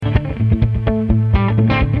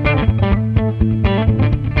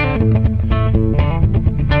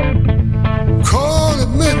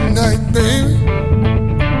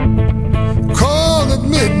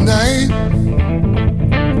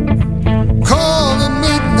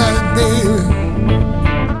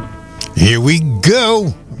Here we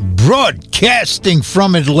go, broadcasting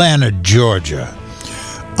from Atlanta, Georgia,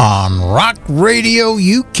 on Rock Radio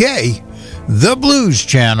UK, the Blues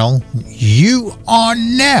Channel. You are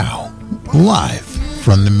now live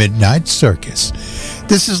from the Midnight Circus.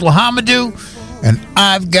 This is Lahamadou, and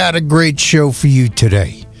I've got a great show for you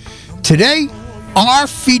today. Today, our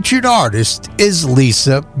featured artist is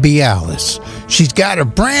Lisa Biales. She's got a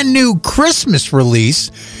brand new Christmas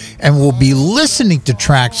release, and we'll be listening to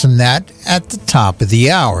tracks from that at the top of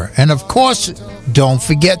the hour. And of course, don't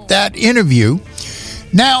forget that interview.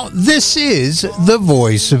 Now, this is the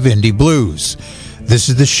voice of indie blues. This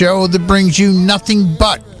is the show that brings you nothing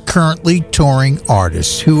but currently touring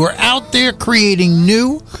artists who are out there creating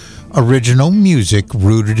new, original music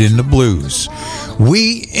rooted in the blues.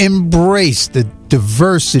 We embrace the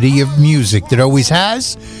diversity of music that always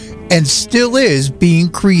has and still is being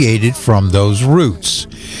created from those roots.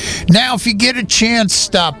 Now, if you get a chance,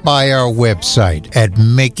 stop by our website at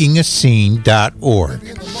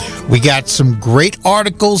makingascene.org. We got some great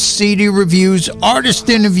articles, CD reviews, artist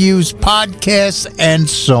interviews, podcasts, and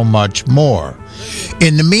so much more.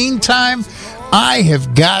 In the meantime, I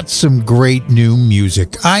have got some great new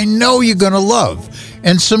music I know you're going to love,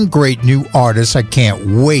 and some great new artists I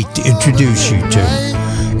can't wait to introduce you to.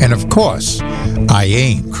 And of course, I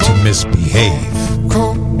aim to misbehave.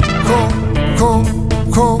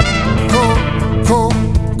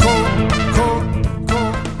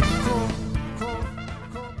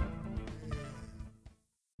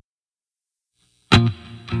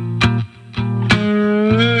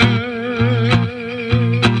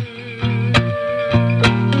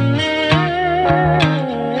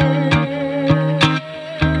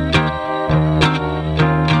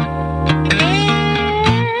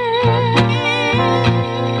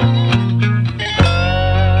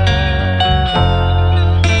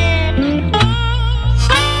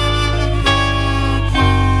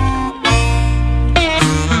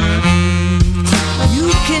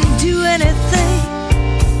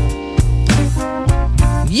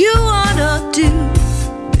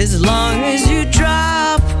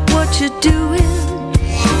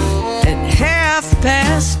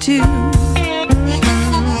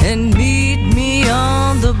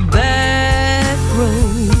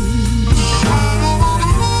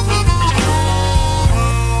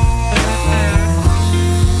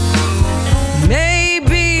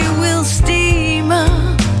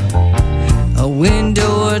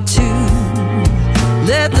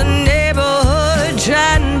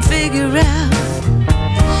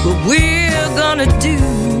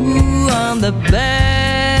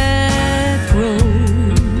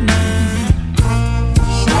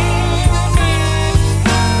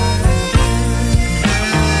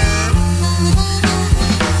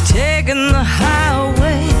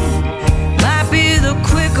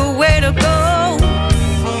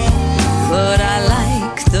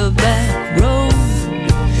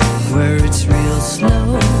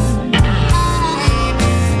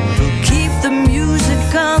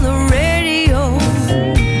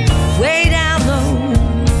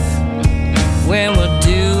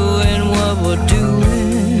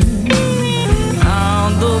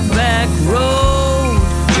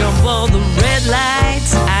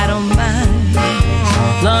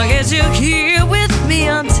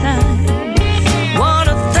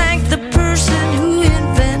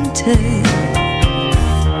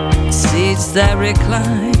 That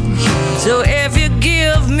recline. So if you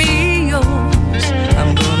give me yours,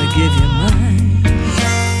 I'm gonna give you mine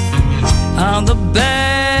on the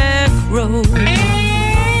back road.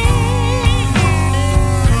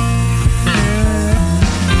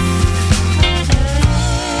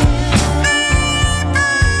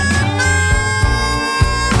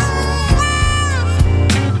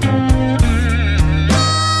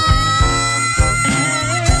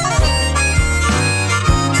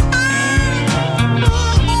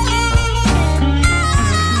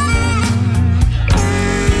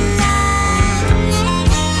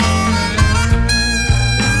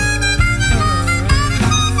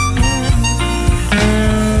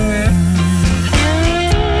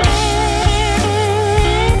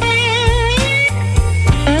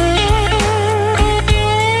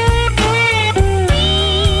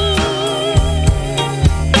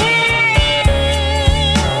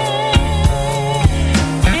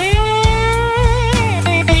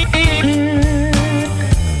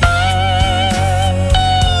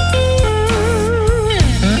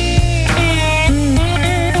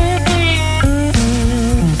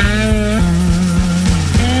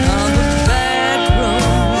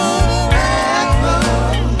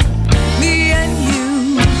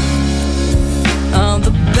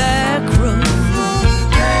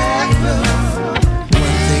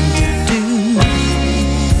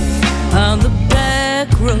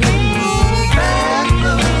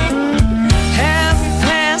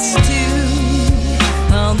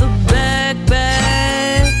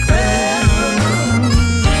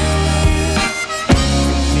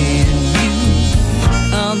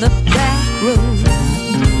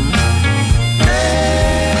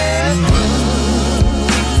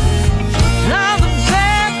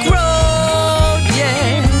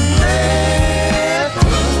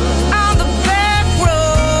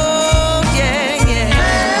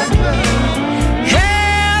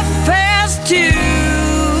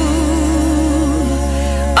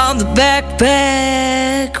 down the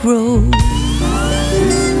back road.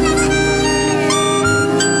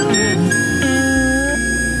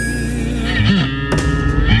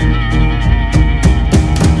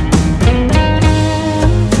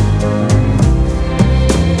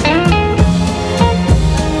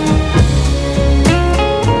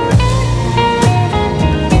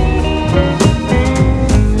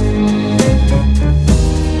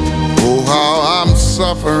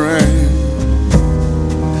 Suffering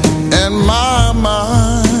in my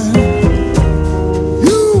mind,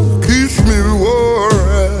 you keep me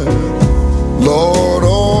worried, Lord,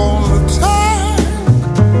 all the time.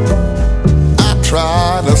 I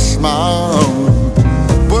try to smile,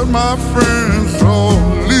 but my friends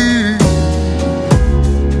don't leave.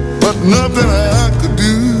 But nothing I could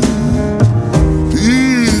do to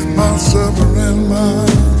ease my suffering mind.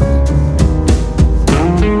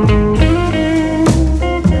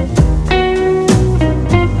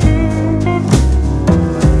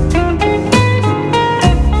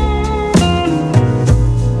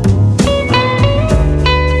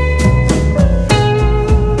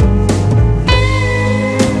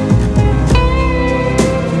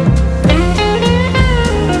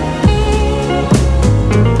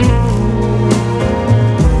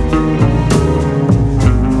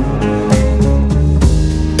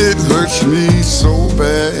 Me so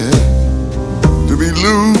bad to be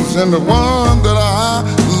losing the one that I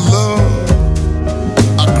love.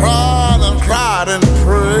 I cried and cried and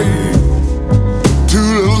prayed to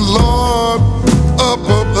the Lord up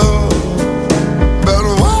above. But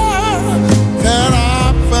why can't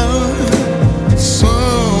I find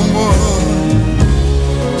someone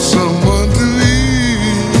to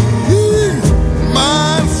ease my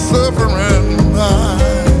suffering mind?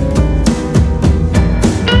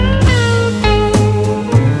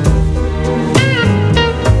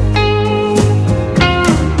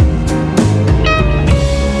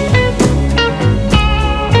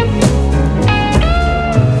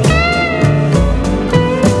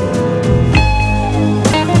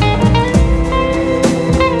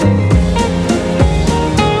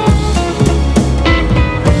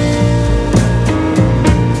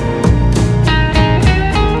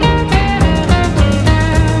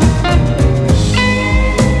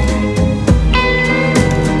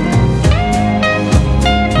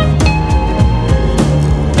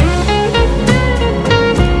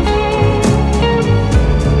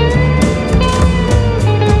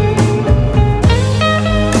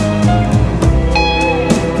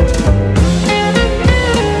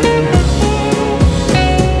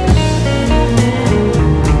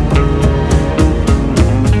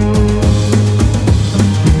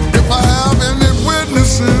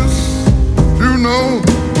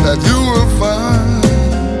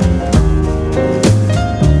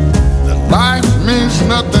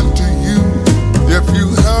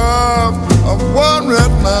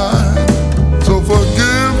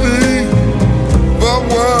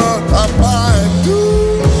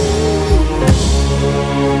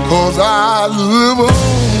 I live on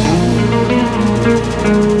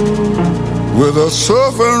with a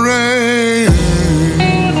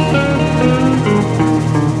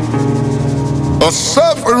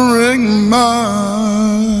suffering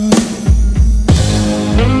mind.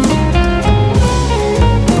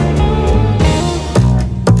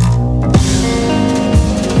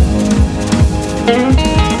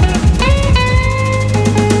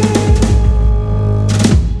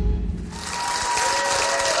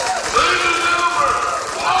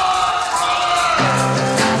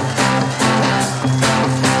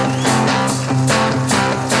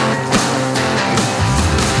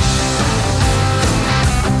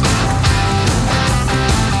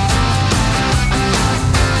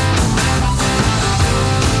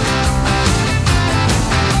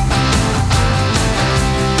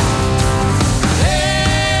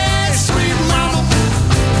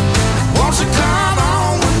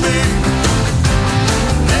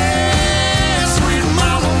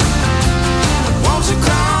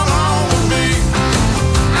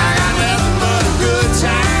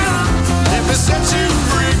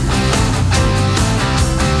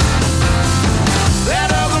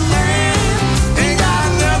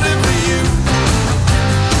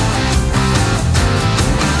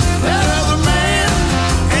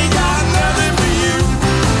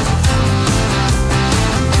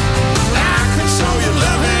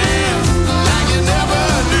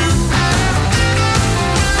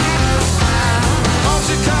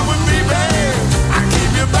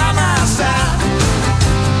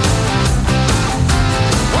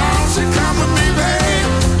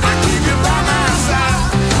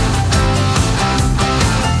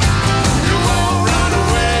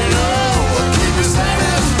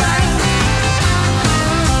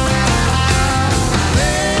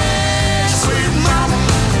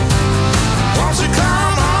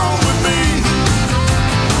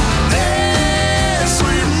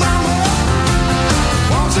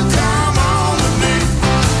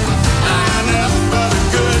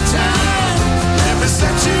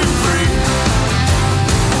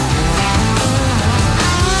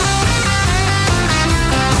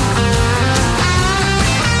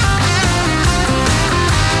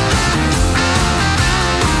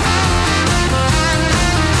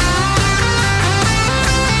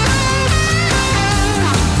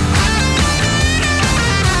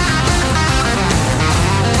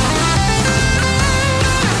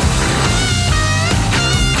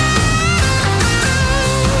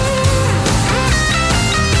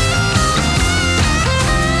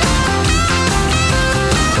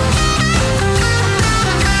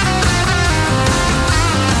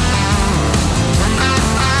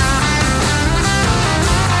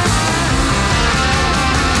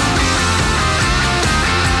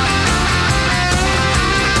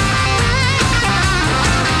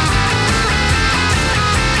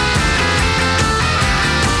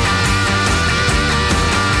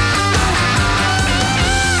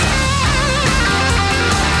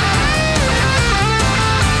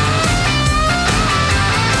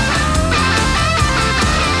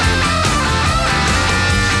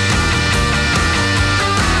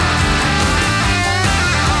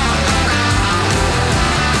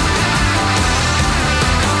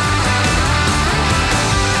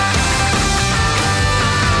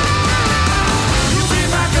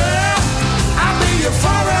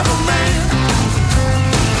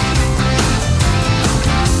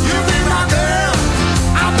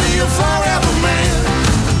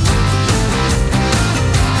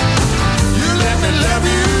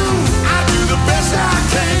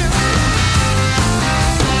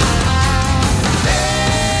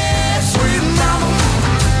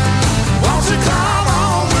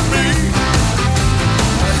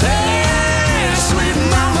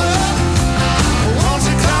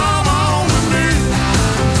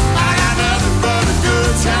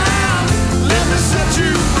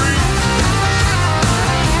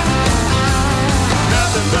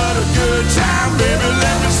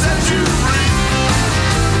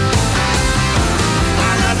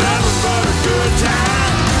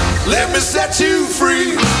 me set you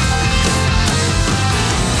free.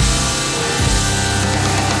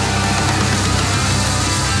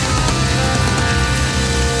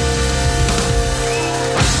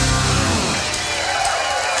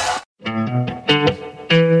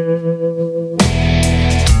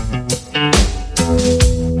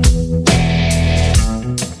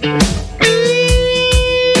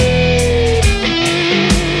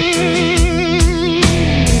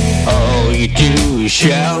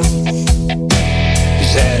 Shout,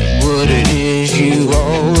 is that what it is you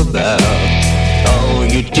all about? All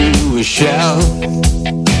you do is shout,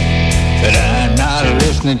 but I'm not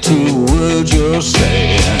listening to words you're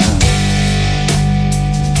saying.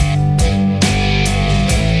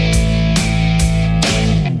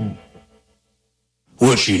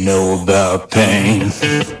 What you know about pain?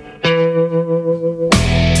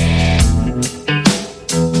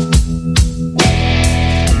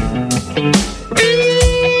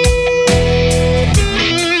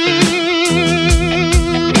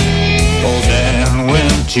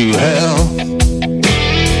 To hell,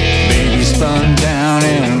 baby spun down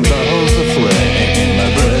in balls of flame. My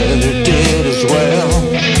brother did as well.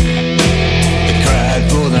 They cried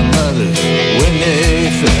for their mothers when they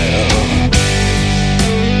fell.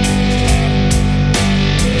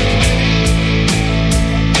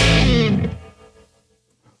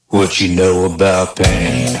 What you know about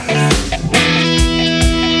pain?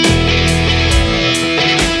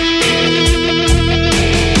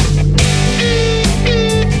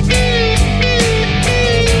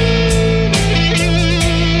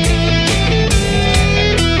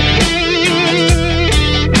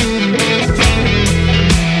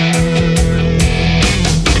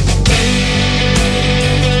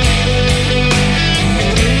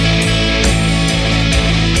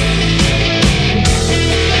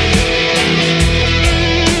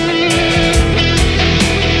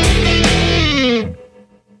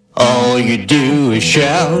 All you do is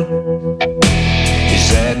shout.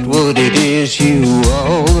 Is that what it is you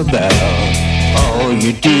all about? All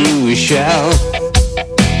you do is shout.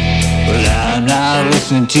 But I'm not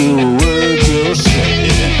listening to a word you're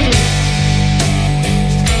saying.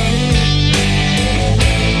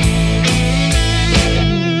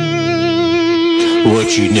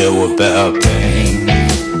 What you know about pain?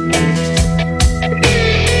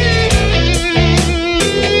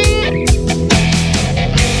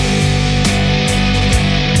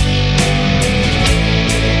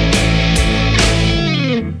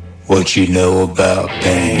 What you know about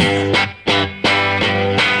pain?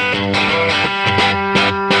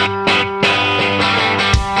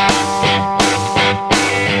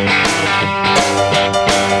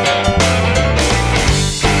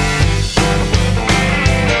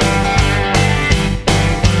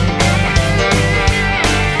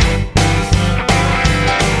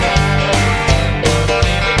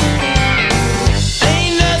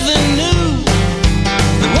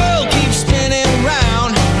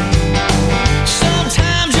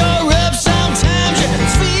 Sometimes you're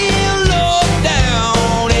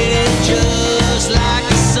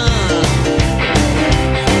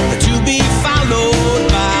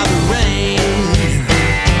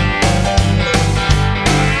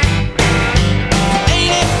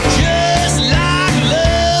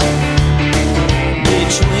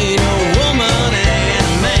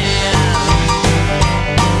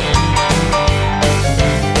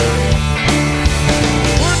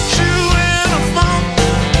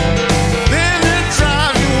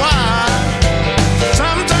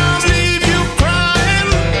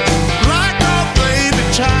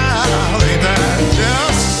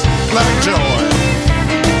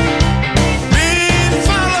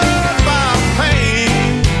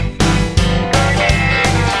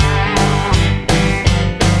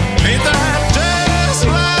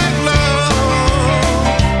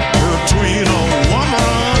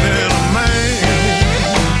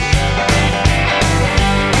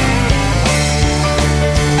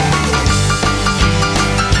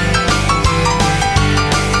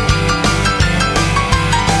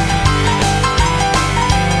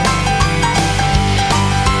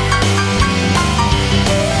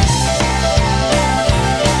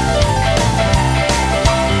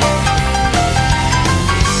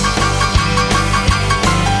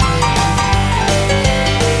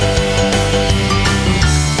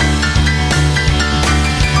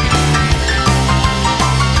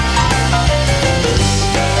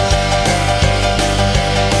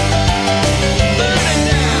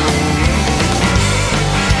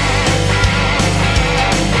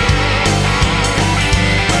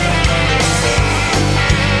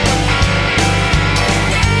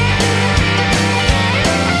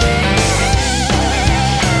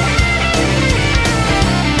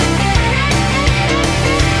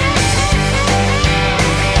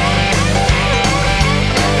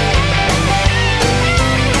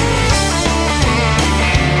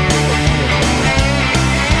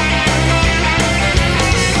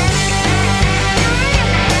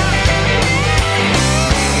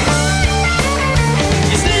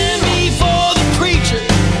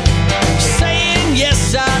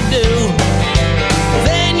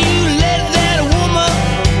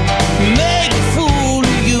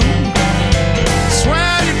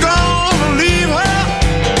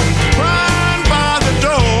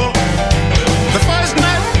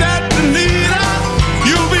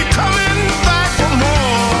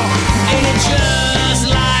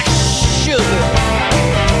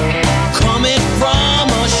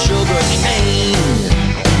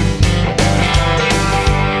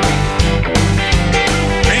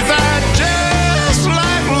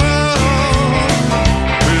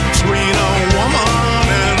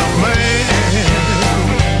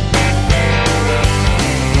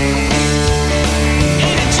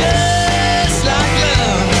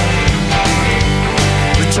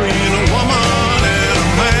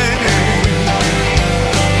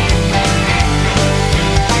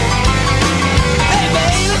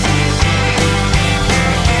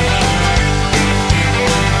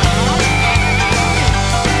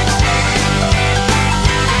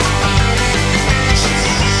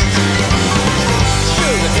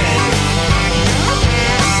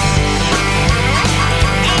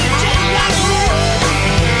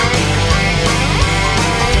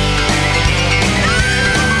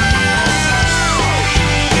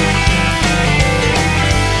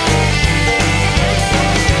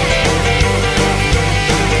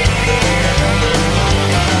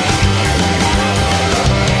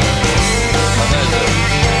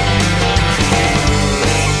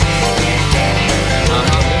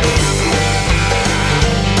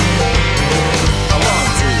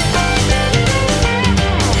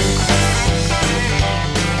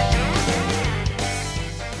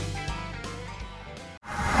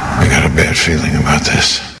feeling about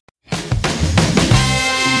this.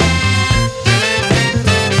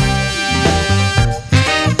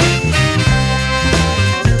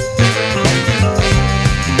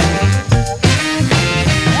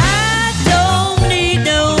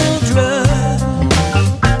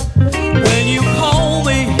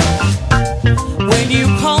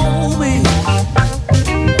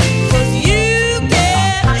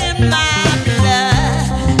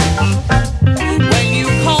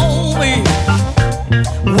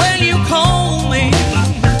 When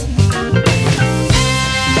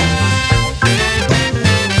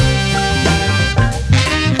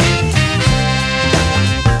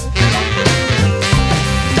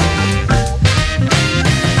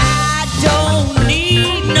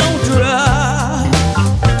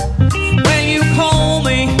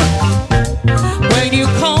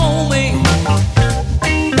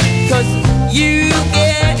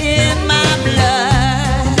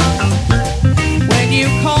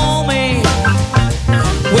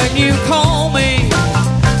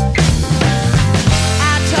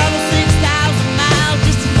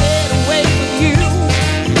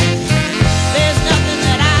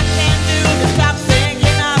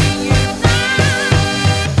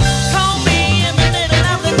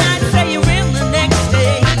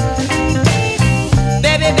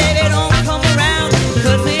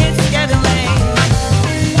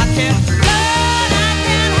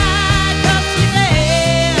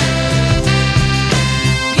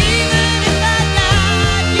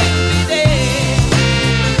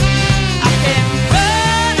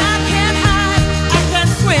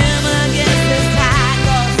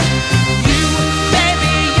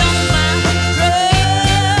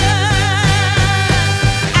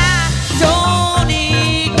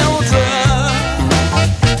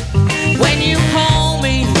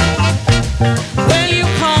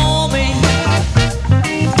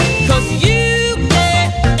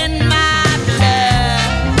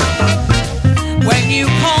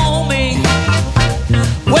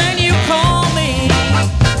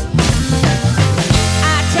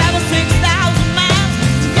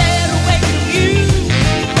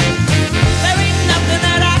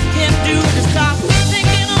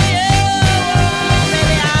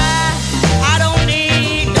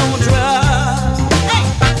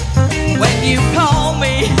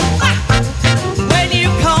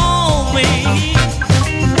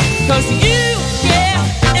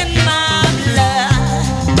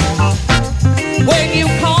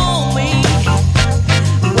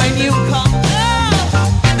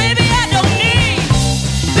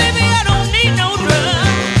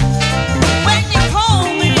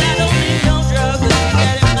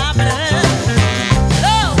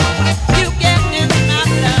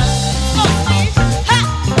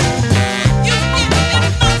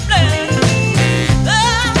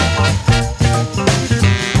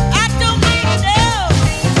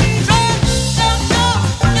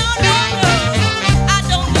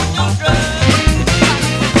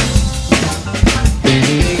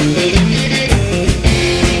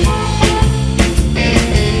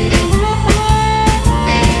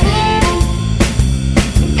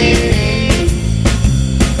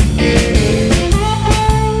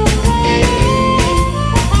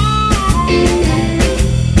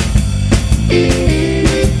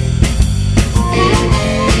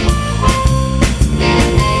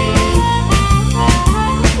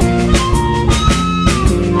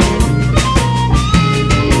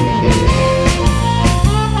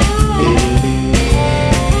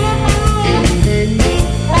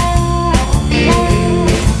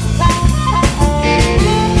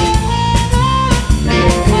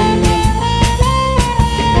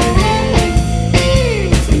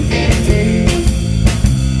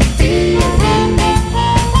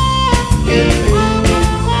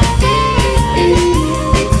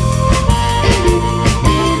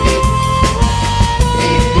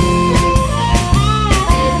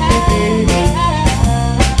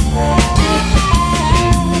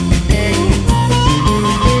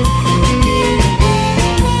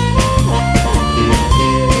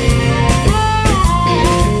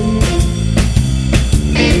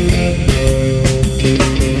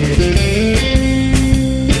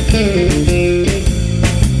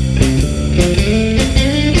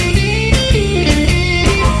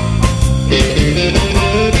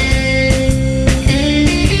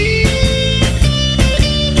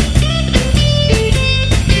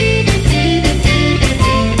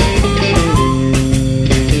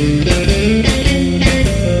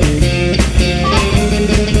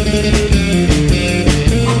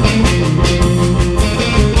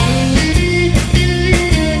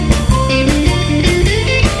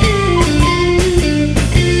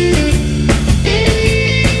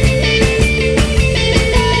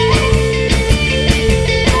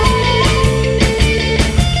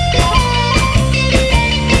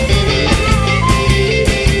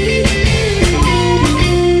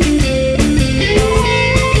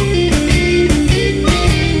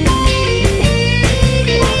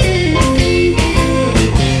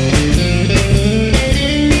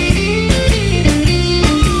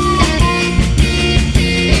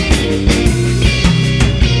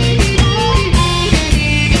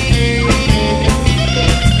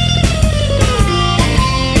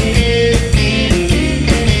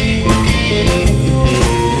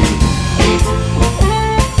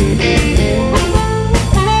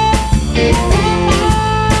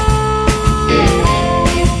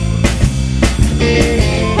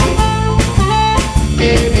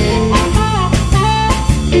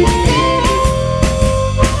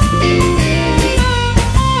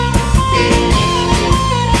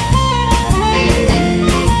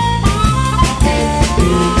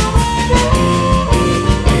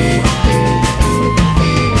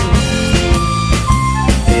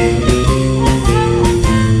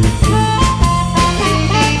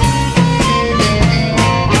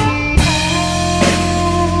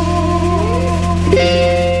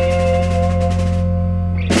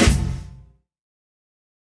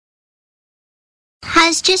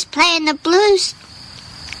was just playing the blues,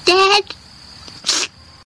 Dad.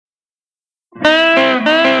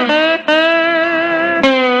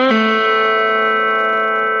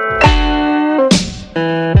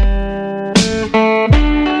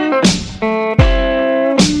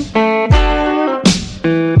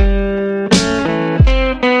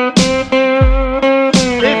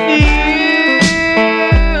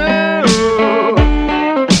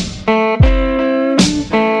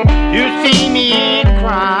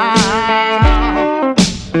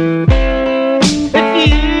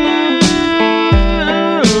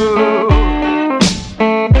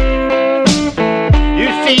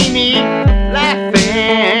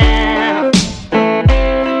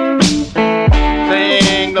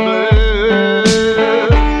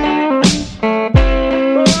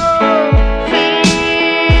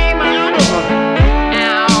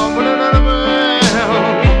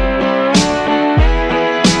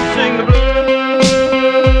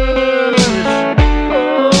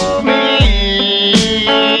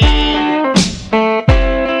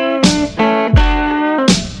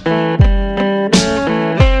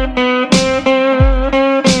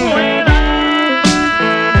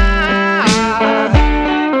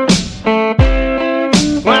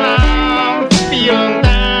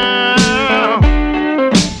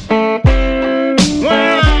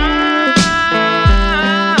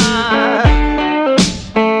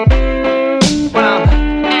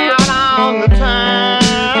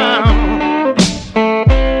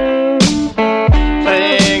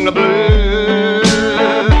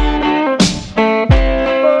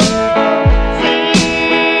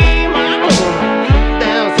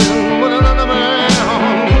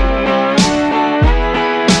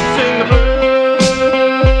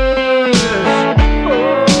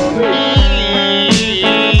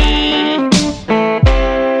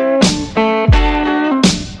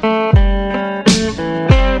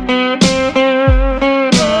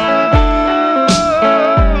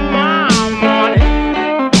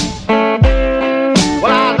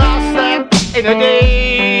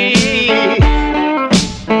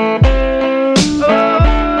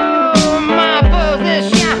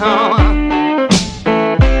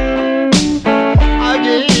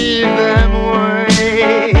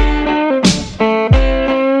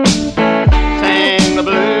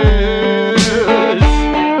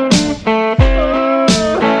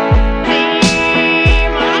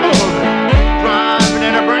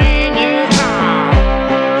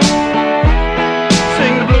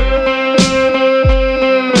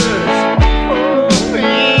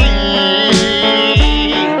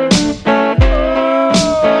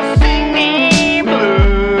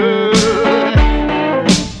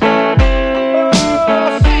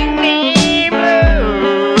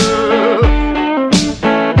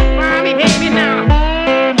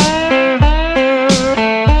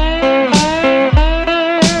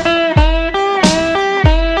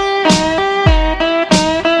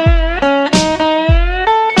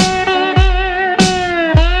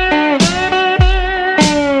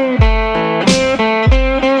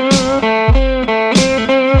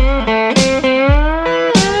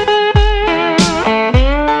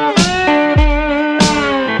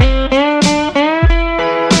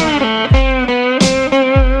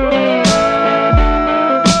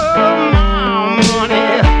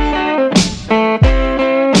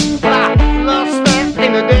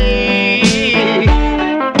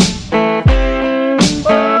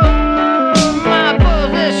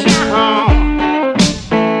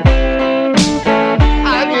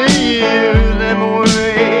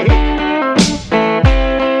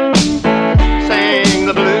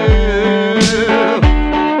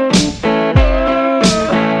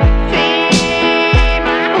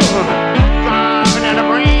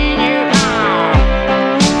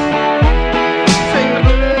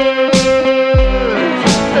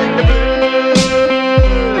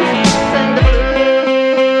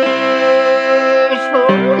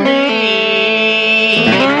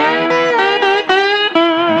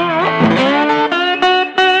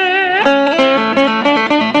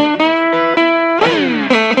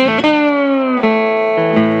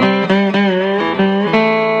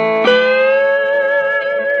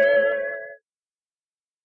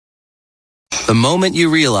 The moment you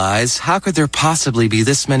realize, how could there possibly be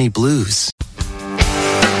this many blues?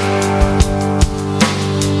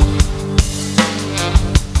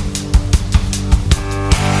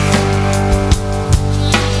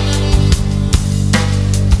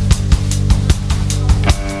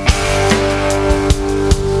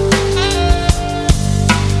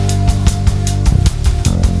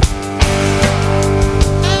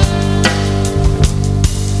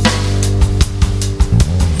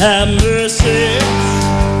 Have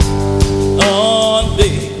mercy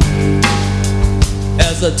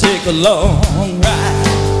as I take a long ride.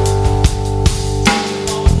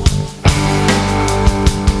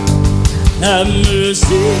 Have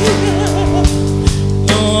mercy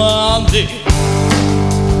on me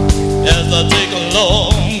as I take a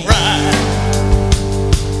long ride.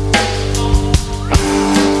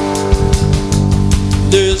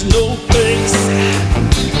 There's no place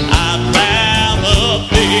I'd rather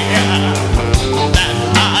be than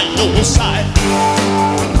by your side.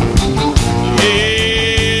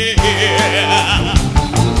 Yeah,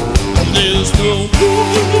 there's no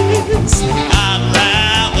place I'd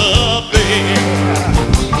rather be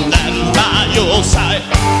than by your side.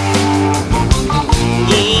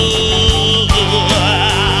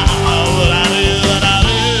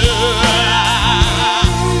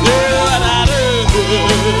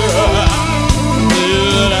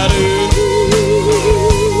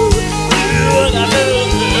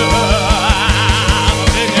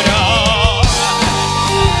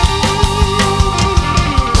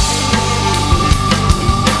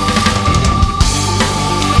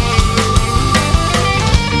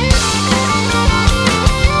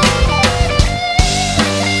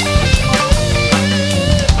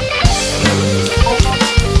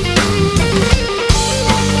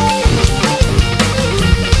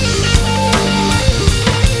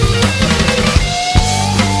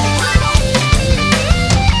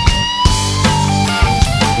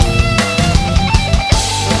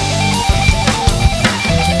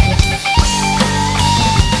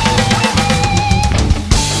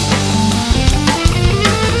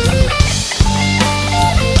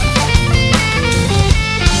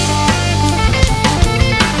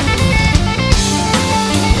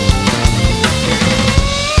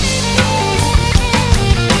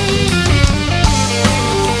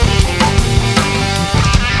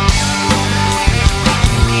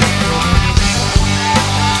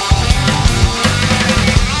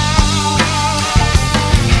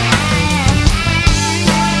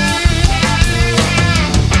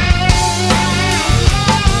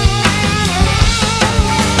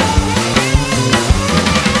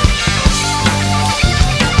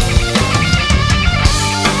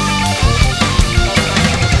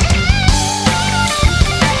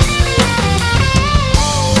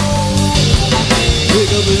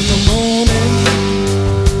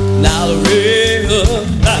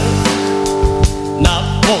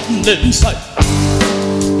 In sight.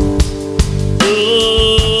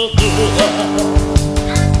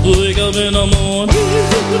 Wake up in the morning,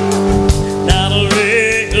 not a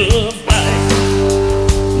ray of light,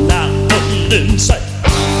 not one in sight.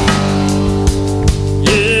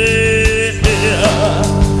 Yeah, do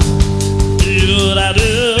what I do, do what I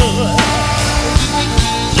do,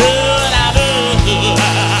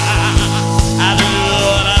 I do what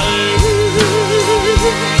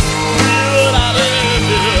I do, do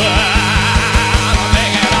what I do.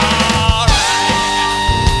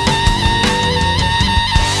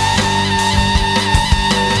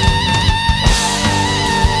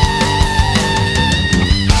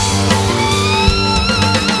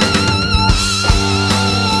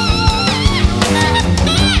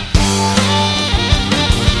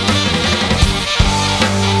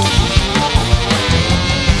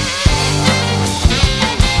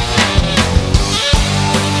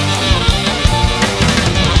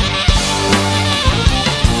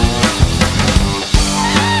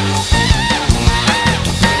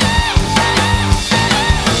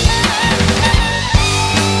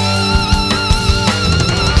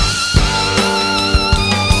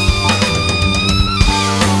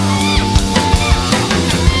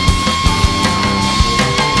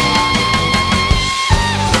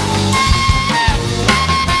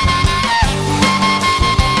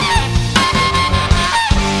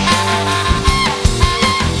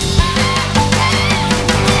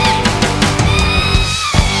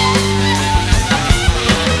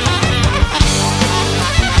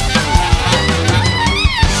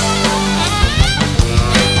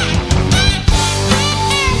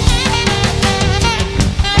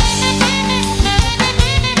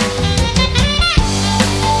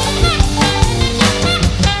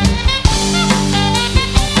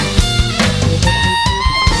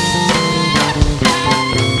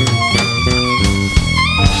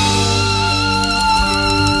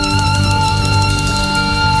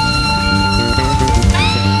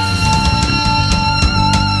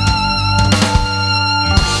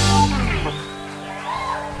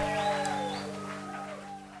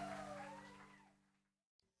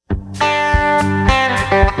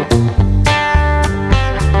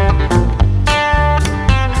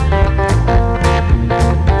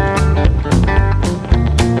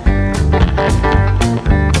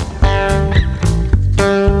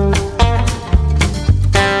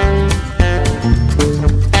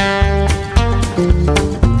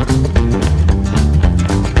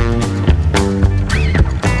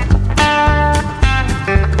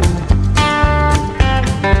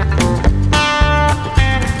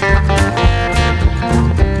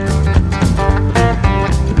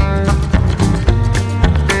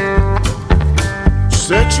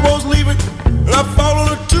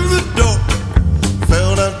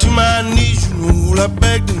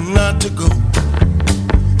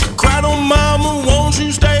 mama, won't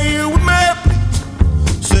you stay here with me,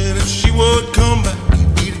 please? Said if she would come back,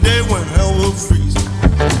 it'd be the day when hell will freeze.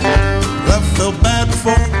 I felt bad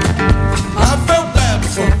before. I felt bad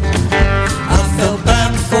before. I felt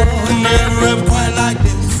bad before. Never ever quite like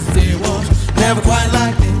this. It was never quite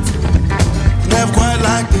like this. Never quite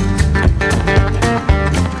like this.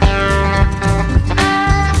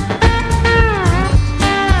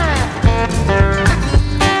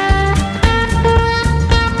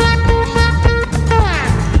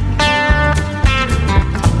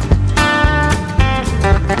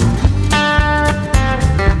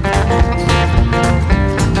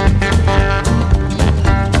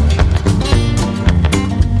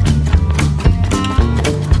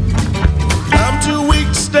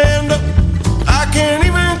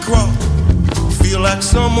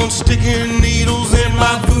 Someone sticking needles in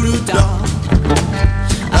my voodoo doll.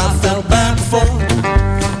 I felt bad before.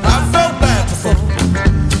 I felt bad before.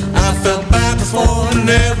 I felt bad before.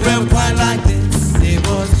 Never ever quite like this. It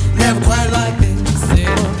was never quite like this. It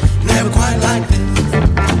was never quite like this.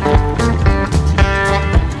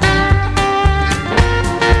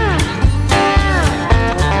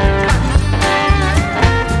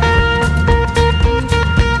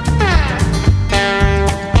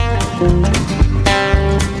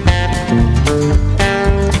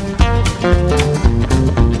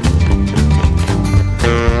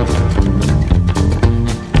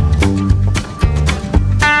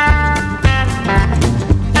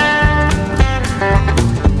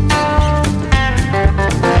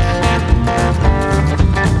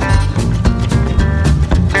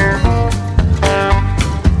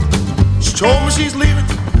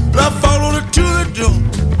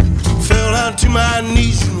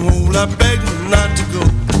 I begged her not to go.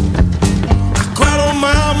 I cried, oh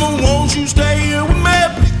mama, won't you stay here with me,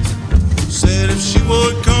 please? Said if she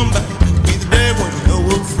would come back, it'd be the day when hell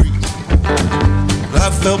will freeze. I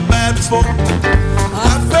felt bad before.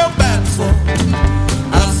 I felt bad before.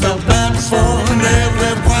 I felt bad before. Never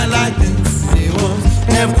ever quite like this. It was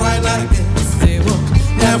never quite like this. It was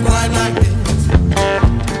never quite like this.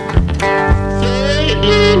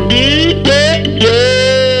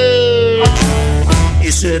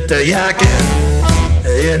 Sit there yakking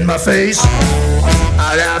in my face.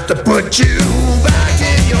 I'd have to put you back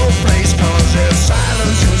in your place, 'cause if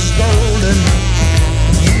silence was golden,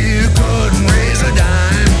 you couldn't raise a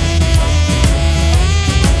dime.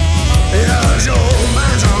 Because your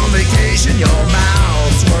mind's on vacation, your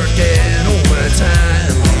mouth's working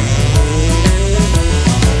overtime.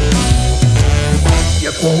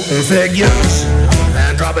 You're quoting figures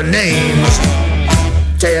and dropping names,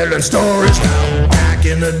 telling stories now back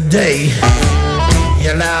in the day.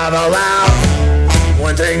 You laugh out loud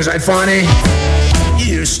when things ain't funny.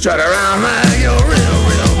 You strut around like you're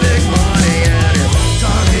real big money. And if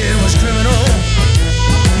talking was criminal,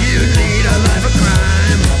 you'd lead a life of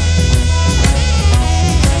crime.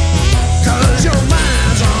 'Cause your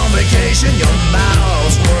mind's on vacation, your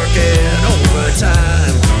mouth's working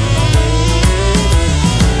overtime.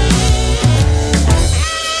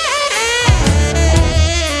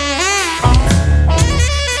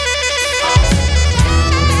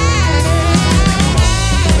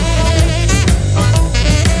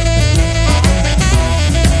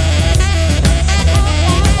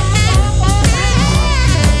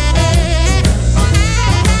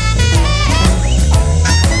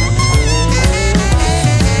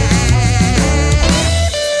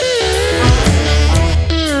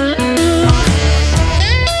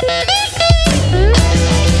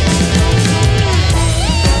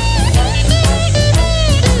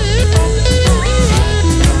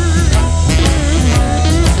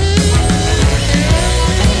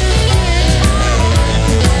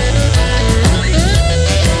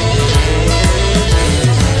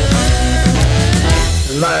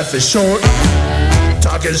 Life is short,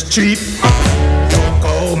 talk is cheap. Don't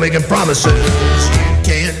go making promises you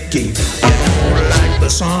can't keep. You don't like the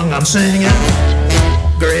song I'm singing,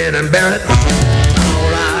 grin and bear it.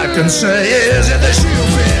 All I can say is if the shoe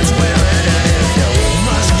fits, wear it. And if you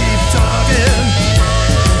must keep talking,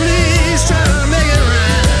 please try to make it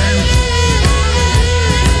rhyme.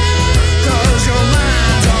 'Cause your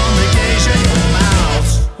mind's on vacation, your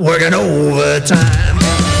mouth's working overtime.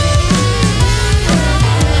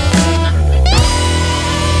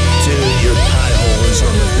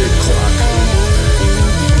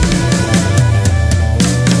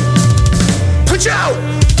 Out!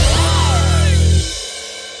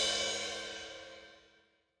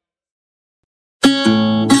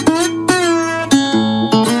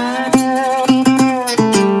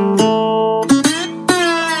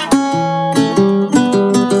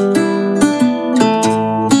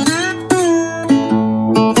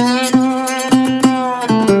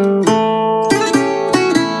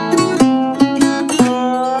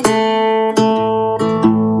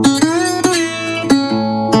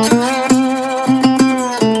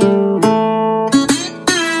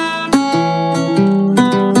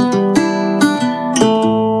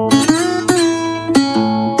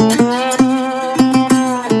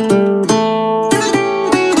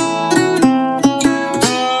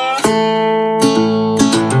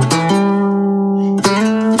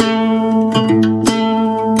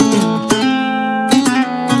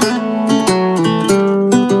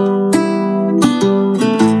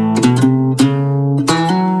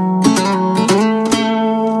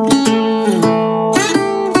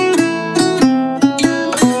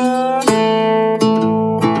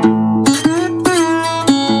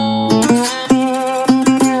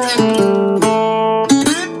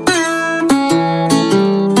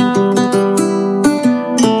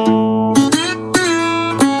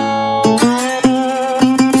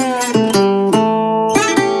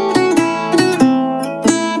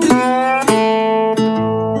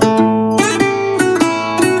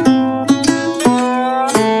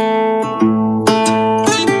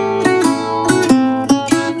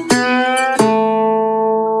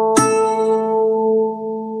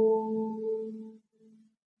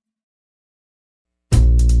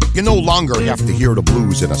 longer have to hear the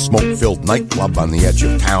blues in a smoke-filled nightclub on the edge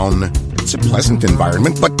of town. It's a pleasant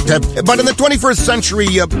environment, but in the 21st century,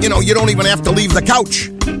 you don't even have to leave the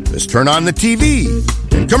couch. Just turn on the TV.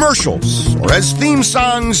 In commercials or as theme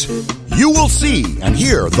songs, you will see and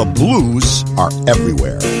hear the blues are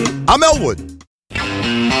everywhere. I'm Elwood.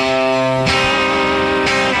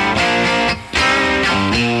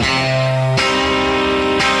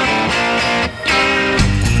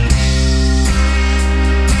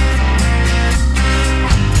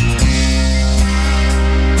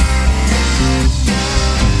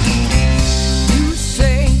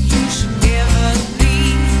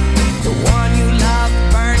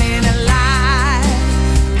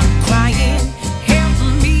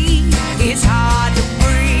 It's hard to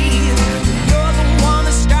breathe. You're the one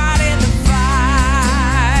that started the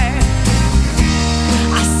fire.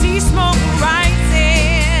 I see smoke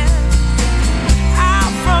rising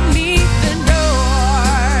out from beneath the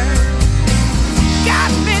door.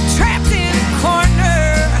 Got me trapped in a corner,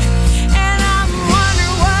 and I'm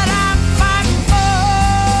wondering what I'm fighting for.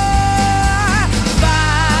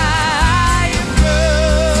 Fire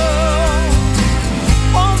road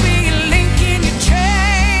won't be a link in your chain.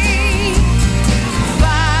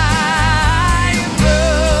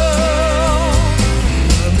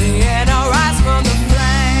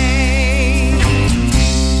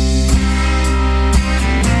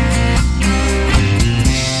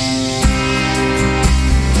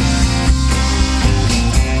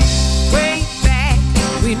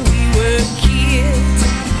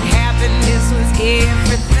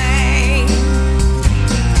 Everything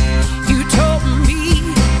you told me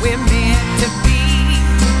we're meant to be,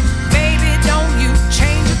 baby, don't you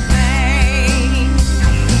change a thing.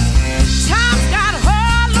 Time's got a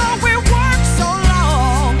hold on, we worked so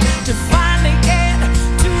long to finally get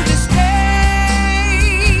to this day.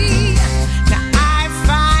 Now I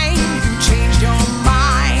find you changed your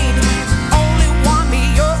mind, only want me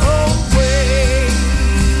your own way.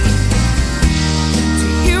 To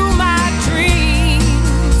you my dream,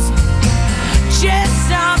 just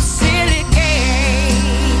some silly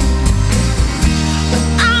game, but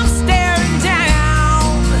I'm staring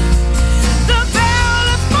down the barrel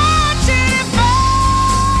of fortune and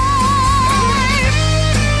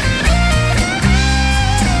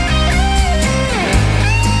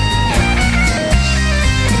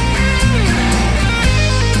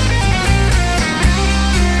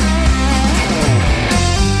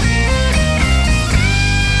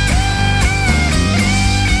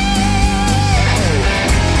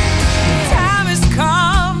time has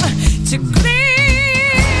come to clear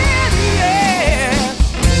the air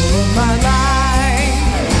of my life.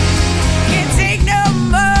 Can't take no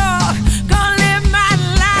more, gonna live my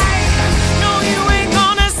life. No, you ain't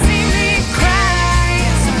gonna see me cry.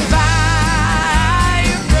 It's a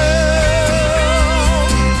fire road,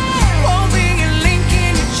 won't be a link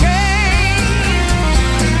in your chain.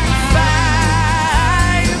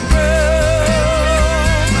 Fire road,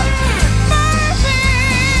 Murphy.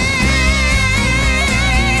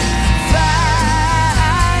 Fire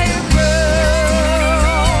road,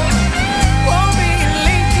 won't be a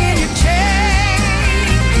link in your chain.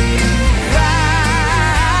 Fire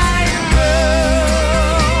road,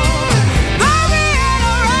 Murphy had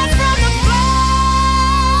a run from the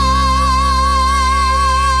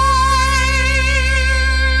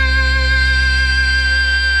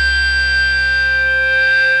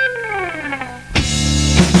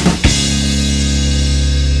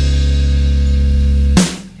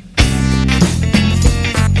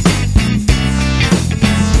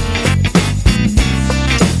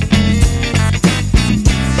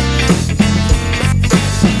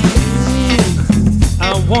I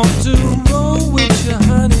want to roll with you,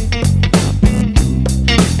 honey.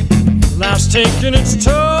 Life's taking its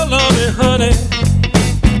toll on me, honey.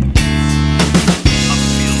 I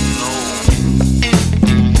feel low.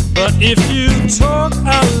 But if you talk,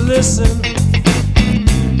 I'll listen.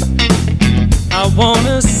 I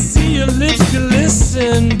wanna see your lips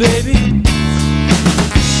glisten, baby.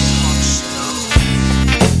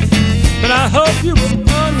 But I hope you will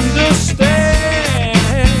understand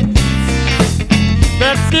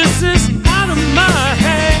that this is out of my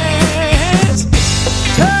hands.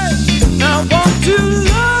 Hey, I want to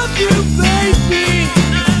love you, baby.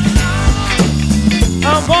 I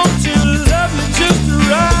want to love you just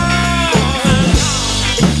right.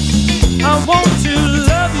 I want to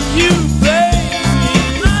love you, baby.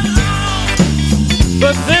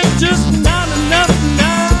 But there's just not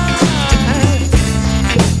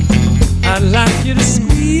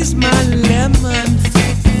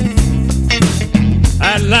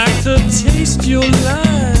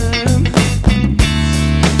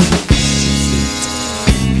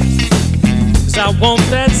I want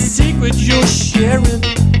that secret you're sharing.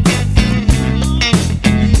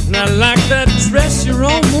 And I like that dress you're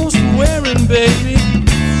almost wearing, baby.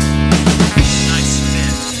 Nice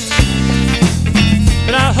fit.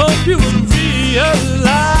 And I hope you will realize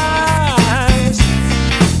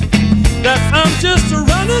that I'm just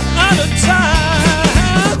running out of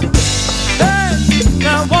time. Hey,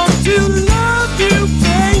 I want to love you,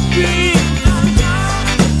 baby.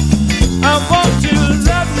 I want to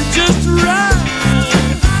love you just right.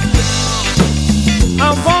 I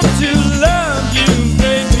want to love you,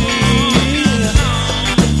 baby.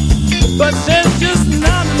 But there's just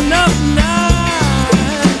not enough night.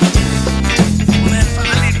 Man, if I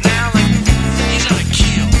leave now, like, he's on a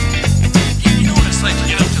kill. You know what it's like to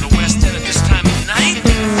get up to the West End at this time of night?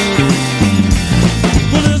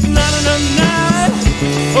 Well, there's not enough night.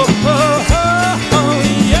 Oh, oh, oh, oh,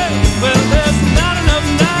 yeah. Well, there's not enough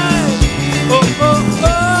night. Oh, oh,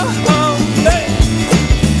 oh, oh, hey.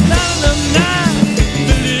 Not enough night.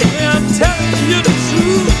 Believe me, I'm telling you the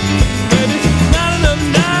truth. Baby, not enough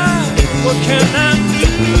night. What can I do?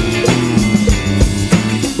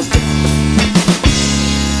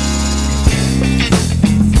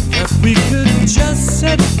 If we could just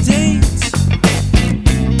set a date,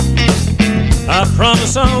 I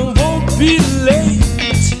promise I won't be late.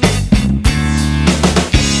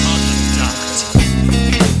 On the dot.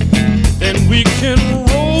 Then we can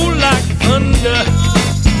roll like thunder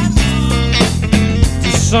to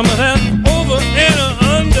some of that over and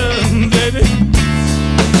under, baby.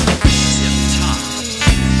 Tip top.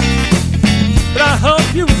 But I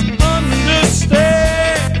hope you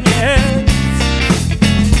understand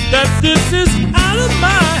that this is out of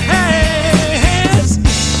my hands.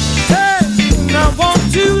 Hey, and I want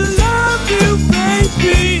to love you,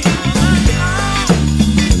 baby.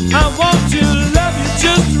 I want to love you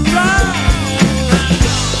just right.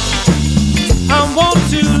 I want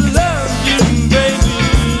to love you, baby.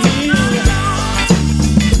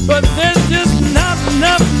 But there's just not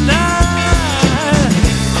enough night.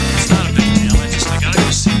 It's not a big deal. I gotta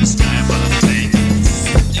go see this guy about a thing.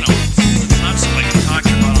 You know, not something I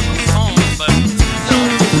can talk about on the phone, but, you know,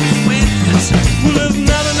 wait a second. Well, there's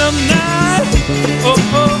not enough night. Oh,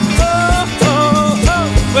 oh, oh, oh,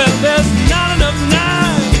 oh. Well, there's not enough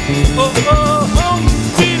night. Oh, oh, oh.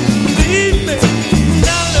 Believe me,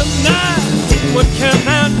 not enough night. What can I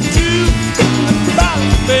do about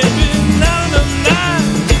it, baby? Not enough night.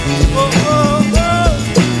 Oh, oh, oh.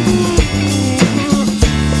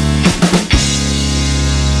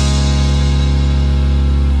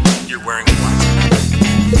 You're wearing what?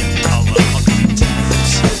 I'll come and tell you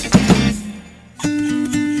this.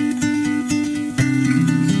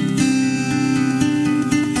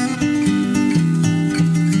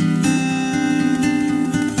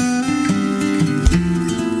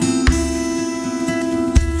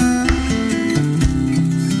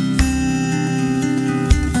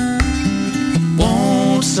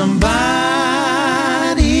 Won't somebody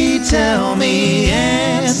tell me,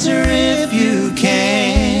 answer if you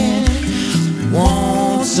can?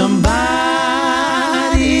 Won't somebody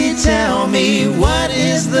tell me, what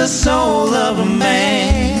is the soul of a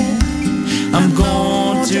man? I'm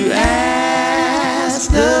going to ask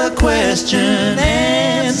the question,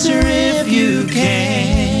 answer if you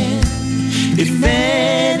can. If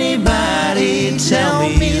anybody tell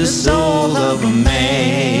me the soul of a man.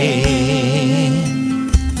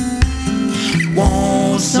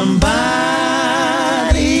 Won't somebody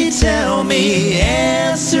tell me,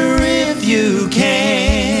 answer if you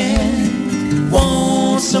can?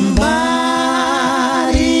 Won't somebody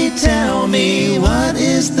tell me, what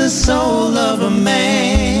is the soul of a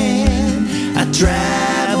man? I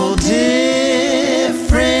traveled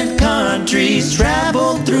different countries,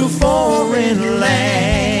 traveled through foreign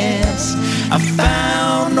lands. I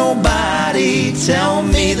found nobody tell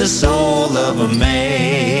me the soul of a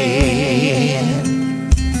man.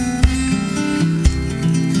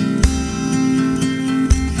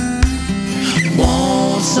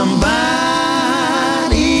 Won't somebody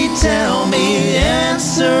tell me,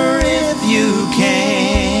 answer if you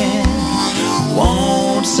can?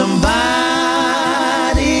 Won't somebody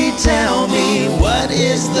tell me, what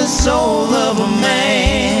is the soul of a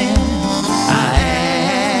man? I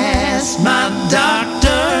asked my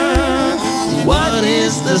doctor, what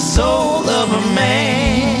is the soul of a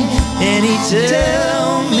man? And he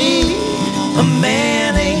tell me, a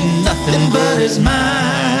man ain't nothing but his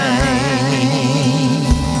mind.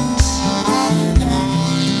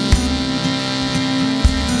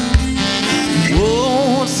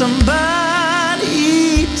 Won't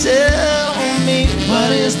somebody tell me,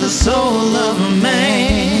 what is the soul of a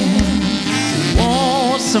man?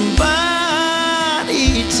 Won't somebody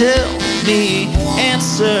tell me,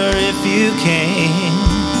 answer if you can.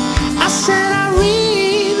 I said I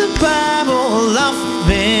read the Bible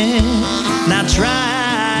often, and I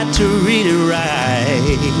try to read it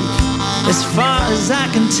right. As far as I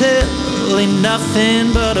can tell, ain't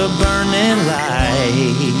nothing but a burning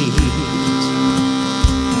light.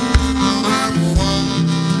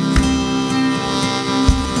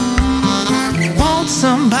 Won't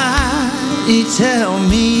somebody tell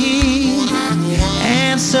me,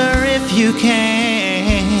 answer if you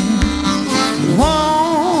can.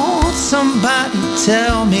 Won't somebody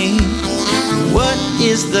tell me, what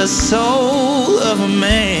is the soul of a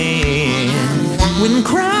man? When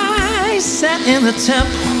Christ sat in the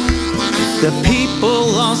temple, the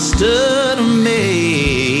people all stood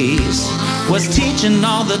amazed. Was teaching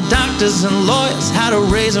all the doctors and lawyers how to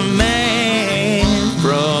raise a man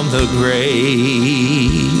from the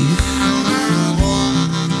grave.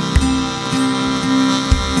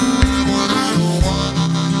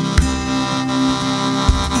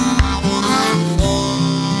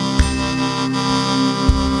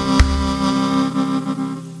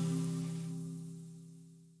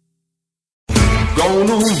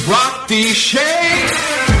 Gonna rock these shades,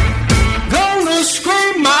 gonna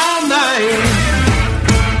scream my name,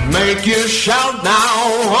 make you shout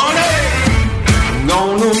now, honey,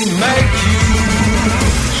 gonna make you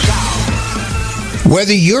shout.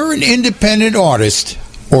 Whether you're an independent artist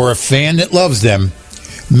or a fan that loves them,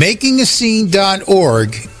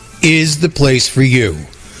 MakingAScene.org is the place for you.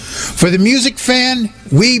 For the music fan,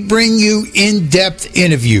 we bring you in-depth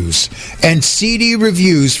interviews and CD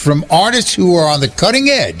reviews from artists who are on the cutting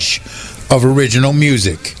edge of original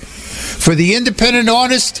music. For the independent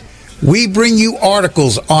artist, we bring you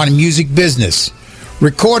articles on music business,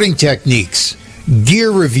 recording techniques,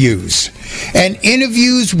 gear reviews, and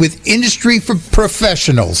interviews with industry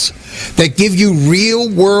professionals that give you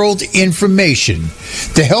real-world information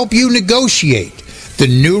to help you negotiate the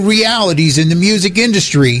new realities in the music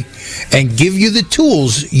industry and give you the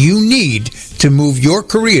tools you need to move your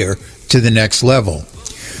career to the next level.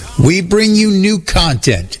 We bring you new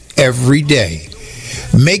content every day.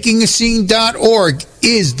 MakingAScene.org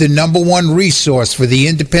is the #1 resource for the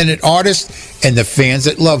independent artists and the fans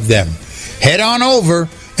that love them. Head on over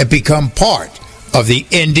and become part of the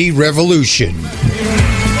indie revolution.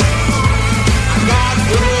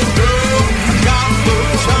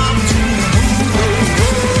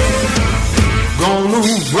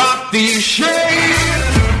 Rock these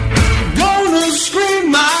shades, gonna scream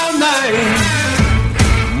my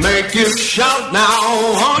name, make you shout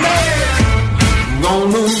now, honey,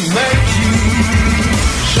 gonna make you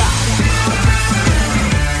shout,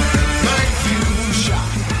 make you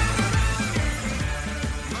shout,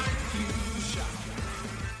 make you shout.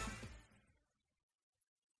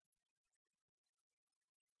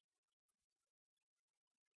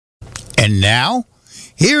 And now,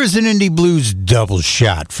 here is an Indie Blues double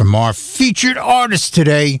shot from our featured artist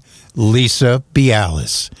today, Lisa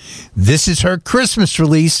Biales. This is her Christmas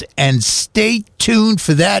release, and stay tuned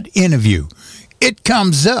for that interview. It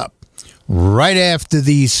comes up right after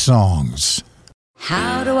these songs.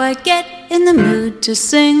 How do I get in the mood to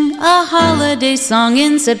sing a holiday song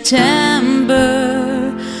in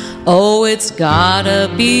September? Oh, it's gotta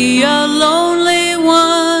be a lonely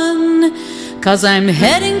one, 'cause I'm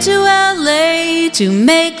heading to LA to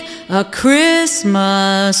make a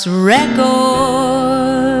Christmas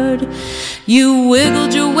record. You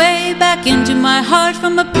wiggled your way back into my heart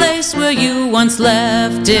from a place where you once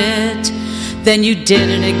left it. Then you did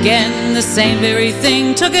it again, the same very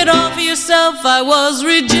thing. Took it all for yourself, I was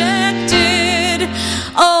rejected.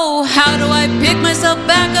 Oh, how do I pick myself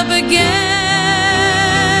back up again?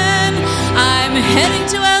 I'm heading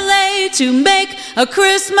to LA to make a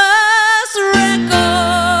Christmas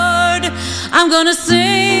record. I'm gonna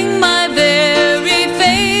sing my very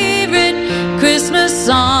favorite Christmas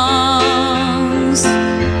songs,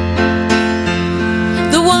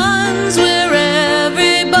 the ones where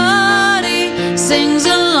everybody sings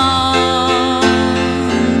along.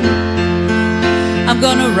 I'm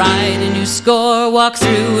gonna write a new score, walk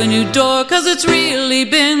through a new door, 'cause it's really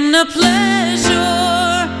been a pleasure.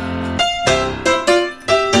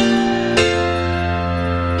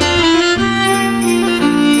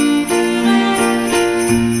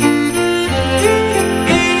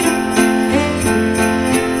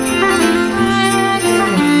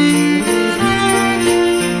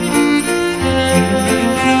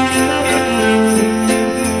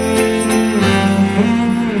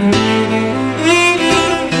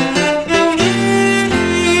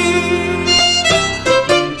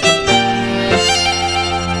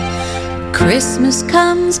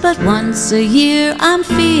 but once a year I'm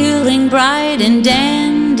feeling bright and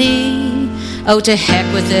dandy. Oh, to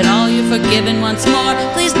heck with it all, you're forgiven once more.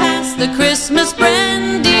 Please pass the Christmas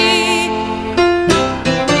brandy.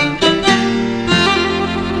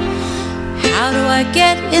 How do I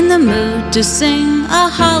get in the mood to sing a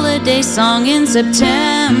holiday song in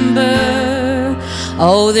September?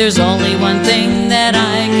 Oh, there's only one thing that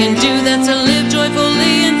I can do, that's to live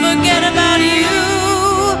joyfully and forget about you.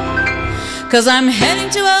 'Cause I'm heading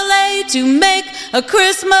to LA to make a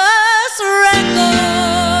Christmas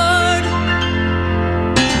record.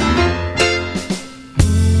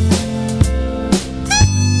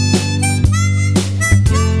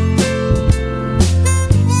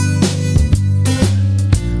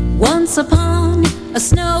 Once upon a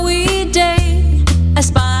snowy day, I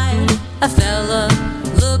spied a fella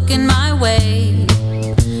looking my way.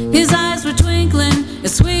 His eyes were twinkling,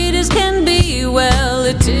 as sweet as can be. Well,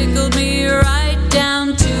 it tickled me right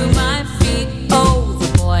down to my feet. Oh, the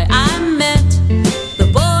boy I met, the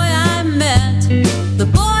boy I met, the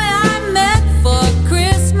boy I met for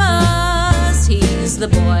Christmas. He's the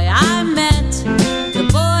boy I met, the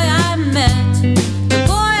boy I met, the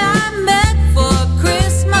boy I met for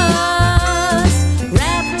Christmas.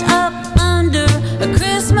 Wrapped up under a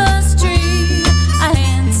Christmas tree, a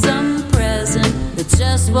handsome present that's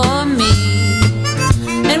just for me.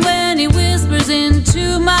 And when he whispers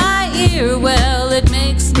into my ear, well, it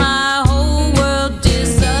makes my whole world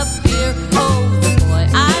disappear. Oh, the boy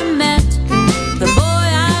I met, the boy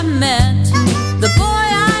I met, the boy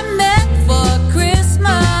I met for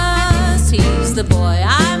Christmas. He's the boy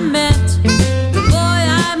I met, the boy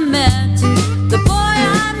I met, the boy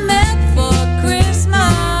I met for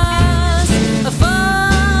Christmas. A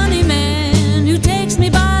funny man who takes me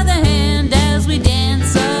by the hand as we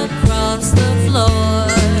dance across the floor.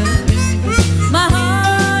 My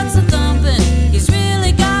heart's a thumping, he's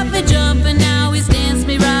really got me jumping. Now he's danced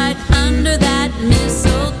me right under that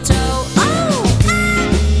mistletoe. Oh!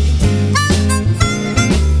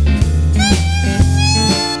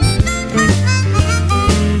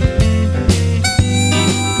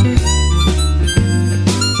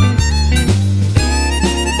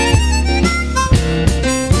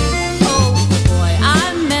 Oh, the boy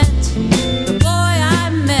I met, the boy I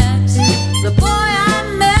met, the boy I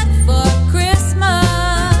met for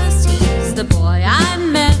Christmas. He's the boy I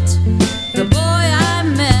met, the boy I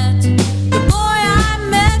met, the boy I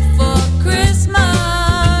met for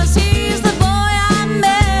Christmas. He's the boy I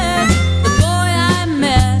met, the boy I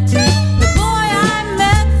met, the boy I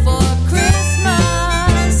met for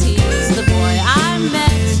Christmas. He's the boy I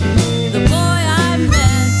met, the boy I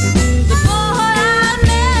met, the boy I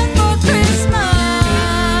met for Christmas.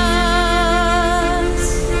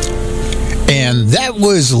 And that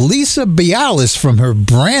was Lisa Biales from her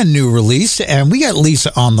brand new release. And we got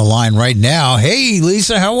Lisa on the line right now. Hey,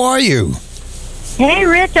 Lisa, how are you? Hey,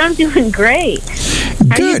 Rich, I'm doing great.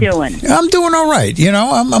 How Good. you doing? I'm doing all right. You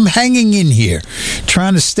know, I'm hanging in here,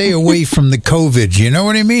 trying to stay away from the COVID. You know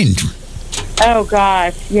what I mean? Oh,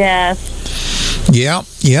 gosh, yes. Yeah.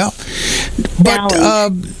 But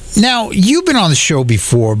now, you've been on the show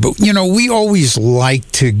before, but, you know, we always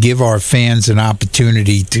like to give our fans an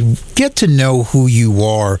opportunity to get to know who you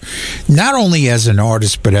are, not only as an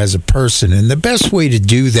artist, but as a person. And the best way to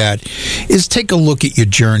do that is take a look at your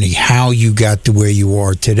journey, how you got to where you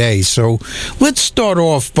are today. So let's start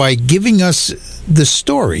off by giving us the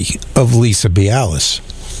story of Lisa Biales.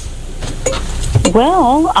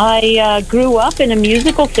 Well, I grew up in a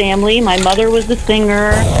musical family. My mother was a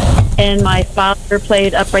singer, and my father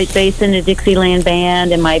played upright bass in a Dixieland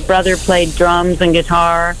band, and my brother played drums and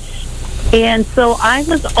guitar. And so I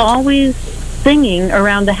was always singing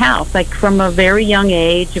around the house, like from a very young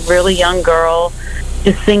age, a really young girl,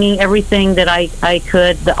 just singing everything that I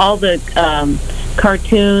could, all the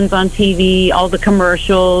cartoons on TV, all the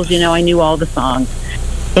commercials, you know, I knew all the songs.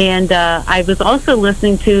 And I was also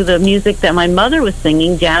listening to the music that my mother was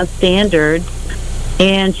singing, jazz standards,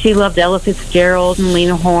 and she loved Ella Fitzgerald and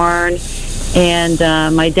Lena Horne. And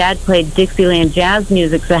my dad played Dixieland jazz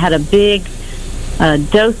music, so I had a big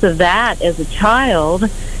dose of that as a child.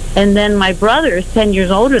 And then my brother is 10 years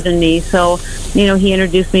older than me, so, you know, he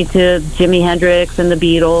introduced me to Jimi Hendrix and the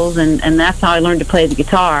Beatles, and that's how I learned to play the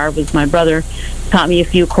guitar, was my brother taught me a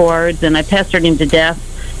few chords, and I pestered him to death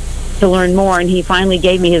to learn more, and he finally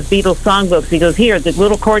gave me his Beatles songbooks. He goes, "Here, the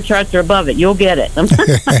little chord charts are above it. You'll get it."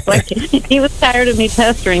 Like, he was tired of me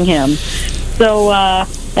pestering him. So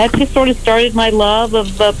that just sort of started my love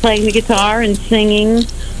of playing the guitar and singing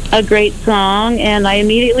a great song, and I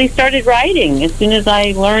immediately started writing. As soon as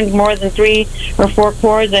I learned more than 3 or 4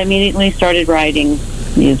 chords, I immediately started writing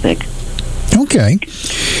music. Okay.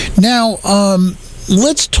 Now,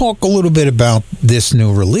 let's talk a little bit about this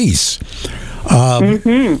new release.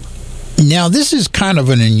 Now, this is kind of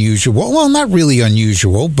an unusual, well, not really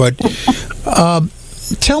unusual, but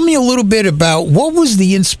tell me a little bit about what was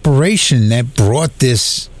the inspiration that brought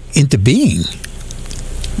this into being?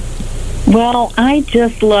 Well, I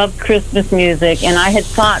just love Christmas music, and I had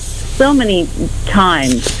thought so many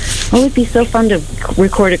times, oh, it would be so fun to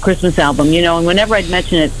record a Christmas album, and whenever I'd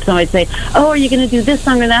mention it, somebody'd say, oh, are you going to do this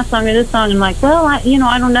song or that song or this song? And I'm like, well, I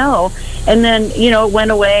don't know. And then, it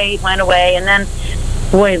went away, and then,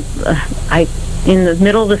 boy, in the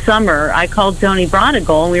middle of the summer, I called Tony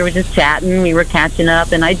Brodigal, and we were just chatting, we were catching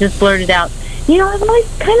up, and I just blurted out, I've always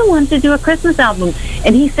kind of wanted to do a Christmas album.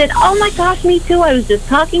 And he said, oh my gosh, me too. I was just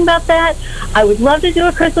talking about that. I would love to do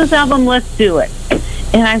a Christmas album. Let's do it.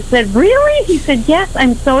 And I said, really? He said, yes,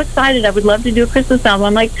 I'm so excited. I would love to do a Christmas album.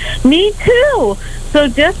 I'm like, me too. So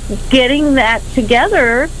just getting that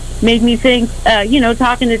together made me think,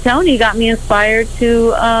 talking to Tony got me inspired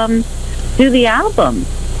to do the album.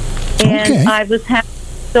 And I was happy.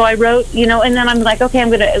 So I wrote, and then I'm like, okay, I'm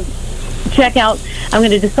going to I'm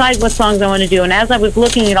going to decide what songs I want to do. And as I was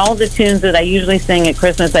looking at all the tunes that I usually sing at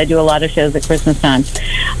Christmas, I do a lot of shows at Christmas time,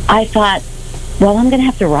 I thought, well, I'm going to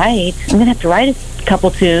have to write a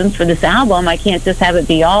couple tunes for this album. I can't just have it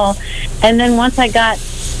be all. And then once I got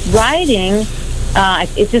writing,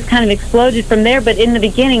 it just kind of exploded from there. But in the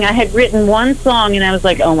beginning, I had written one song, and I was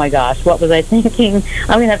like, oh my gosh, what was I thinking?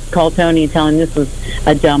 I'm going to have to call Tony and tell him this was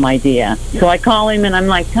a dumb idea. So I call him, and I'm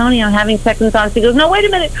like, Tony, I'm having second thoughts. He goes, no, wait a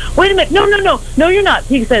minute. No, you're not.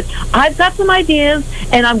 He said, I've got some ideas,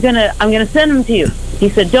 and I'm gonna send them to you. He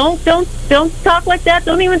said, don't talk like that.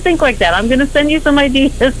 Don't even think like that. I'm going to send you some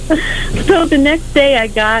ideas. So the next day, I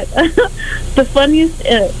got the funniest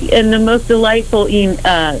and the most delightful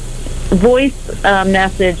voice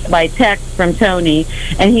message by text from Tony,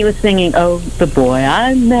 and he was singing, oh, the boy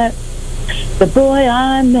I met, the boy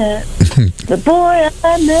I met, the boy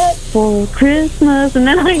I met for Christmas. And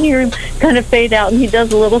then I hear him kind of fade out, and he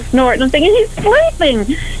does a little snort, and I'm thinking, he's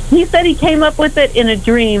sleeping. He said he came up with it in a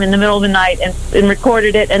dream in the middle of the night and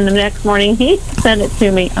recorded it, and the next morning he sent it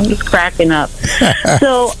to me. I'm just cracking up.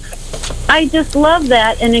 So I just love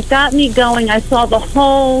that, and it got me going. I saw the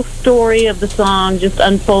whole story of the song just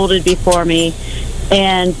unfolded before me,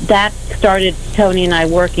 and that started Tony and I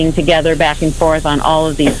working together back and forth on all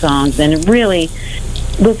of these songs, and it really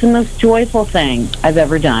was the most joyful thing I've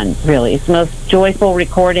ever done, really. It's the most joyful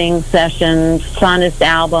recording session, funnest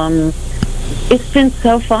album. It's been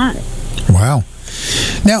so fun. Wow.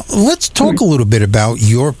 Now, let's talk a little bit about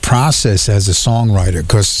your process as a songwriter,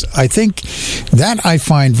 because I think that I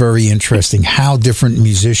find very interesting, how different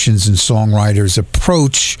musicians and songwriters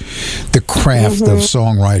approach the craft of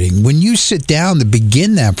songwriting. When you sit down to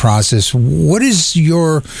begin that process, what is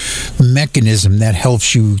your mechanism that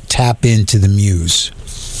helps you tap into the muse?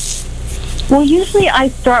 Well, usually I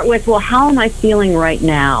start with, well, how am I feeling right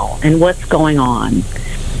now and what's going on?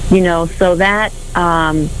 So that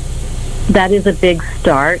is a big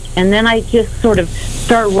start. And then I just sort of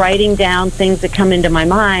start writing down things that come into my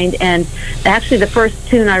mind. And actually the first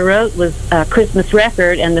tune I wrote was a Christmas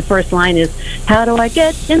record, and the first line is, how do I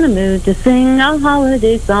get in the mood to sing a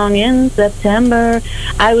holiday song in September?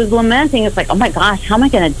 I was lamenting. It's like, oh my gosh, how am I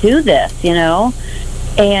going to do this,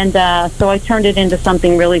 And so I turned it into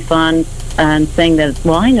something really fun and saying that,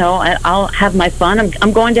 well, I know, I'll have my fun.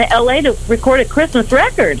 I'm going to L.A. to record a Christmas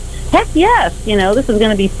record. Heck yes, this is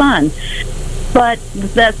going to be fun. But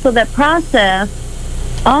that process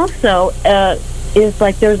also is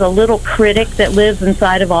like there's a little critic that lives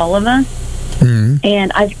inside of all of us. Mm-hmm.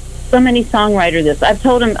 And I've so many songwriters this. I've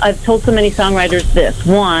told so many songwriters this.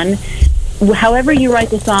 One, however you write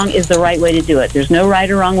the song is the right way to do it. There's no right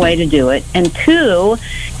or wrong way to do it. And two,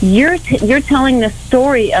 you're telling the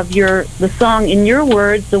story of the song in your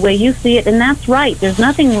words, the way you see it, and that's right. There's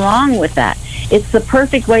nothing wrong with that. It's the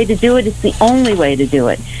perfect way to do it. It's the only way to do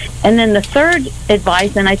it. And then the third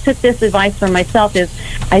advice, and I took this advice from myself, is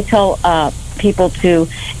I tell people to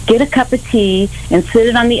get a cup of tea and sit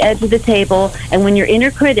it on the edge of the table, and when your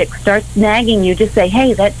inner critic starts nagging you, just say,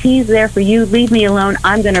 hey, that tea's there for you. Leave me alone.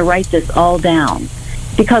 I'm going to write this all down.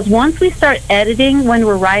 Because once we start editing when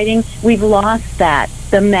we're writing, we've lost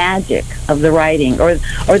the magic of the writing or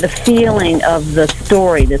the feeling of the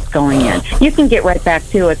story that's going in. You can get right back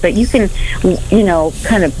to it, but you can,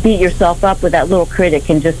 kind of beat yourself up with that little critic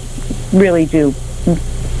and just really do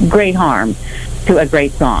great harm to a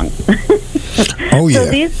great song. Oh, yeah. So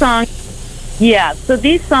these songs, Yeah, so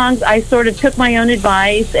these songs, I sort of took my own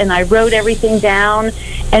advice and I wrote everything down.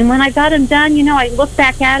 And when I got them done, I looked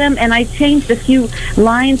back at them and I changed a few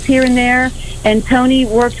lines here and there. And Tony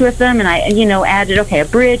worked with them and I, added, a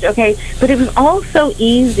bridge, But it was all so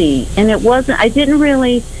easy. And I didn't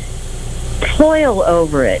really toil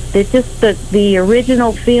over it. It's just the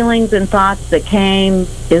original feelings and thoughts that came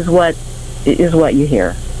is what you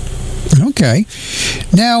hear. Okay.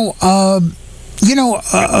 Now,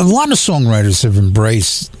 a lot of songwriters have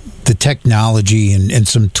embraced the technology and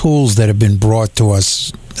some tools that have been brought to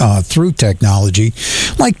us through technology,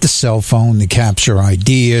 like the cell phone to capture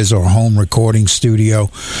ideas or home recording studio.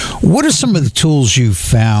 What are some of the tools you've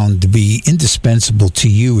found to be indispensable to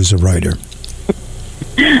you as a writer?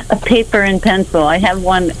 A paper and pencil. I have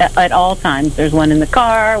one at all times. There's one in the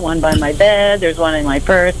car, one by my bed, there's one in my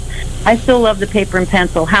purse. I still love the paper and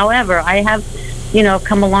pencil. However, I have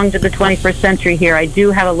come along to the 21st century here. I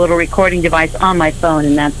do have a little recording device on my phone,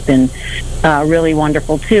 and that's been really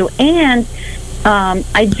wonderful, too. And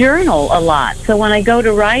I journal a lot. So when I go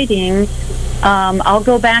to writing, I'll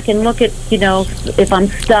go back and look at, if I'm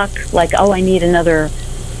stuck, like, I need another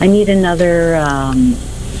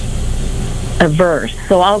a verse.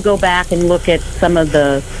 So I'll go back and look at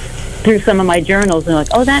through some of my journals and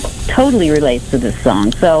that totally relates to this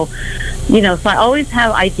song. So, so I always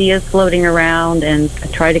have ideas floating around and I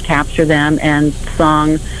try to capture them. And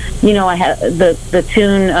song, I have the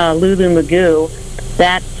tune Lulu Magoo.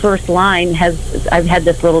 That first line I've had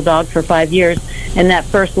this little dog for 5 years, and that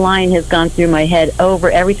first line has gone through my head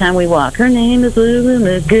over every time we walk. Her name is Lulu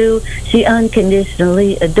Magoo. She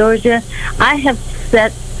unconditionally adores you. I have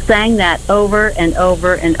sang that over and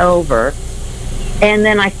over and over. And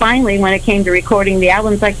then I finally, when it came to recording the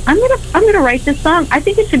album, was like, I'm gonna write this song. I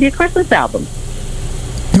think it should be a Christmas album.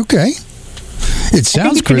 Okay. It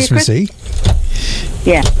sounds Christmassy.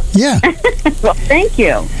 Yeah. Yeah. Well, thank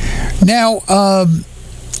you. Now,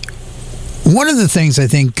 one of the things I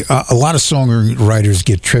think a lot of songwriters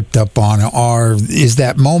get tripped up on is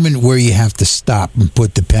that moment where you have to stop and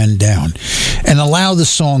put the pen down and allow the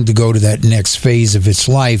song to go to that next phase of its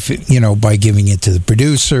life, by giving it to the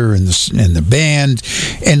producer and the band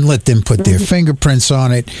and let them put their fingerprints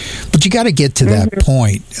on it. But you got to get to that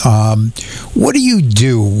point. What do you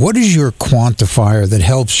do? What is your quantifier that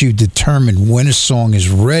helps you determine when a song is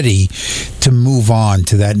ready to move on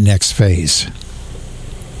to that next phase?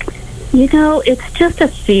 It's just a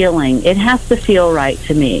feeling. It has to feel right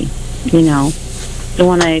to me. So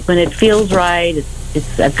when it feels right,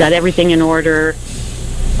 I've got everything in order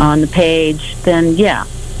on the page. Then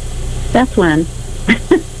that's when.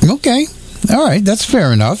 Okay, all right, that's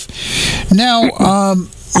fair enough. Now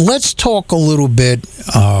let's talk a little bit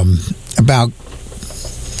about.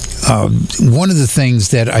 One of the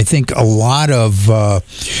things that I think a lot of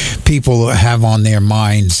people have on their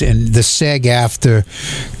minds, and the SAG-AFTRA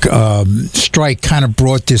strike kind of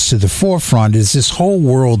brought this to the forefront, is this whole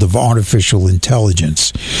world of artificial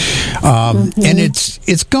intelligence. And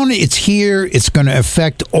it's here. It's going to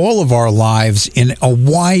affect all of our lives in a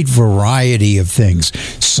wide variety of things.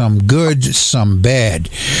 Some good, some bad.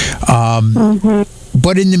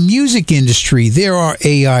 But in the music industry, there are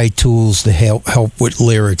AI tools to help with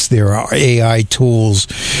lyrics. There are AI tools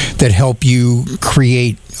that help you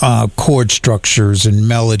create chord structures and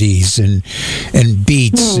melodies and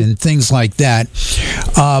beats and things like that.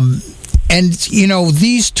 And,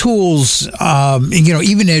 these tools,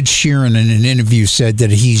 even Ed Sheeran in an interview said that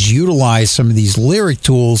he's utilized some of these lyric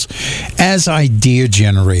tools as idea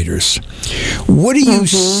generators. What do you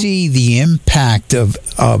see the impact of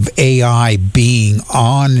AI being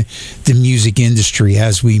on the music industry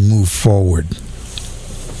as we move forward?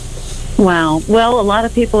 Wow. Well, a lot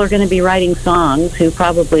of people are going to be writing songs who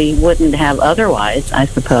probably wouldn't have otherwise, I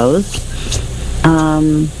suppose.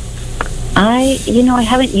 I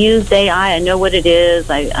haven't used AI. I know what it is.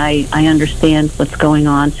 I understand what's going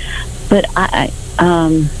on, but I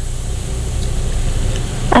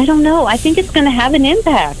don't know. I think it's going to have an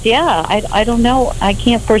impact. Yeah, I don't know. I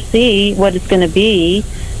can't foresee what it's going to be.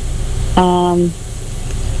 But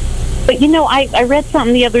I read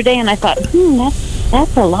something the other day and I thought,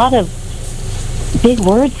 that's a lot of big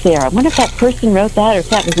words there. I wonder if that person wrote that or if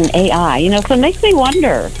that was an AI. So it makes me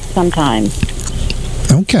wonder sometimes.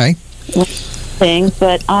 Okay. Things,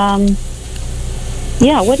 but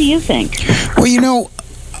what do you think? Well,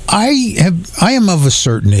 I am of a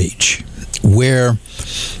certain age where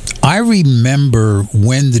I remember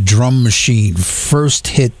when the drum machine first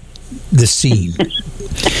hit the scene.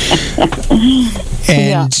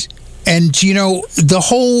 And the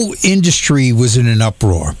whole industry was in an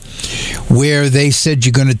uproar. where they said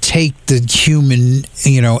you're going to take the human,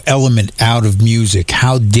 element out of music.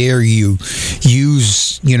 How dare you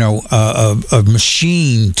use, a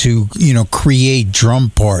machine to, create drum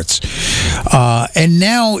parts? And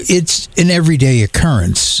now it's an everyday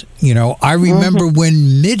occurrence. I remember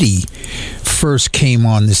when MIDI first came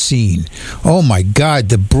on the scene. Oh my God,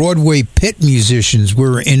 the Broadway pit musicians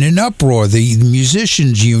were in an uproar. The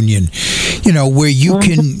musicians union, where you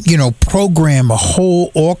can, program a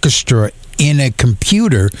whole orchestra in a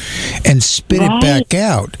computer and spit it back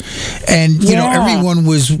out. And, everyone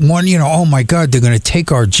was oh my God, they're going to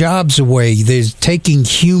take our jobs away. They're taking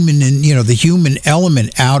human and, the human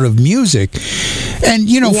element out of music. And,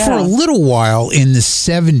 for a little while in the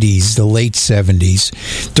 70s, the late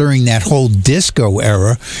 70s, during that whole disco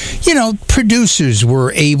era, producers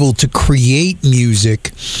were able to create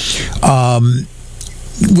music,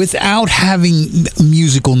 without having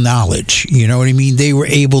musical knowledge. You know what I mean? They were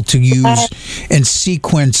able to use and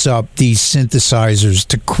sequence up these synthesizers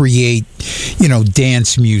to create,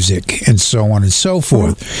 dance music and so on and so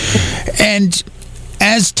forth. And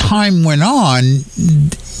as time went on,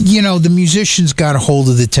 the musicians got a hold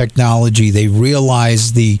of the technology. They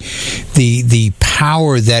realized the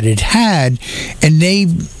power that it had, and they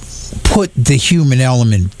put the human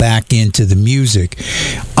element back into the music.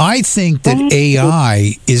 I think that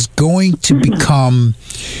AI is going to become,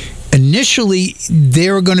 initially,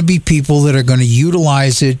 there are going to be people that are going to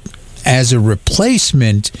utilize it as a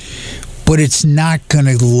replacement, but it's not going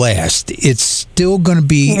to last. It's still going to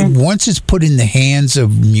be, once it's put in the hands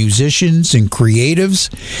of musicians and creatives,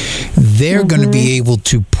 they're going to be able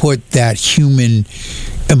to put that human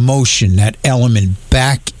emotion, that element,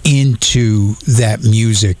 back into that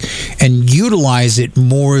music and utilize it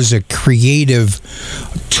more as a creative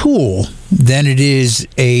tool than it is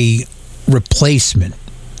a replacement.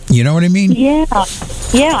 You know what I mean? Yeah,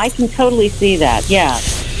 I can totally see that. Yeah,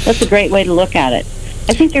 that's a great way to look at it.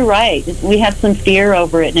 I think you're right. We have some fear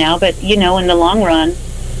over it now, but, in the long run,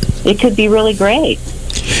 it could be really great.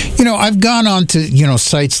 I've gone on to,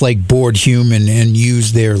 sites like Bored Human and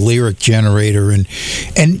used their lyric generator, and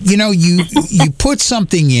you put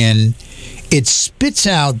something in, it spits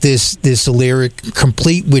out this lyric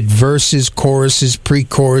complete with verses, choruses,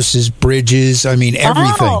 pre-choruses, bridges, everything.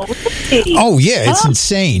 Oh yeah, it's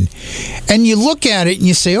insane. And you look at it and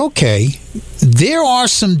you say, okay, there are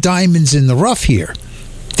some diamonds in the rough here.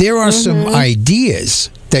 There are some ideas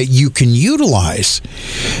that you can utilize.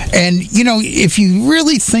 And, if you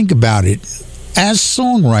really think about it, as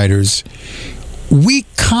songwriters, we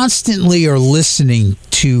constantly are listening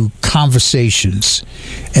to conversations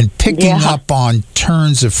and picking up on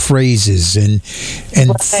turns of phrases and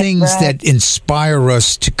things that inspire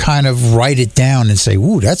us to kind of write it down and say,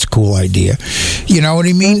 ooh, that's a cool idea. You know what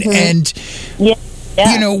I mean? And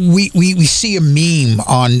we see a meme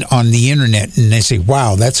on the internet and they say,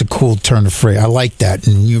 wow, that's a cool turn of phrase. I like that.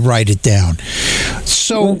 And you write it down.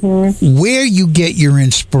 So where you get your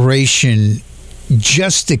inspiration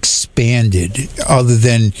just expanded other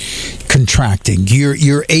than contracting.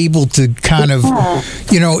 You're able to kind of,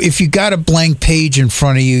 if you got a blank page in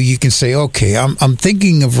front of you, you can say, okay, I'm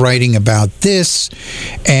thinking of writing about this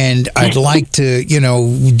and I'd like to,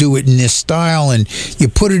 do it in this style, and you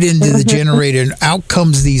put it into the generator and out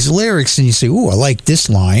comes these lyrics and you say, ooh, I like this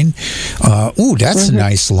line. Ooh, that's a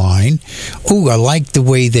nice line. Ooh, I like the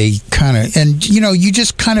way they kind of, and you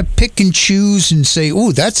just kind of pick and choose and say,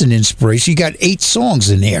 ooh, that's an inspiration. You got 8 songs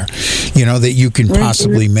in there, that you can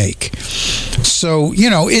possibly make. So,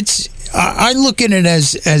 it's, I look at it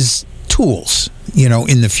as tools,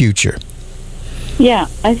 in the future. Yeah,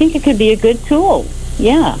 I think it could be a good tool.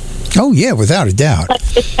 Yeah. Oh, yeah, without a doubt.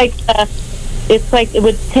 It's like it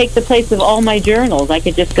would take the place of all my journals. I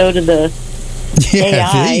could just go to the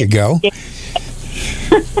AI. There you go.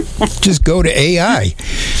 Just go to AI.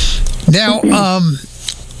 Now,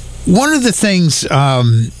 one of the things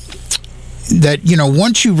that,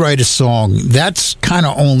 once you write a song, that's kind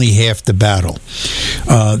of only half the battle.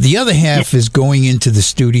 The other half is going into the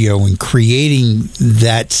studio and creating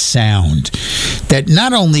that sound that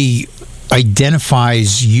not only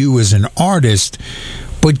identifies you as an artist,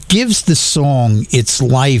 but gives the song its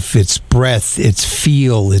life, its breath, its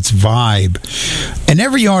feel, its vibe. And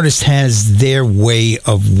every artist has their way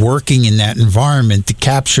of working in that environment to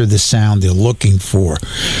capture the sound they're looking for.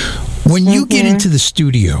 When you get into the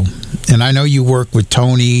studio, and I know you work with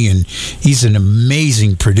Tony, and he's an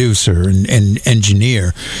amazing producer and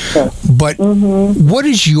engineer, but what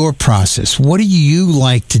is your process? What do you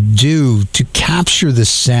like to do to capture the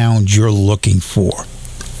sound you're looking for?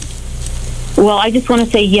 Well, I just want to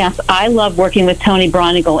say, yes, I love working with Tony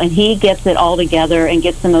Bronigal, and he gets it all together and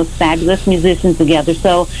gets the most fabulous musicians together.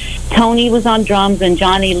 So Tony was on drums, and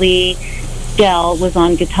Johnny Lee Dell was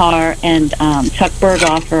on guitar, and Chuck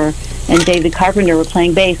Berghofer and David Carpenter were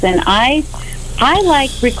playing bass. And I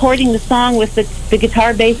like recording the song with the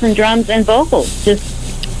guitar, bass, and drums and vocals, just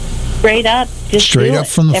straight up. Just straight up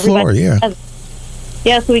from the floor, yeah.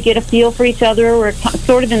 Yeah, so we get a feel for each other. We're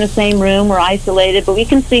sort of in the same room. We're isolated, but we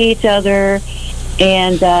can see each other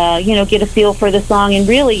and, get a feel for the song. And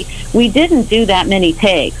really, we didn't do that many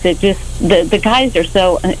takes. It just, the guys are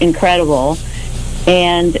so incredible.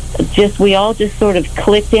 And we all just sort of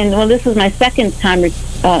clicked in. Well, this was my second time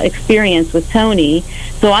experience with Tony,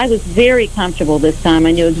 so I was very comfortable this time.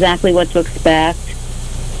 I knew exactly what to expect,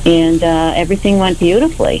 and everything went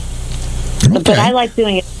beautifully. Okay. But I like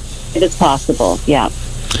doing it as possible, yeah.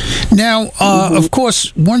 Now, of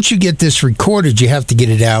course, once you get this recorded, you have to get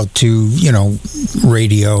it out to,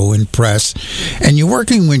 radio and press. And you're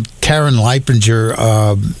working with Karen Leipinger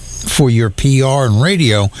for your PR and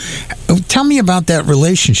radio. Tell me about that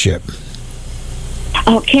relationship.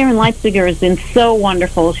 Oh, Karen Leipinger has been so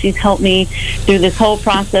wonderful. She's helped me through this whole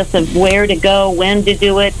process of where to go, when to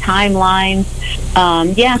do it, timelines.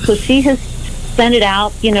 So she has sent it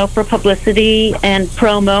out, for publicity and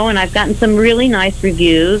promo, and I've gotten some really nice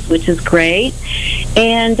reviews, which is great.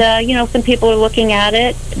 And, some people are looking at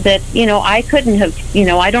it that, I couldn't have,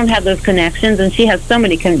 I don't have those connections, and she has so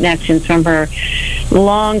many connections from her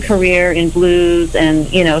long career in blues, and,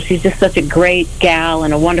 she's just such a great gal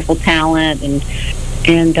and a wonderful talent, and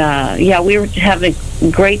we were having a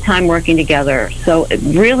great time working together. So it's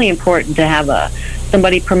really important to have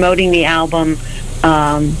somebody promoting the album,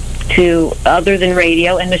 to other than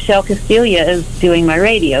radio, and Michelle Castilla is doing my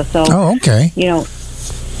radio. So, okay.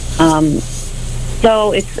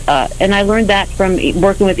 So it's and I learned that from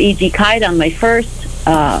working with E.G. Kite on my first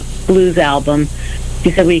blues album. She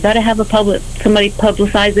said, well, you got to have somebody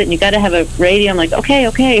publicize it, and you got to have a radio. I'm like,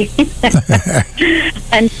 okay.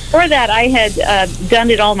 And before that, I had done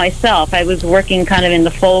it all myself. I was working kind of in the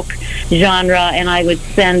folk genre, and I would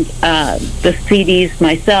send the CDs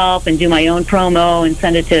myself and do my own promo and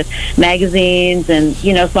send it to magazines. And,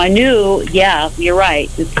 so I knew, yeah, you're right.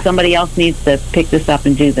 Somebody else needs to pick this up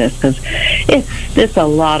and do this, because it's a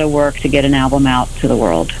lot of work to get an album out to the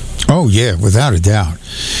world. Oh, yeah, without a doubt.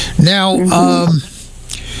 Now,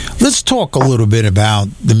 let's talk a little bit about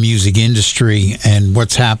the music industry and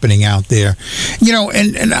what's happening out there.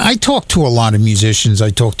 And I talk to a lot of musicians.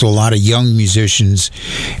 I talk to a lot of young musicians.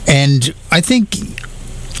 And I think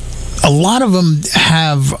a lot of them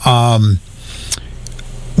have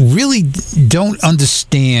really don't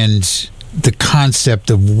understand the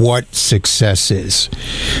concept of what success is.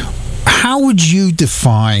 How would you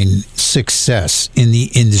define success in the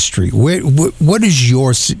industry? What is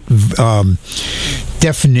your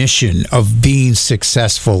definition of being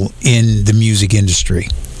successful in the music industry?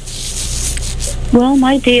 Well,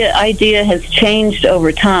 my idea has changed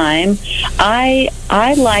over time. I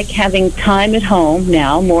like having time at home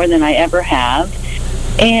now more than I ever have.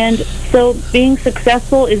 And so being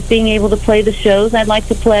successful is being able to play the shows I'd like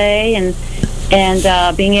to play, and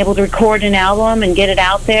being able to record an album and get it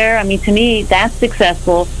out there. I mean, to me, that's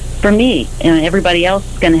successful for me. And everybody else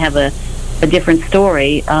is going to have a different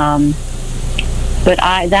story. But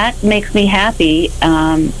that makes me happy.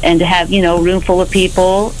 And to have, a room full of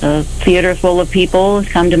people, a theater full of people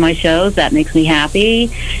come to my shows, that makes me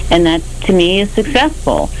happy. And that, to me, is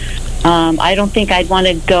successful. I don't think I'd want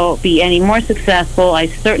to be any more successful. I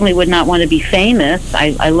certainly would not want to be famous.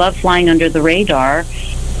 I love flying under the radar.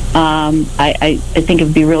 I think it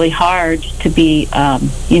would be really hard to be,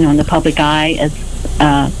 in the public eye as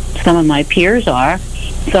some of my peers are.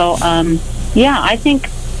 So, I think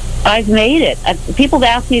I've made it. People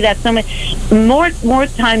ask me that so much, more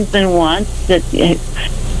times than once, that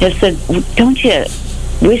have said, don't you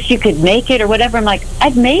wish you could make it or whatever? I'm like,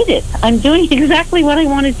 I've made it. I'm doing exactly what I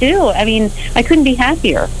want to do. I mean, I couldn't be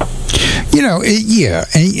happier. Yeah.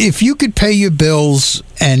 And if you could pay your bills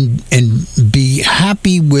and be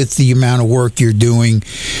happy with the amount of work you're doing,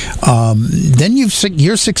 then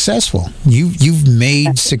you're successful. You've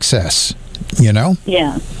made success. Yeah.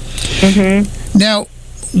 Mm-hmm. Now,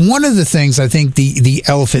 one of the things I think the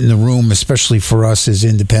elephant in the room, especially for us as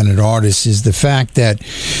independent artists, is the fact that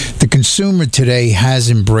the consumer today has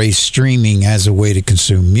embraced streaming as a way to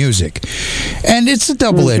consume music. And it's a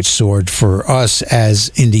double-edged sword for us as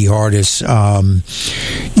indie artists,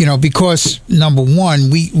 because, number one,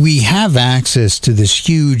 we have access to this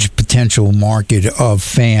huge potential market of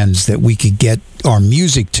fans that we could get our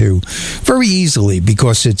music to very easily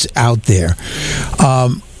because it's out there.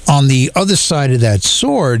 on the other side of that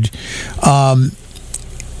sword,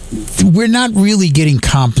 we're not really getting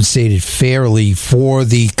compensated fairly for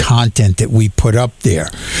the content that we put up there.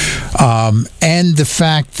 And the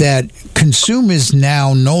fact that consumers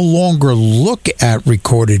now no longer look at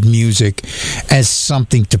recorded music as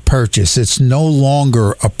something to purchase. It's no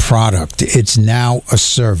longer a product. It's now a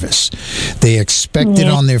service. They expect it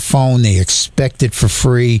on their phone. They expect it for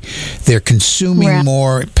free. They're consuming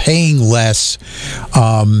more, paying less.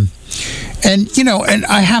 And, you know, and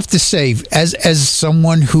I have to say, as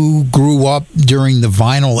someone who grew up during the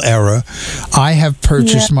vinyl era, I have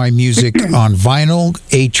purchased my music on vinyl,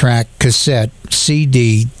 8-track, cassette,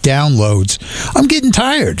 CD, downloads. I'm getting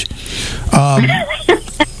tired.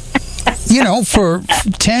 You know, for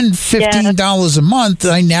 $10, $15 a month,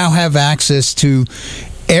 I now have access to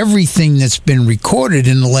everything that's been recorded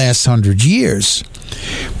in the last 100 years.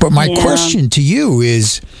 But my question to you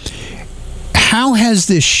is, how has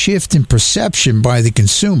this shift in perception by the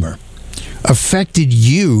consumer affected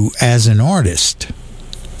you as an artist?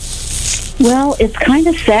 Well, it's kind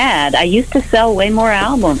of sad. I used to sell way more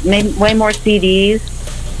albums, way more CDs,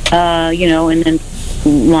 you know, and then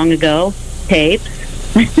long ago, tapes.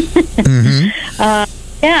 Yeah,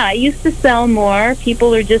 I used to sell more.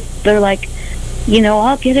 People are they're like, you know,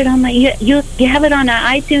 I'll get it on my, you have it on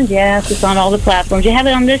iTunes? Yes, it's on all the platforms. You have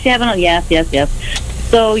it on this? You have it on, yes.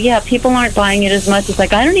 So, yeah, people aren't buying it as much. It's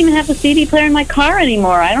like, I don't even have a CD player in my car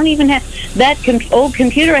anymore. I don't even have that old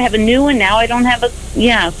computer. I have a new one now. I don't have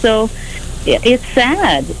so it's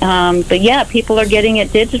sad. But, yeah, people are getting it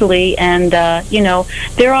digitally. And, you know,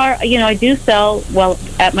 there are, you know, I do sell, well,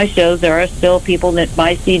 at my shows, there are still people that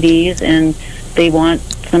buy CDs and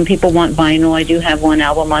some people want vinyl. I do have one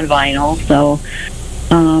album on vinyl. So,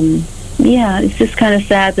 yeah, it's just kind of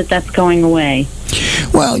sad that that's going away.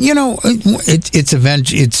 Well, you know, it's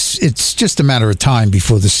just a matter of time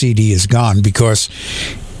before the CD is gone because,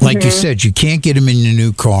 like you said, you can't get them in a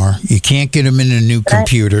new car. You can't get them in a new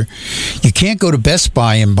computer. You can't go to Best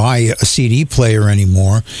Buy and buy a CD player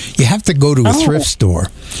anymore. You have to go to a thrift store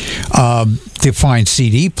to find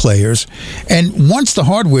CD players. And once the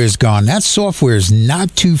hardware is gone, that software is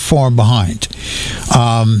not too far behind.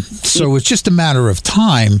 So it's just a matter of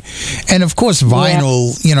time. And, of course,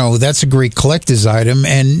 vinyl, you know, that's a great collector's item.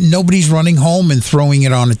 And nobody's running home and throwing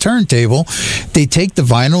it on a turntable. They take the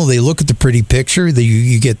vinyl, they look at the pretty picture,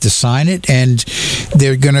 you get to sign it, and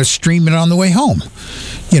they're going to stream it on the way home,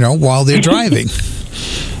 you know, while they're driving.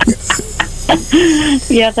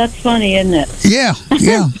 Yeah, that's funny, isn't it? Yeah.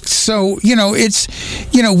 So, you know,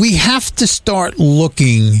 we have to start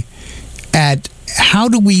looking at how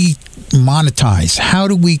do we monetize? How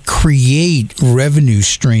do we create revenue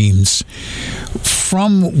streams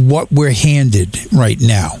from what we're handed right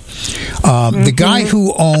now? The guy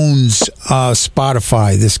who owns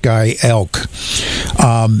Spotify, this guy Elk,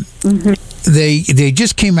 they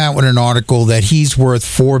just came out with an article that he's worth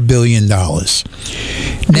 $4 billion.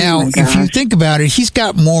 Now, if you think about it, he's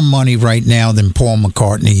got more money right now than Paul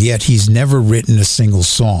McCartney, yet he's never written a single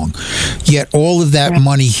song. Yet all of that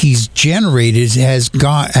money he's generated has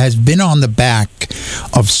been on the back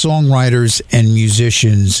of songwriters and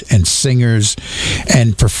musicians and singers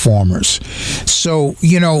and performers. So,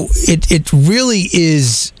 you know, it really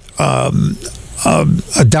is a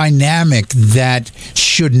dynamic that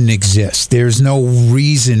shouldn't exist. There's no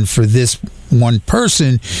reason for this one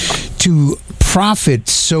person to profit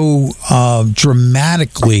so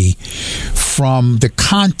dramatically from the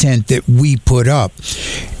content that we put up,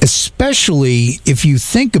 especially if you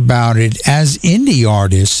think about it as indie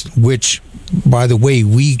artists, which, by the way,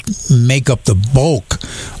 we make up the bulk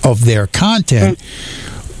of their content.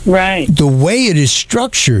 Right. The way it is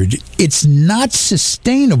structured, it's not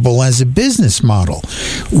sustainable as a business model.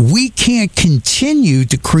 We can't continue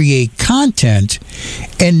to create content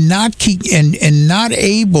and not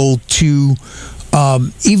able to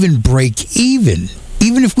even break even.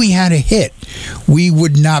 Even if we had a hit, we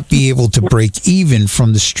would not be able to break even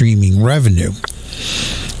from the streaming revenue.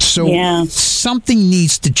 So something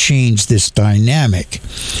needs to change this dynamic.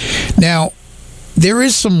 Now, there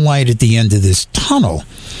is some light at the end of this tunnel.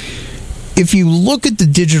 If you look at the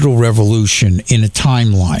digital revolution in a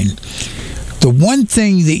timeline, the one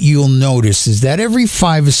thing that you'll notice is that every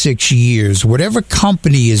 5 or 6 years, whatever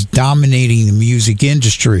company is dominating the music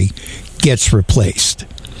industry gets replaced.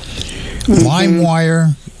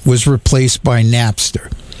 LimeWire was replaced by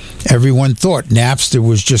Napster. Everyone thought Napster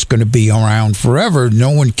was just going to be around forever.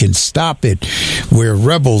 No one can stop it. We're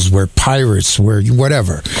rebels, we're pirates, we're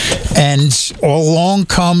whatever. And along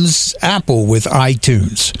comes Apple with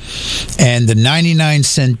iTunes and the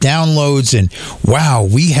 99-cent downloads. And wow,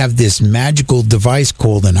 we have this magical device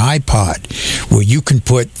called an iPod where you can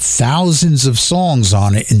put thousands of songs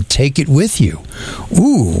on it and take it with you.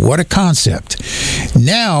 Ooh, what a concept.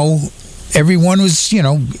 Now, everyone was,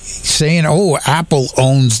 saying, oh, Apple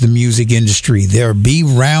owns the music industry. They'll be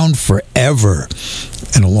around forever.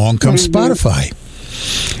 And along comes Spotify.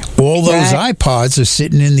 All those iPods are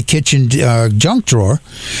sitting in the kitchen junk drawer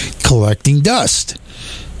collecting dust.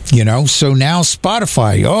 So now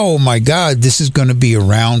Spotify, oh my God, this is going to be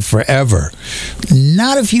around forever.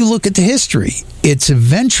 Not if you look at the history. It's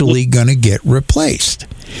eventually going to get replaced.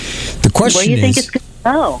 The question is... Where do you think it's going to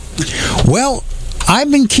go? Well,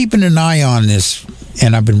 I've been keeping an eye on this,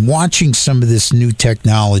 and I've been watching some of this new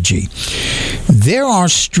technology. There are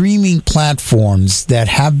streaming platforms that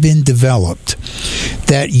have been developed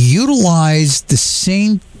that utilize the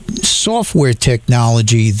same software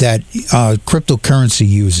technology that cryptocurrency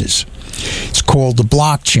uses. It's called the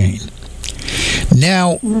blockchain.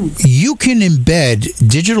 Now, you can embed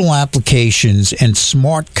digital applications and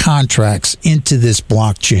smart contracts into this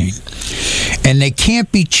blockchain, and they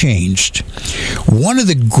can't be changed. One of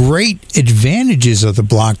the great advantages of the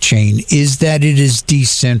blockchain is that it is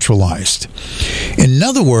decentralized. In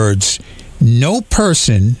other words, no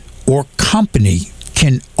person or company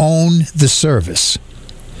can own the service.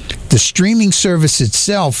 The streaming service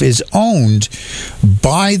itself is owned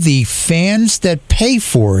by the fans that pay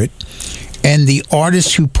for it and the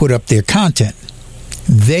artists who put up their content.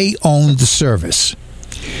 They own the service.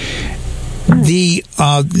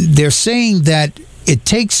 They're saying that it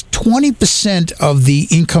takes 20% of the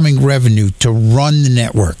incoming revenue to run the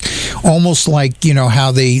network. Almost like,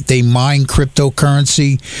 how they mine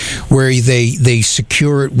cryptocurrency, where they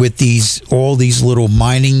secure it with all these little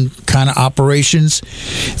mining kind of operations.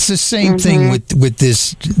 It's the same thing with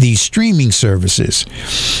these streaming services.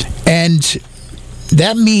 And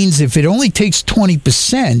that means if it only takes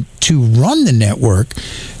 20% to run the network,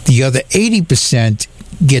 the other 80%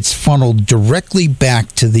 gets funneled directly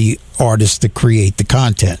back to the artists that create the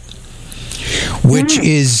content, which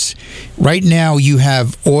is right now you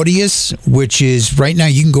have Audius, which is right now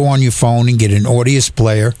you can go on your phone and get an Audius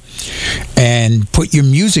player and put your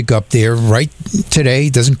music up there right today.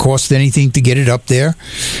 It doesn't cost anything to get it up there.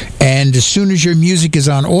 And as soon as your music is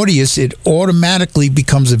on Audius, it automatically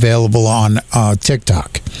becomes available on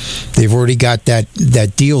TikTok. They've already got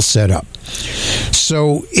that deal set up.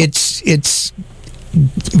 So it's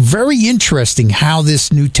very interesting how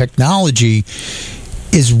this new technology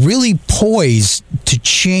is really poised to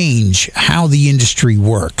change how the industry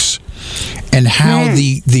works and how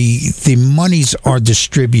the monies are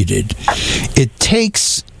distributed. It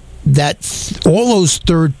takes all those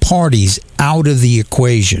third parties out of the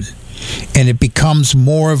equation, and it becomes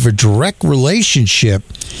more of a direct relationship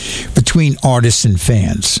between artists and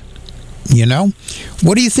fans.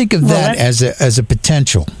 What do you think of that as a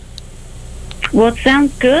potential? Well, it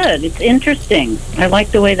sounds good. It's interesting. I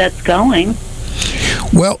like the way that's going.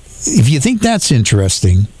 Well, if you think that's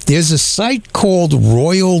interesting, there's a site called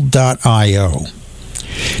Royal.io.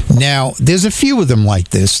 Now, there's a few of them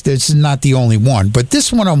like this. This is not the only one, but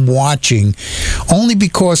this one I'm watching only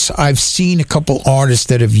because I've seen a couple artists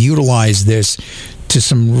that have utilized this to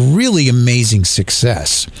some really amazing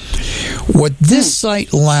success. What this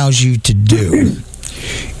site allows you to do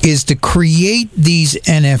is to create these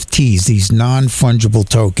NFTs, these non-fungible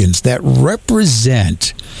tokens that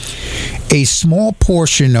represent a small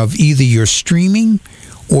portion of either your streaming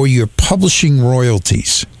or your publishing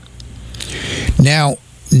royalties. Now,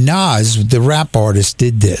 Nas, the rap artist,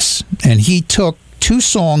 did this, and he took 2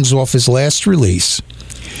 songs off his last release,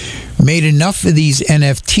 made enough of these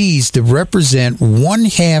NFTs to represent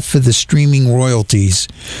 1/2 of the streaming royalties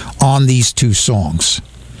on these 2 songs.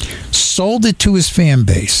 Sold it to his fan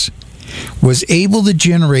base, was able to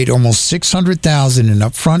generate almost $600,000 in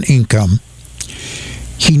upfront income.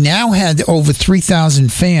 He now had over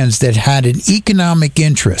 3,000 fans that had an economic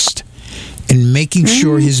interest in making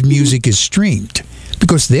sure his music is streamed,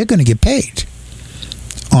 because they're going to get paid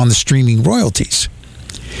on the streaming royalties.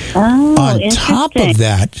 On top of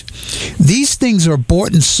that, these things are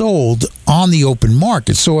bought and sold on the open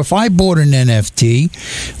market. So if I bought an NFT,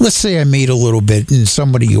 let's say I made a little bit and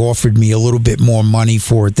somebody offered me a little bit more money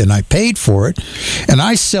for it than I paid for it, and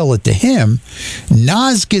I sell it to him,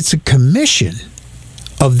 Nas gets a commission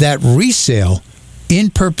of that resale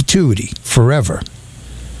in perpetuity, forever.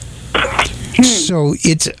 So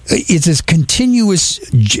it's a continuous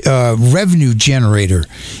revenue generator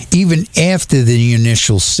even after the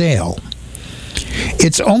initial sale.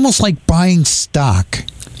 It's almost like buying stock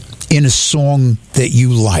in a song that you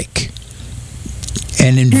like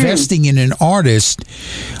and investing in an artist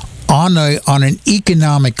on an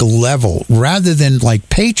economic level, rather than like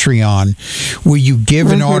Patreon, where you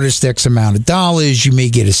give an artist X amount of dollars, you may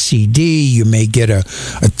get a CD, you may get a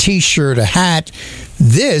T-shirt, a hat.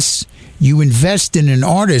 This, you invest in an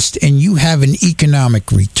artist and you have an economic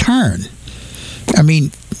return. I mean,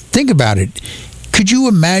 think about it. Could you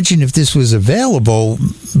imagine if this was available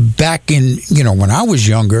back in, when I was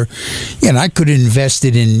younger, and I could have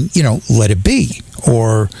invested in, Let It Be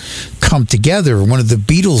or Come Together, one of the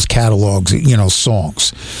Beatles catalogs,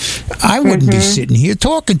 songs. I wouldn't be sitting here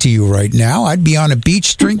talking to you right now. I'd be on a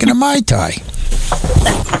beach drinking a Mai Tai.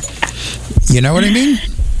 You know what I mean?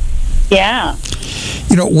 Yeah.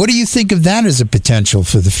 What do you think of that as a potential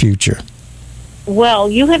for the future? Well,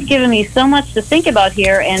 you have given me so much to think about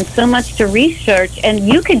here and so much to research, and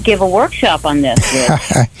you could give a workshop on this.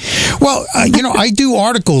 Well, I do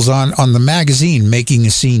articles on the magazine,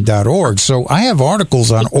 makingascene.org, so I have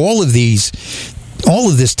articles on all of this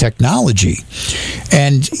technology.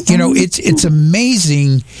 And, it's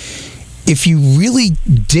amazing if you really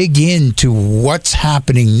dig into what's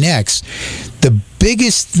happening next. The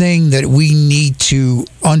biggest thing that we need to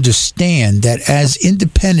understand, that as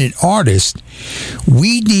independent artists,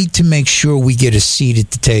 we need to make sure we get a seat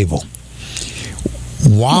at the table.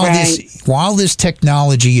 While this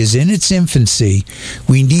technology is in its infancy,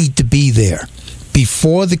 we need to be there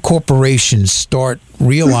before the corporations start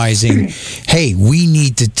realizing, hey, we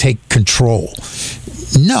need to take control.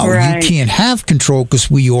 No, you can't have control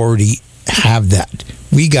because we already have that.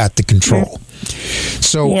 We got the control.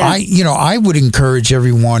 So I would encourage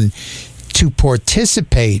everyone to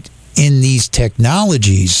participate in these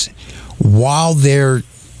technologies while they're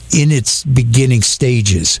in its beginning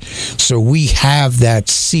stages, so we have that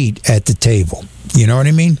seat at the table. You know what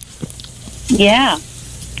I mean? Yeah,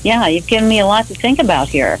 you've given me a lot to think about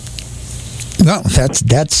here. No, that's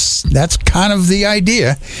kind of the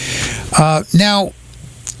idea. Now,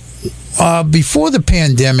 before the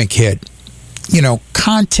pandemic hit,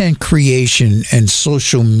 content creation and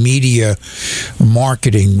social media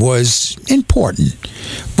marketing was important.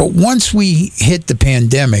 But once we hit the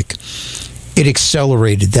pandemic, it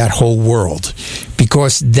accelerated that whole world,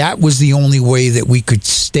 because that was the only way that we could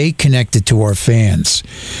stay connected to our fans.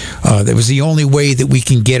 That was the only way that we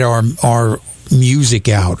can get our music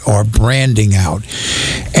out, our branding out.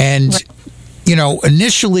 And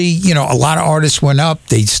initially, a lot of artists went up.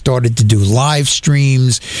 They started to do live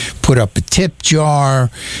streams, put up a tip jar.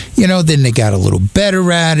 Then they got a little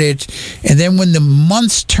better at it. And then when the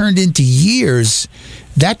months turned into years,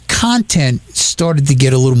 that content started to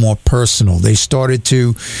get a little more personal. They started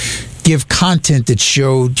to give content that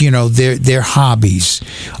showed, their hobbies,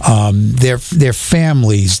 their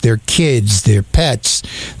families, their kids, their pets,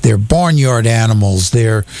 their barnyard animals,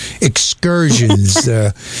 their excursions,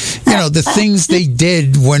 the things they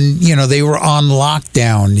did when, they were on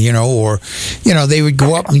lockdown, or, they would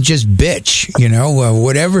go up and just bitch,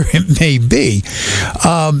 whatever it may be.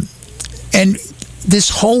 And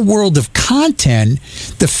this whole world of content,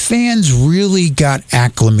 the fans really got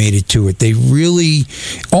acclimated to it. They really,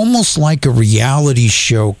 almost like a reality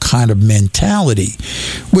show kind of mentality,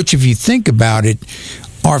 which, if you think about it,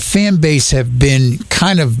 our fan base have been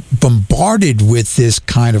kind of bombarded with this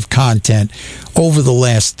kind of content over the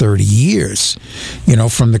last 30 years.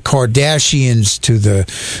 From the Kardashians to the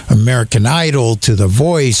American Idol to The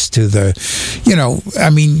Voice to the,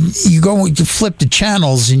 you flip the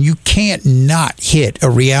channels and you can't not hit a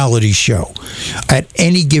reality show at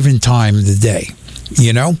any given time of the day.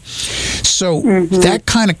 So that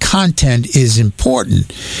kind of content is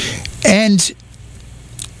important. And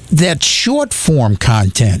that short form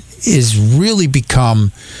content is really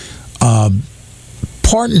become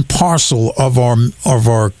part and parcel of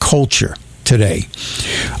our culture today.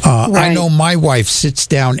 I know my wife sits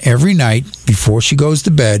down every night before she goes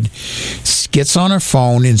to bed, gets on her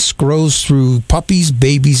phone and scrolls through puppies,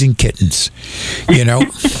 babies, and kittens.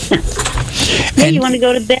 And you want to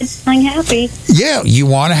go to bed feeling happy. Yeah, you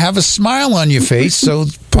want to have a smile on your face, so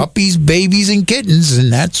puppies, babies, and kittens,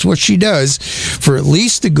 and that's what she does for at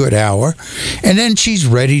least a good hour, and then she's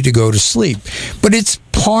ready to go to sleep. But it's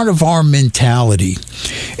part of our mentality.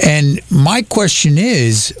 And my question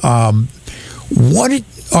is, what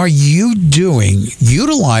are you doing,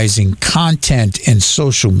 utilizing content and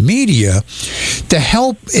social media to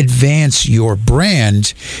help advance your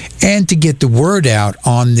brand and to get the word out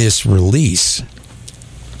on this release?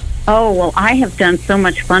 Oh, well, I have done so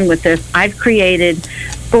much fun with this. I've created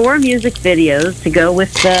 4 music videos to go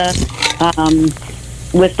with the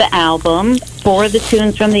album. 4 of the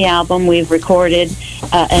tunes from the album we've recorded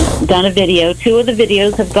and done a video. 2 of the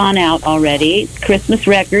videos have gone out already. Christmas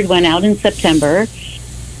Record went out in September.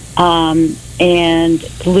 And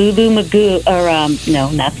Lulu Magoo, no,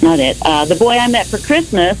 that's not it. The Boy I Met for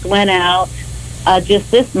Christmas went out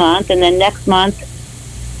just this month, and then next month,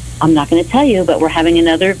 I'm not going to tell you, but we're having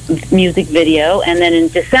another music video, and then in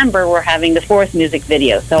December, we're having the 4th music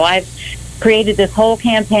video. So I've created this whole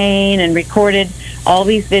campaign and recorded all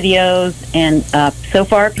these videos, and so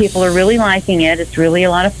far, people are really liking it. It's really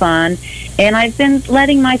a lot of fun. And I've been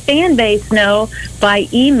letting my fan base know by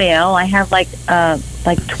email. I have like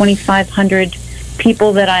 2,500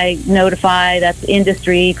 people that I notify. That's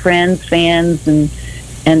industry, friends, fans, and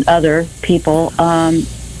other people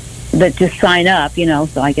that just sign up,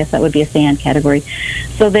 so I guess that would be a fan category.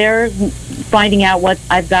 So they're finding out what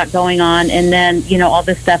I've got going on, and then, all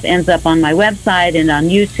this stuff ends up on my website and on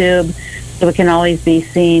YouTube, so it can always be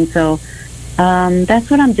seen. So that's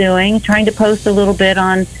what I'm doing, trying to post a little bit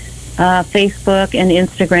on Facebook and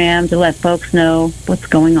Instagram to let folks know what's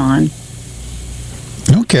going on.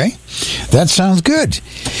 Okay, that sounds good.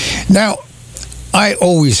 Now, I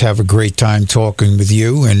always have a great time talking with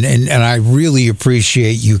you, and I really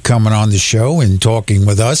appreciate you coming on the show and talking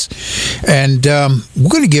with us. And we're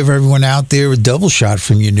going to give everyone out there a double shot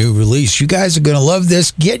from your new release. You guys are going to love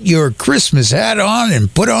this. Get your Christmas hat on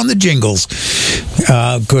and put on the jingles,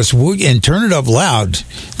 and turn it up loud.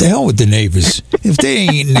 The hell with the neighbors. If they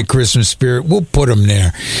ain't in the Christmas spirit, we'll put them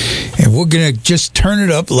there. And we're going to just turn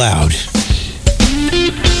it up loud.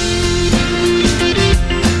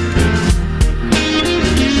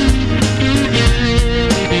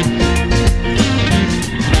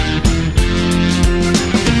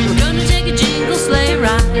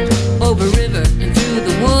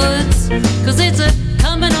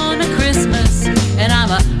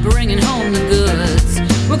 Bringing home the goods.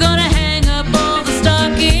 We're gonna hang up all the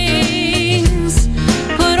stockings,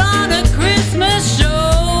 put on a Christmas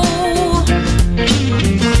show.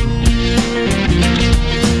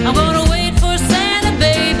 I'm gonna wait for Santa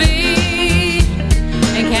baby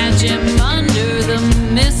and catch him under the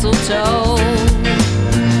mistletoe.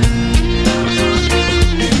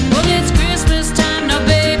 Well, it's Christmas time now,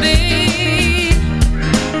 baby.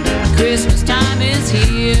 Christmas time is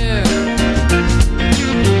here.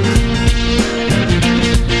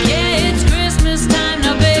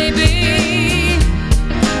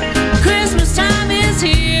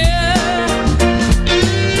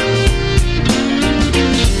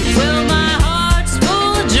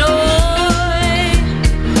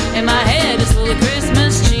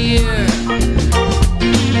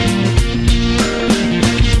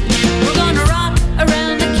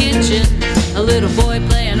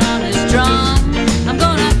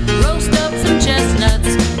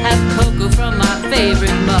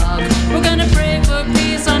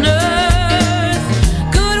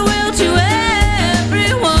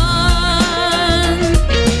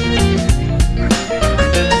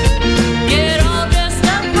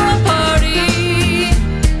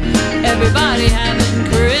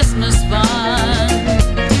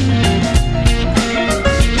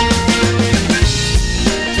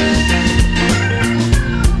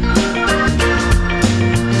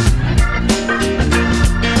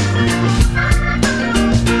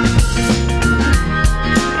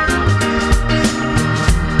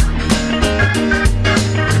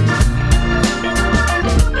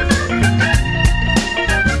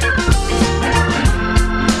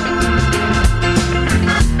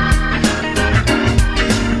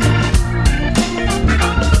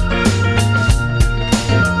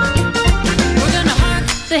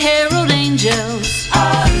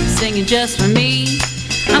 Just for me,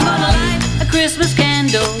 I'm gonna light a Christmas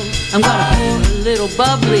candle. I'm gonna pour a little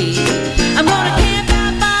bubbly. I'm gonna camp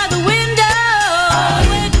out by the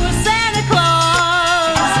window, wait for Santa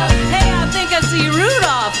Claus. Hey, I think I see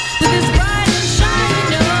Rudolph with his bright and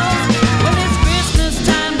shiny nose. Well, it's Christmas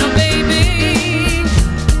time, no baby.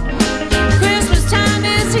 Christmas time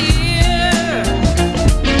is here.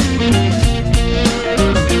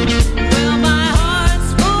 Well, my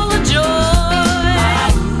heart's full of joy.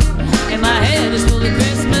 My head is full of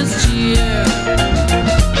Christmas cheer.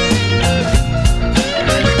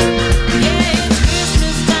 Yeah, it's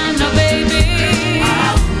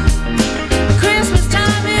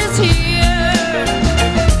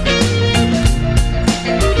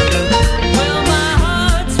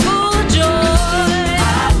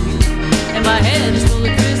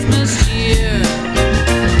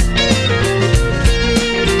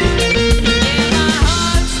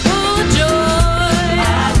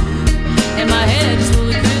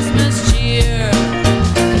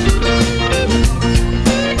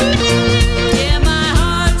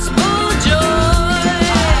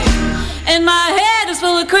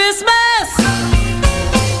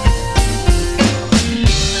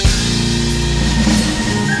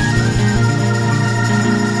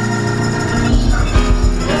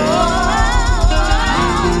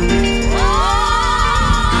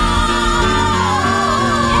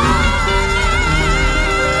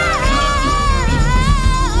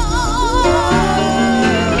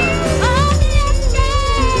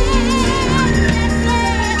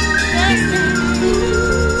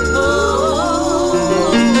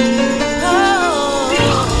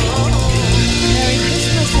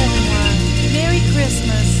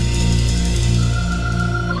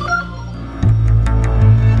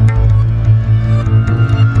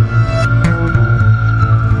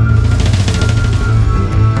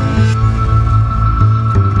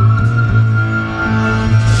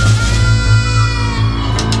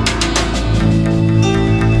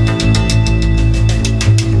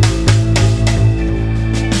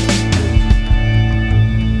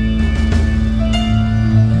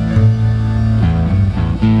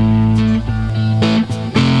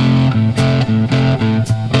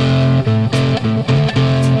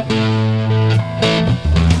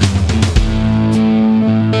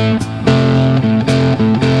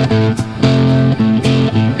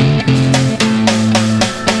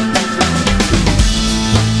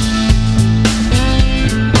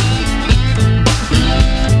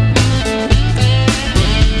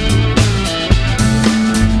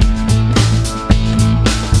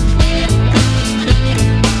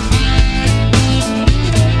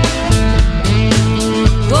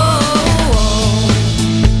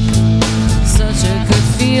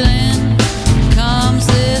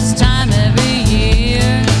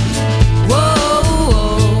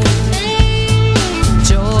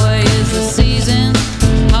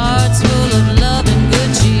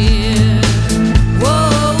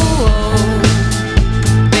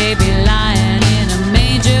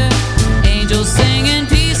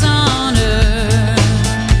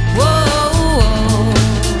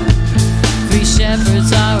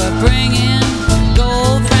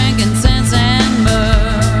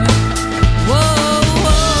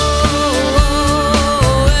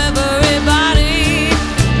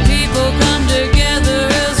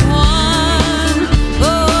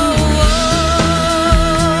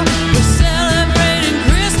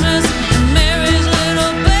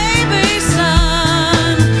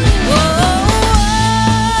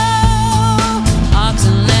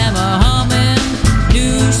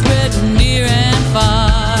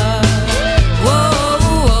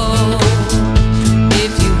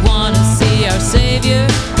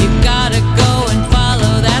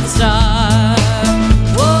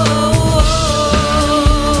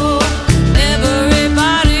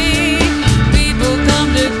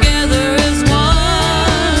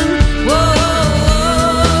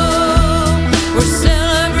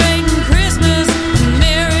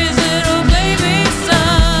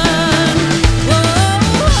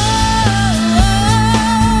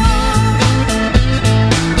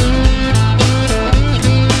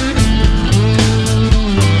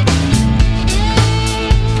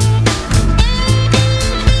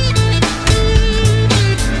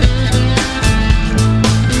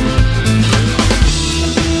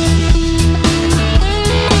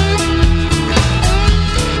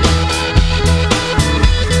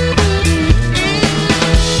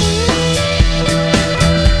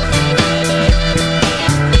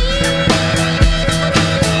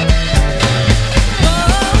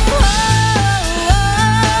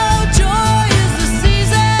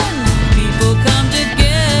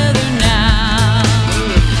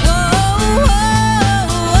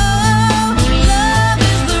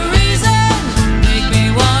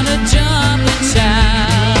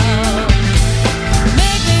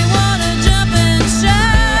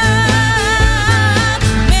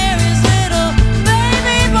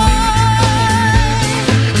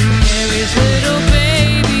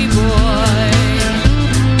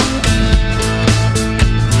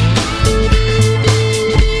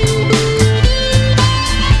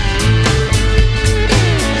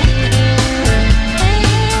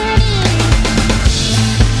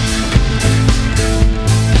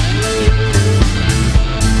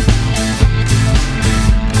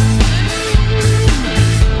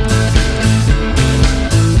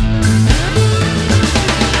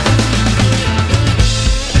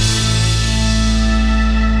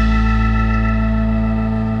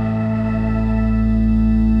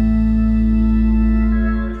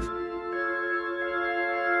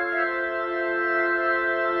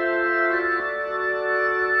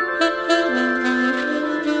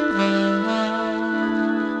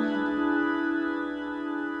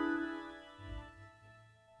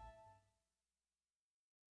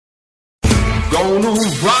Gonna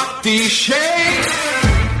rock these shades,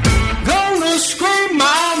 gonna scream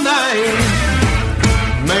my name,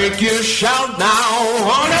 make you shout now,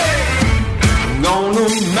 honey, gonna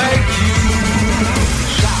make you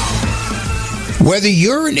shout. Whether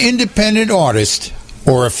you're an independent artist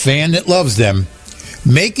or a fan that loves them,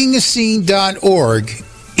 MakingAScene.org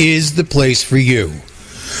is the place for you.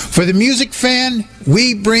 For the music fan,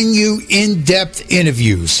 we bring you in-depth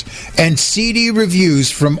interviews and CD reviews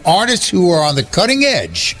from artists who are on the cutting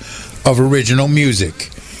edge of original music.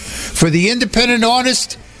 For the independent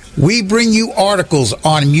artist, we bring you articles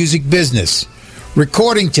on music business,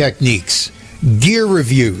 recording techniques, gear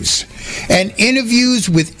reviews, and interviews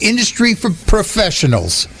with industry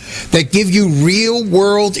professionals that give you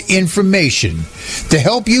real-world information to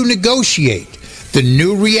help you negotiate the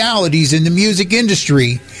new realities in the music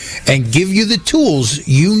industry and give you the tools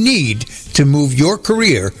you need to move your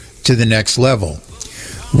career to the next level.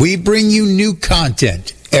 We bring you new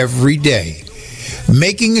content every day.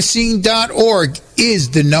 MakingAScene.org is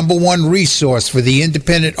the #1 resource for the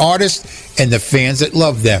independent artists and the fans that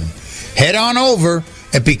love them. Head on over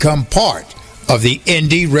and become part of the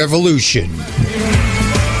indie revolution.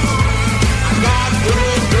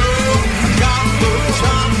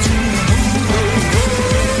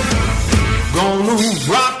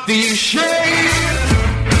 Rock these shades,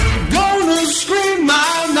 gonna scream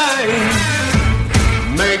my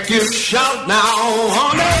name, make you shout now,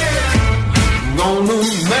 honey, gonna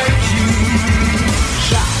make you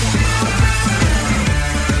shout,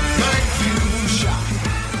 make you shout,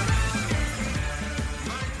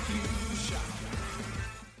 make you shout.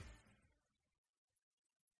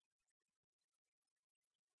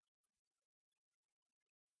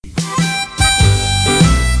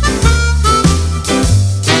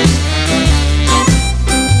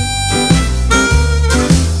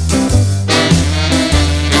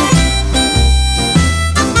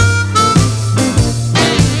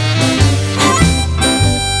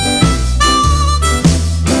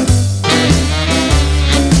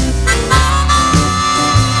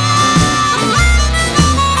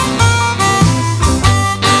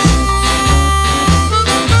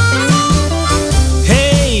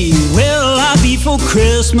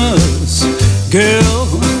 Christmas,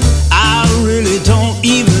 girl, I really don't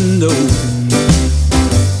even know.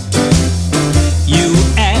 You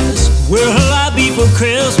ask, where'll I be for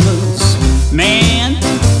Christmas? Man,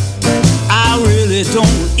 I really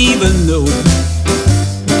don't even know.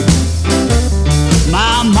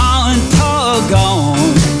 My mom and pa are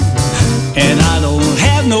gone, and I don't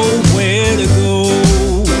have nowhere to go.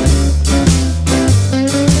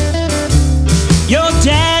 Your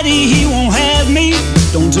daddy, he won't have me,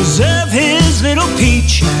 don't deserve his little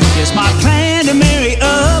peach. Guess my plan to marry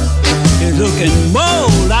up is looking more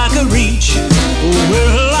like a reach. Oh,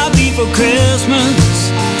 where'll I be for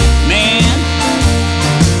Christmas? Man,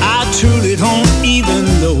 I truly don't even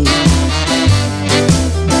know.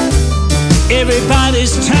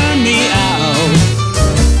 Everybody's turned me out,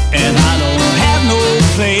 and I don't have no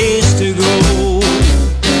place to go.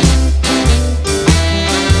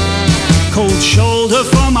 Cold shoulder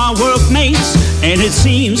for my workmates, and it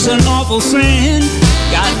seems an awful sin.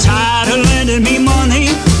 Got tired of lending me money,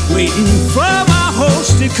 waiting for my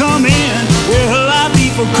host to come in. Where'll I be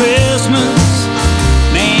for Christmas?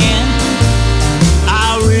 Man,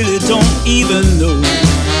 I really don't even know.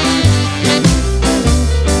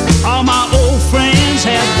 All my old friends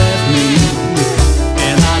have left me,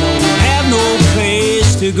 and I don't have no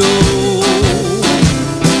place to go.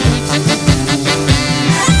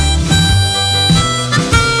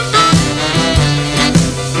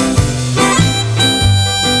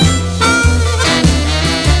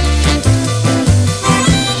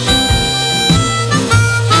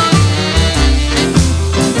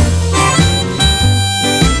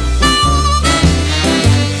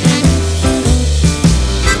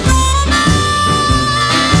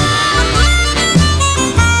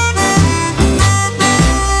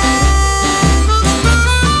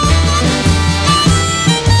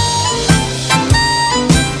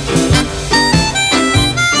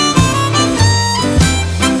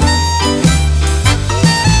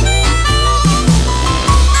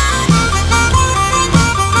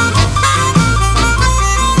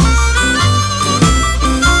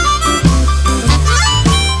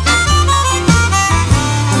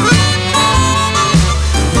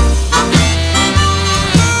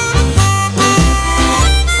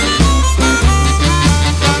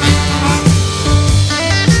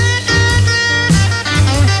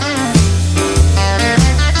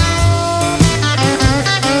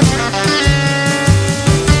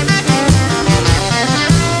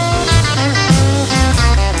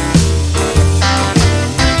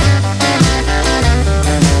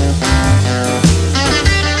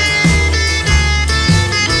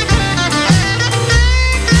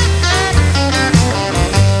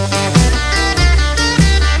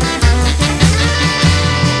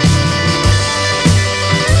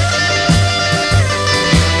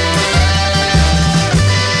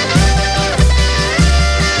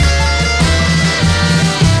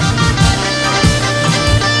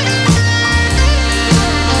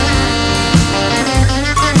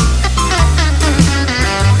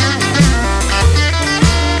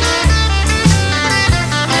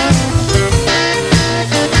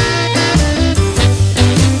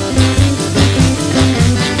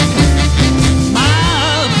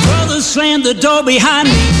 slammed the door behind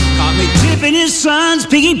me. Caught me tipping his son's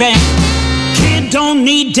piggy bank. Kid don't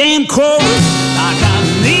need damn clothes like I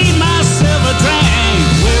need myself a drink.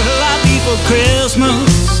 Where'll I be for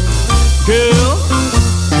Christmas? Girl,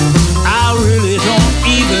 I really don't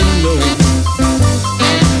even know.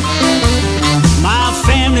 My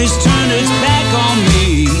family's turned its back on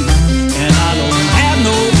me, and I don't have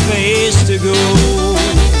no place to go.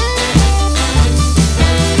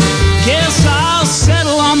 Guess I'll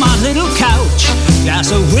settle on my little couch,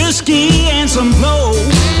 glass of whiskey and some blow.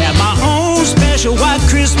 Have my own special white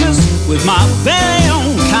Christmas with my very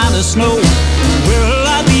own kind of snow. Where'll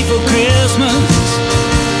I be for Christmas?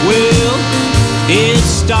 Well, it's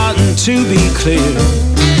starting to be clear.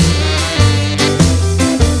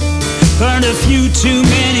 Burned a few too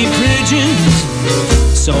many bridges,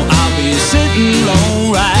 so I'll be sitting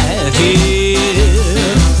alone right here.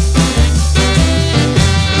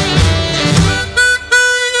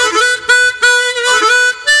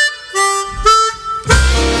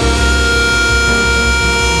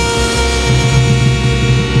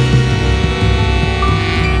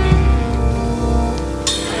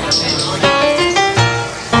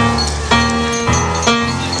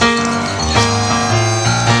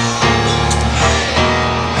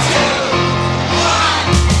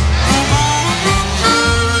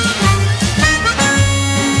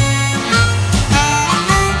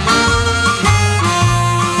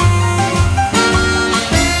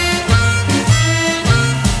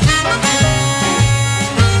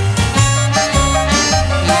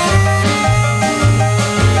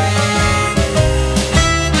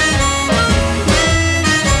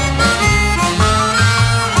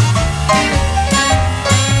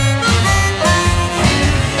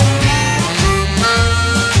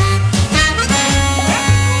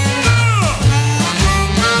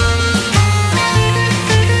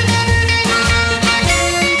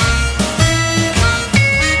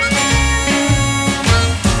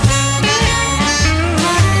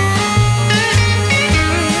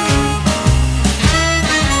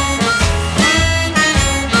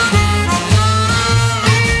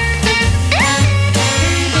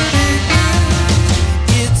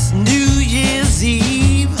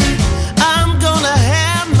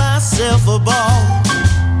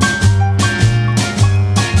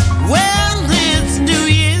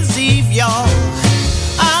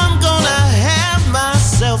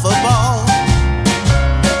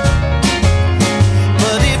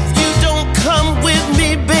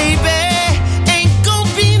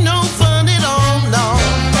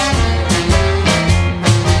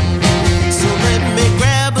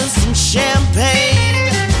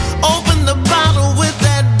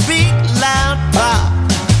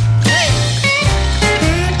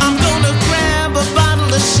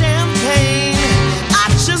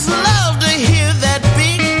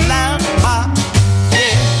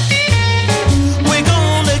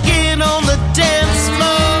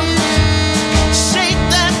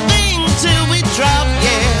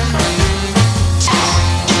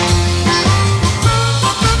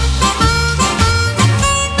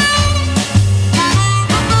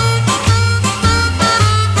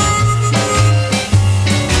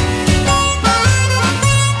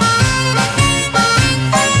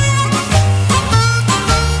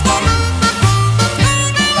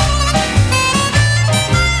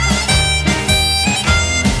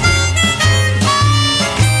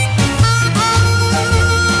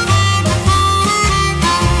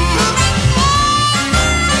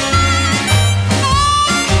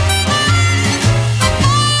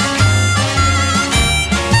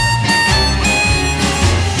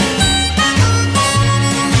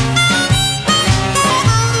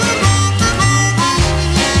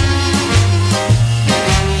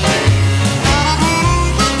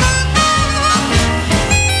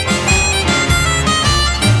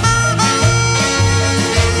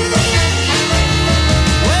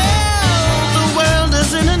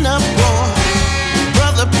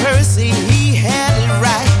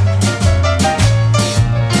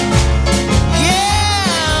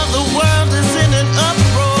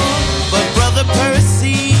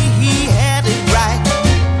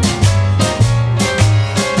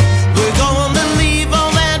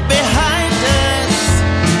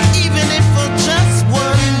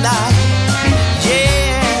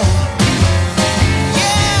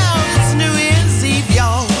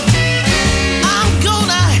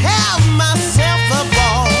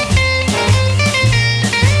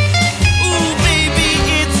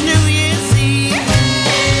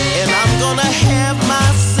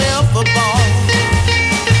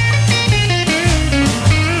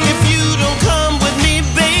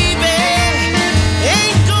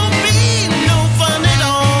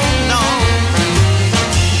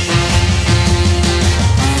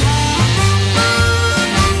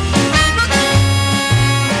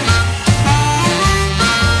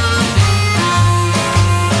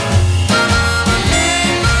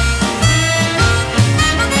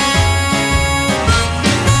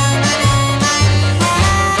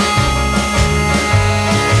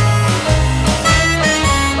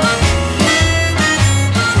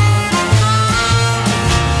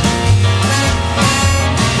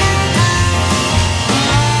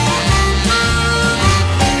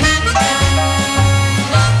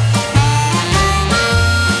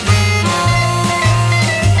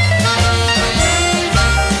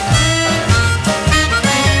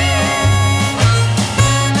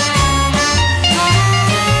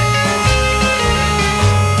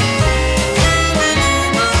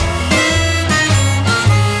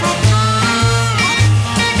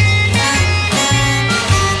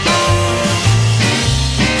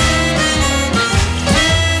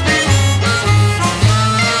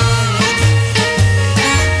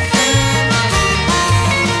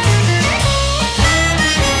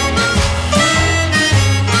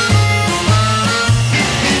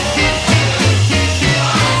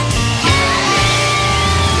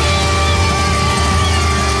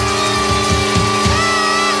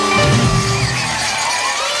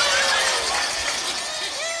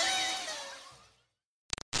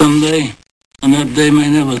 That day may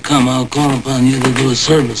never come. I'll call upon you to do a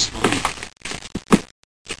service for me.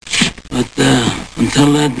 But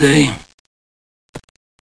until that day,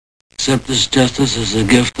 accept this justice as a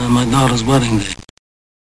gift on my daughter's wedding day.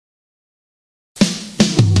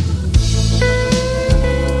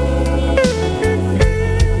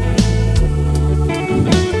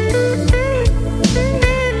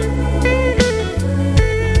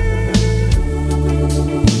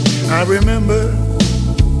 I remember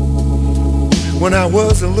when I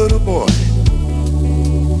was a little boy,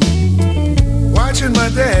 watching my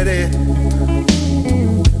daddy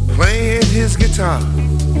playing his guitar.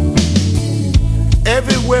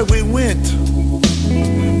 Everywhere we went,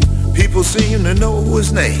 people seemed to know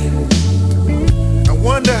his name. I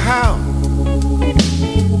wonder how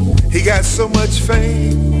he got so much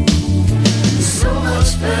fame. So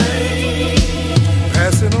much fame.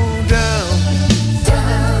 Pass it on down.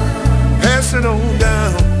 Pass it on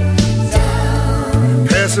down.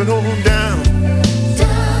 Pass it on down.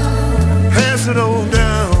 Pass it on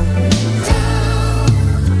down.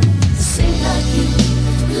 Sing like you,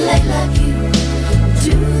 play like you,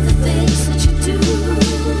 do the things that you do.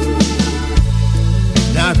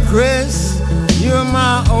 Now, Chris, you're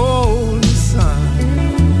my oldest son.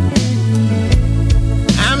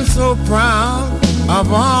 I'm so proud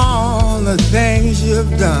of all the things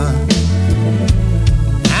you've done.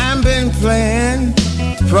 I've been playing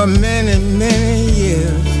for many, many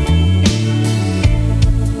years.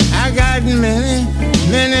 I got many,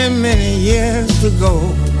 many, many years to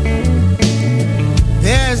go.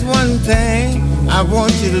 There's one thing I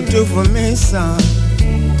want you to do for me, son.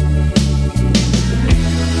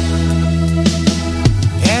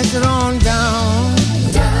 Pass it on down.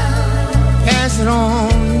 Pass it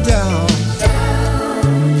on down.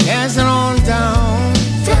 Pass it on down.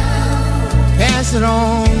 Pass it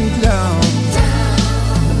on down.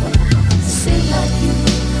 Sing like you,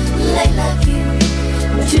 play like you,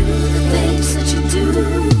 do the things that you do.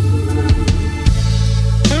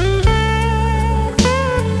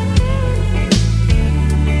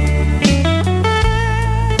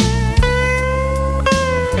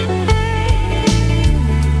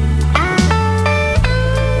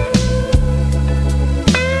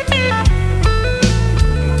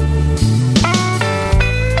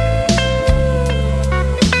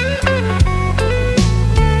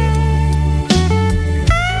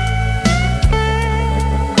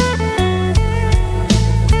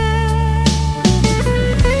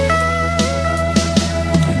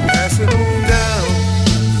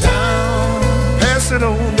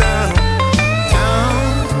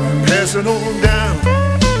 Pass it on down, pass it on down,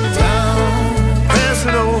 pass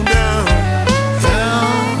it on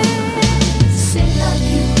down. Sing like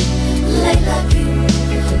you, play like you,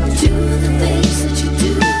 do the things that you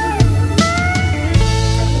do.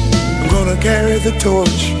 I'm gonna carry the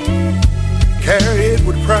torch, carry it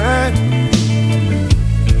with pride.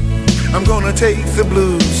 I'm gonna take the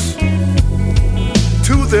blues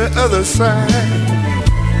to the other side.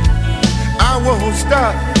 I won't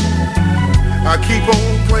stop, I keep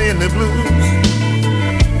on playing the blues.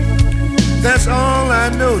 That's all I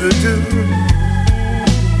know to do.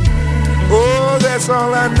 Oh, that's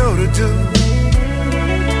all I know to do.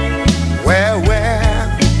 Well,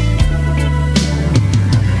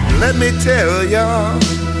 let me tell y'all,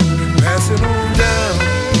 pass it on down.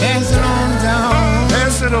 Pass it on down.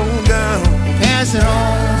 Pass it on down. Pass it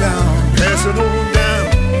on down. Pass it on down.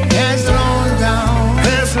 Pass it on down.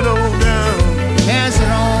 Pass it on down. Pass it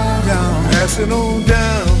on down. Pass it on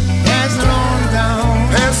down. Pass it on down.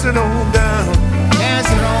 Pass it on down.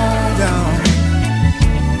 Pass it on down.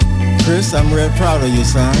 Chris, I'm real proud of you,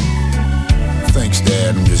 son. Thanks,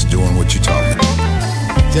 Dad. I'm just doing what you're talking about.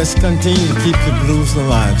 Just continue to keep the blues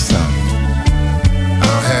alive, son. I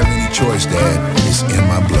don't have any choice, Dad. It's in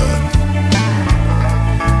my blood.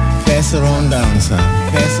 Pass it on down, son.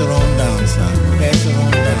 Pass it on down, son. Pass it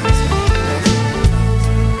on down, son.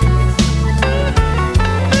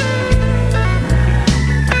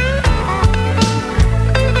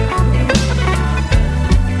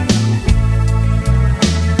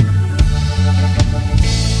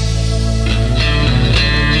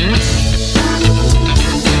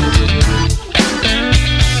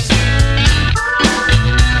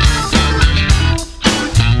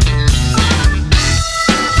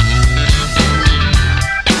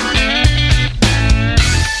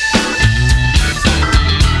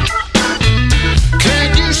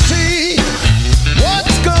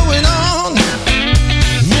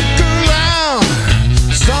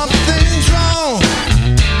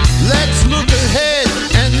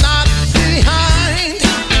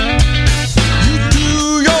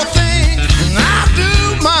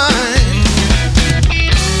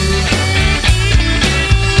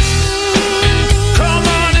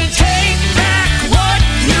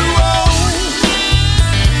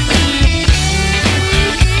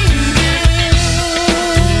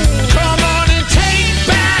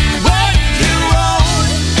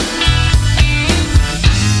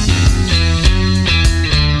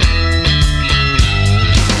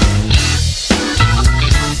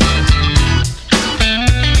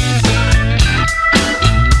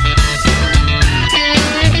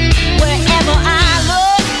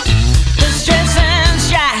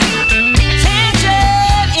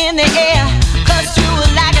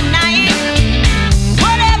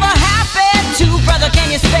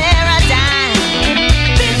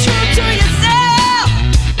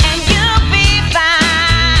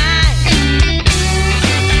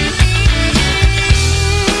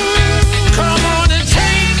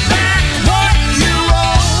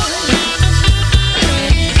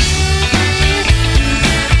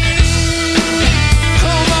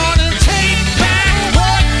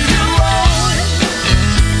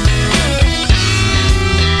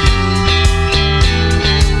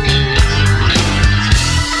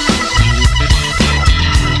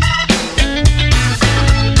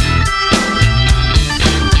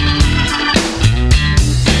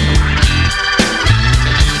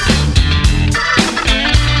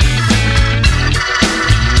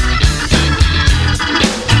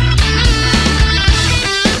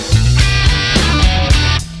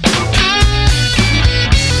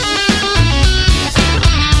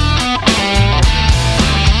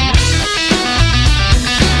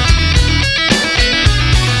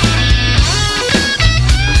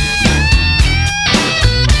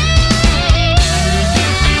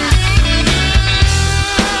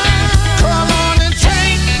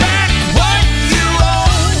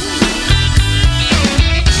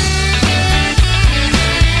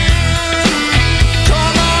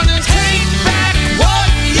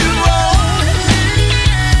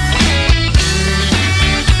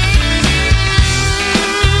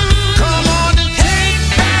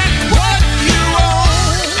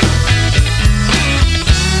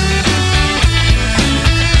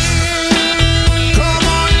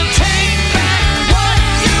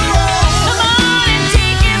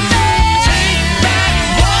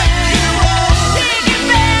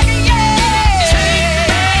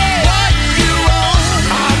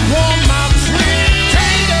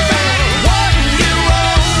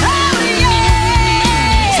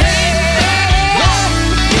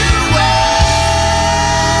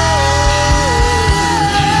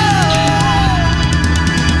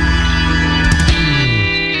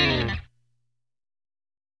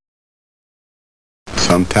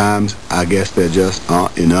 Sometimes I guess there just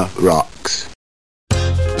aren't enough rocks.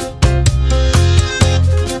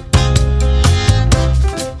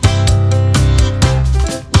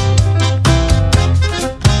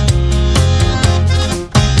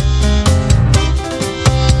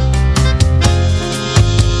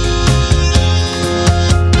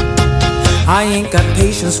 I ain't got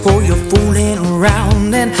patience for your fooling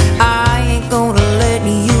around, and I ain't gonna let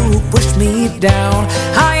you push me down.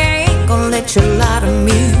 I ain't gonna let you lie to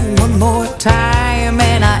me one more time,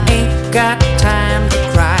 and I ain't got time to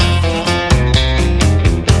cry.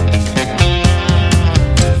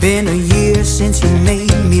 Been a year since you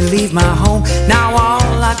made me leave my home. Now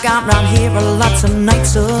all I got round here are lots of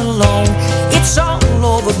nights alone. It's all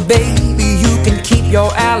over, baby, you can keep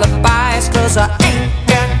your alibis, 'cause I ain't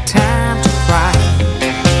got time to cry.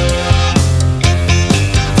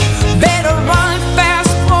 Better run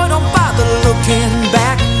fast, boy, don't bother looking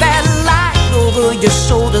back. That light over your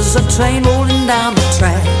shoulders, a train rolling down the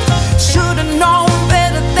track. Should've known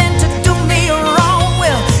better than to do me wrong.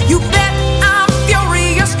 Well, you bet I'm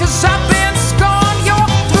furious, 'cause I've been scorned. You're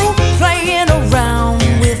through playing around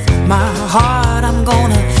with my heart. I'm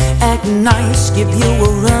gonna act nice, give you a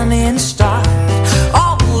running start.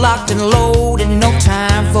 All locked and loaded, no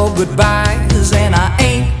time for goodbyes, and I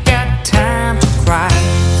ain't got time to cry.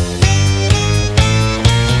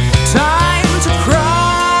 Time to cry.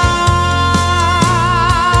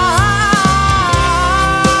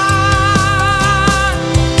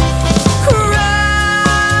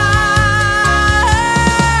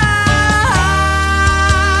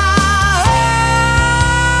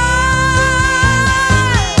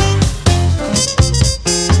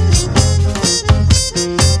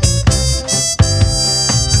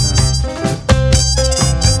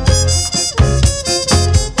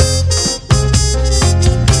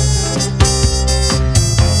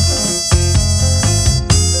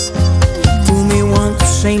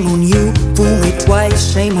 Shame on you, fool me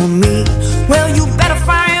twice, shame on me. Well, you better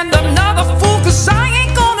find another fool, 'cause I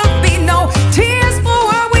ain't gonna be no tears for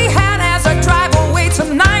what we had as I drive away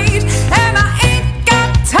tonight. And I ain't got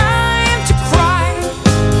time to cry.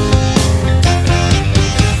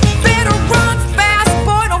 Better run fast,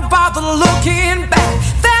 boy, don't bother looking back.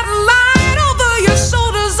 That light over your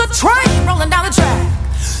shoulders, a train rolling down the track.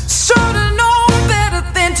 Should've known better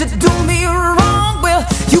than to do me wrong. Well,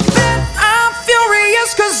 you bet I'm furious,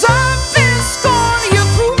 'cause I've been scorned.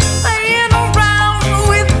 You're through playing around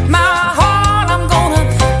with my heart. I'm gonna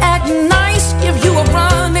act nice, give you a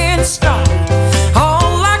running start. All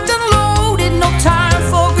locked and loaded, no time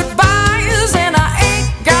for goodbyes, and I ain't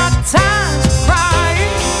got time to cry.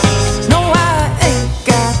 No, I ain't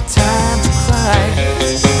got time to cry.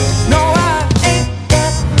 No, I ain't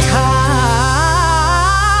got time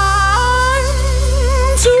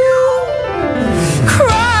to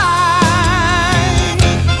cry.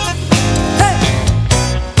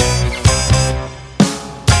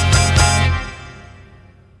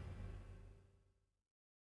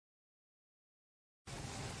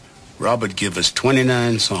 Robert gave us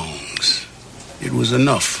 29 songs. It was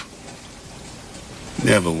enough.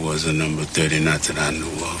 Never was a number 30, not that I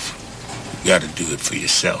know of. You gotta do it for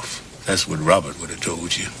yourself. That's what Robert would have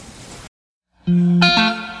told you.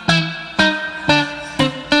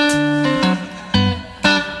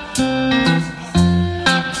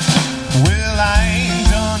 Well, I ain't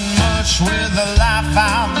done much with the life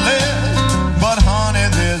I've lived, but honey,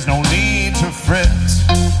 there's no need to fret,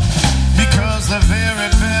 because the very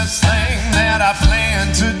best thing that I plan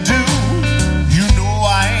to do, you know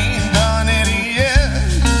I ain't done it yet.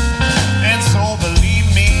 And so believe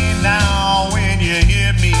me now when you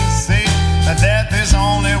hear me say that there's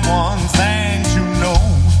only one thing to know.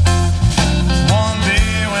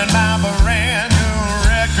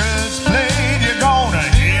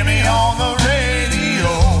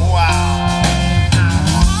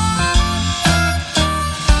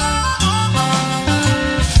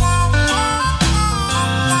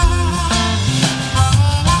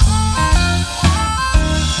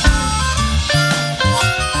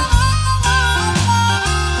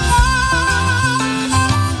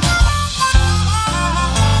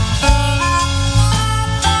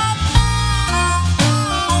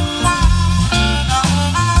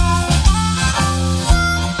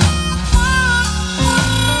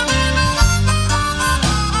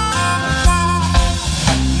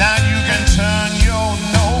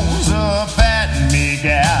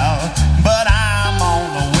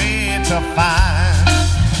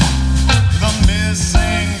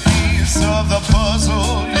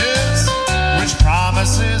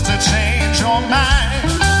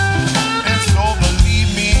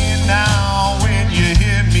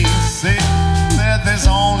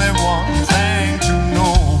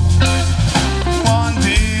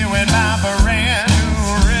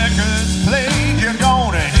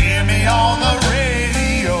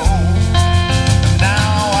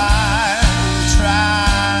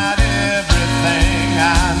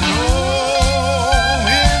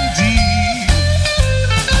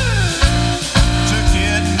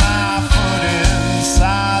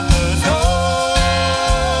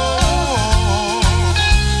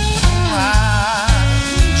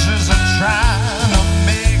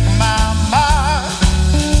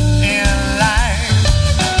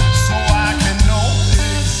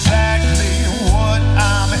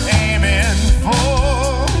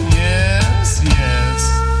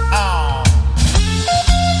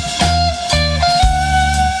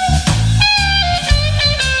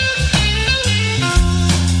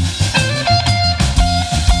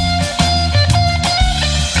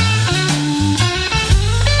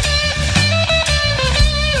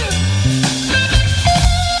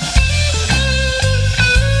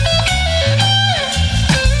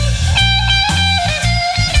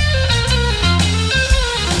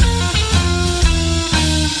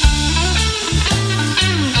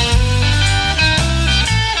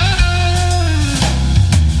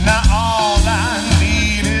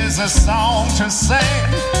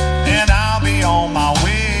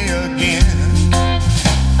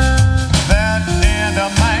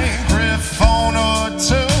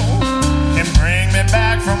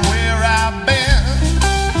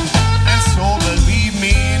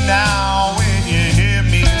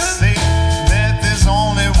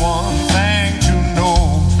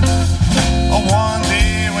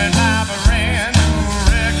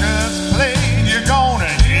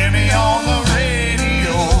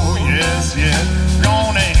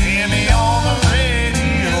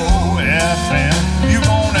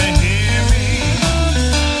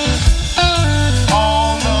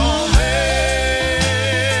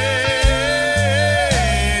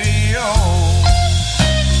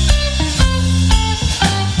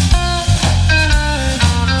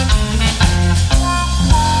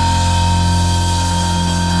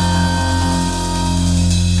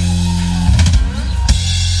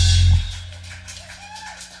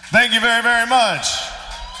 very, very much.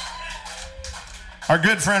 Our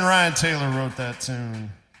good friend Ryan Taylor wrote that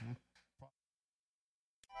tune.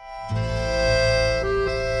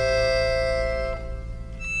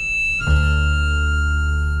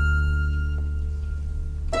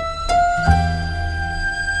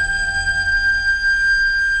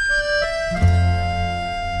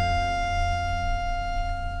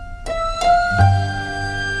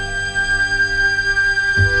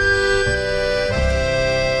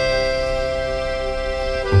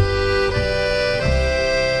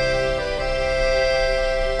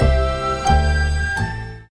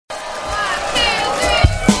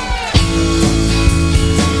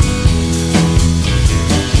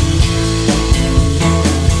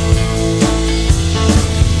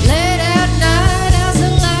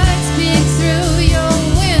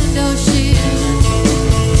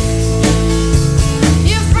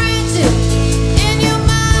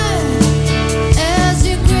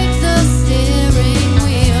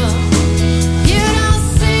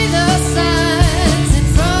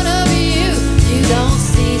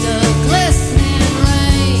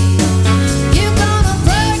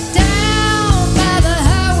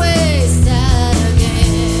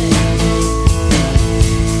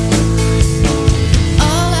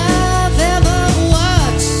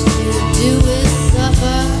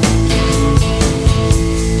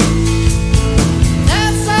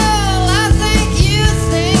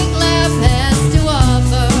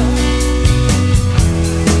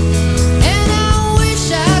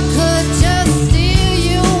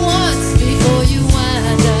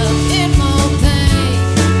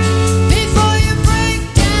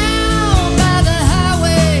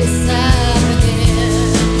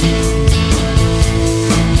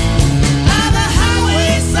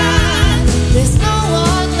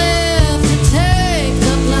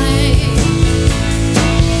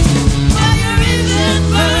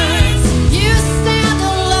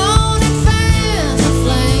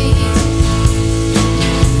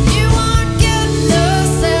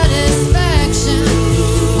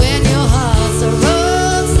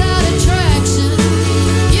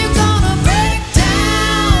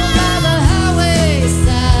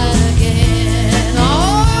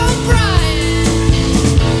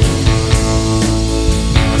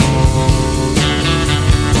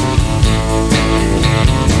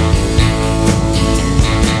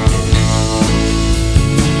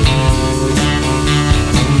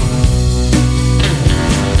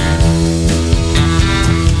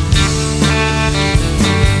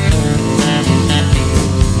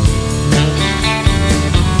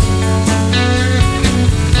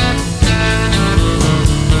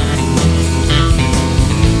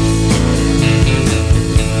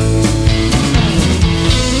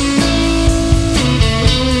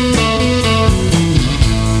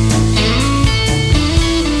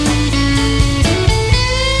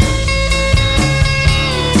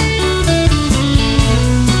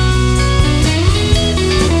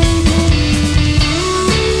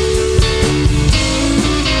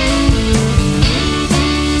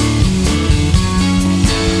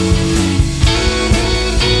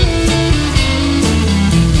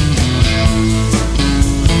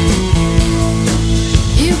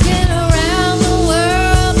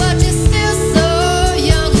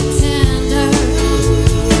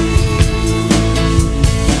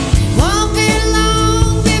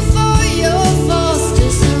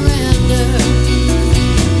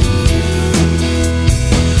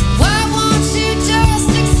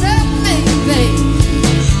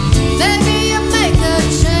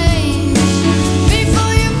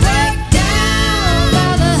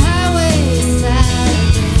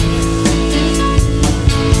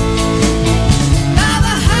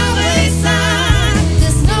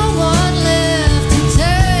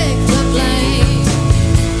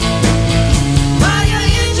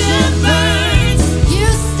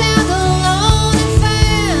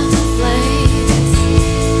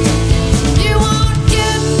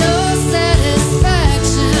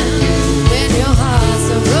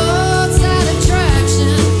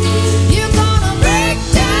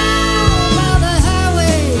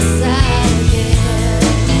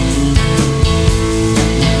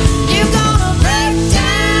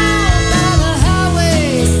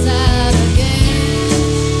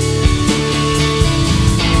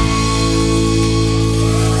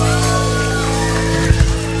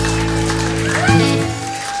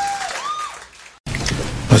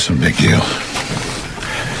 Listen, big deal.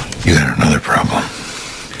 You got another problem.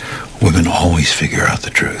 Women always figure out the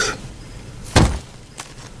truth.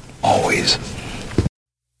 Always.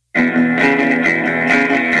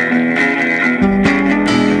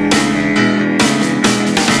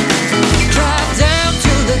 Drive down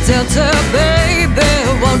to the Delta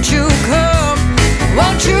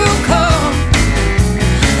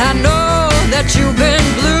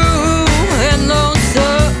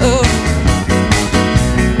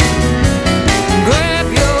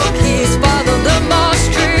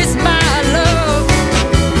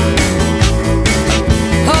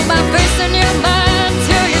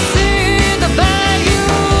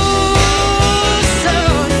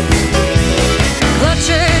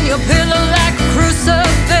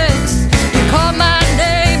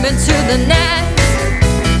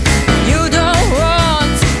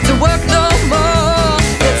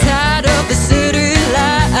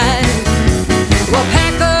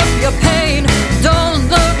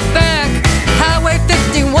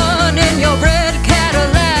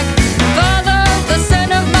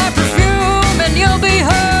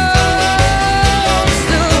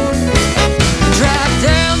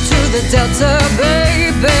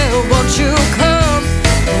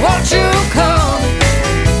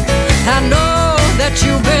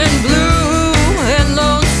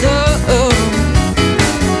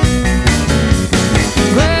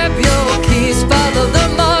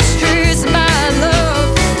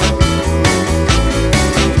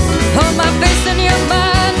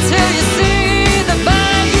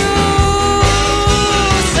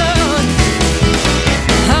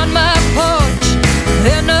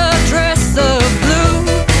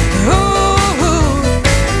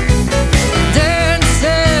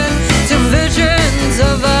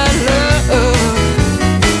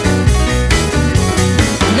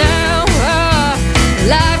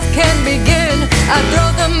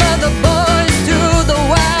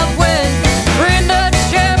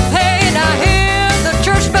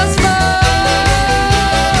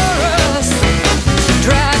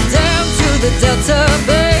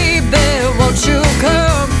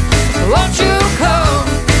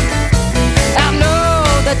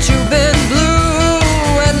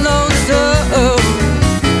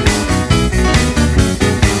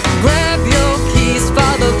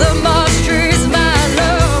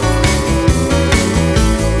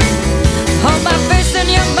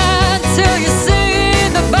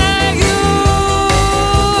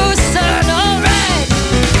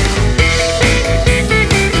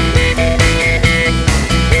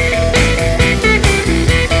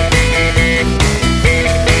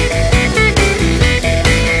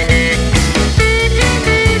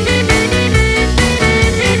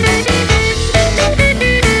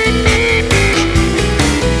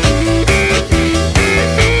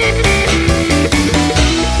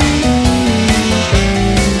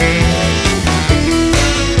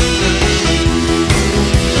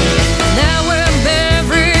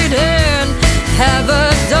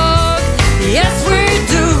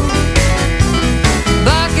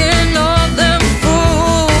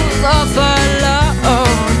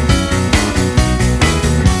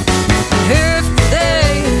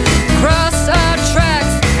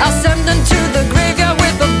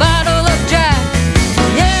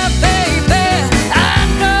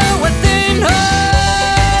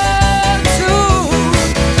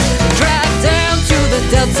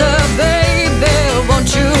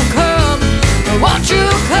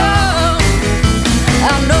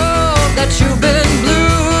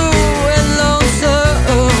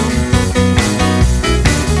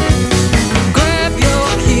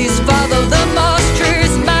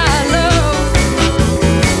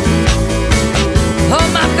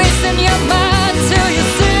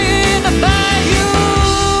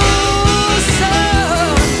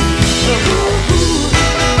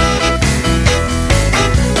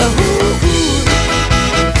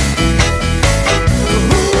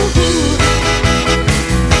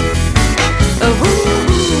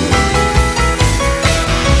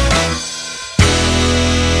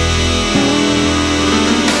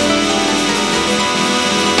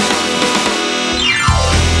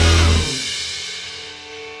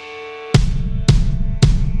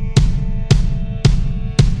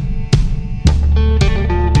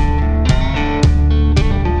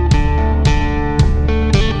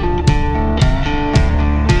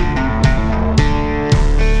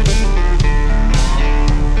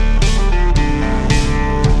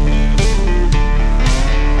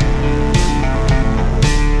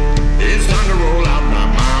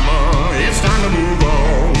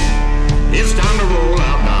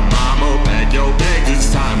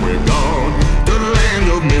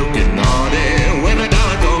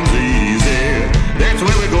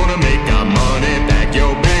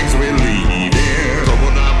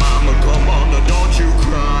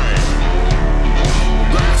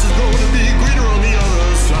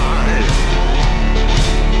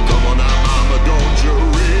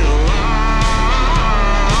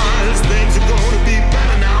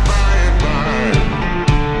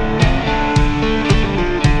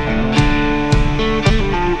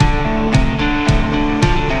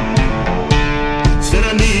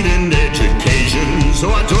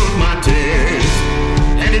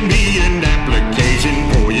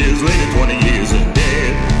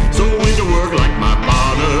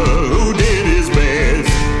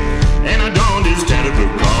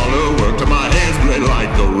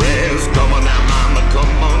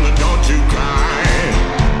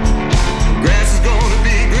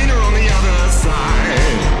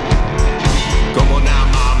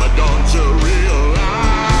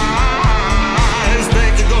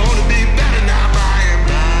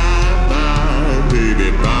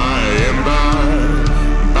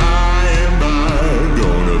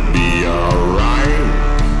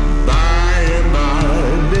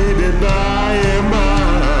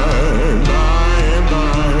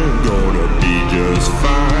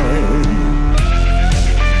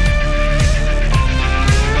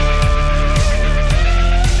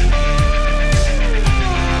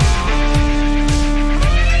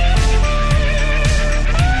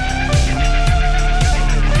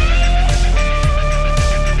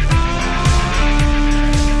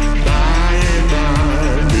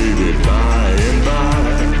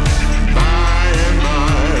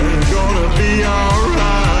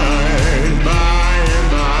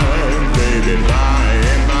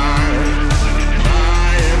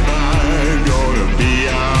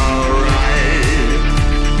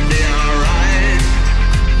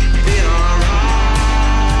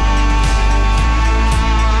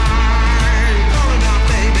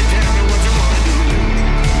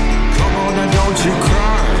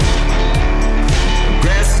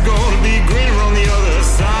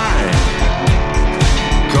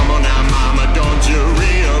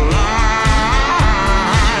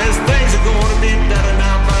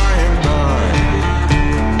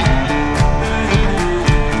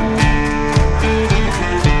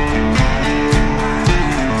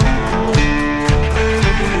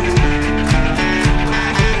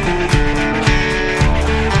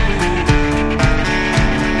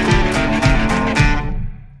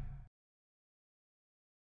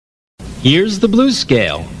Here's the blues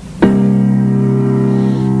scale.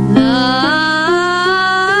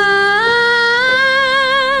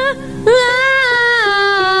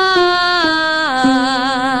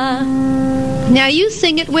 Now you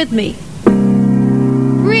sing it with me.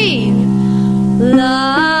 Read.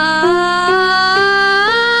 La,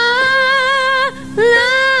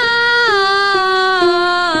 la.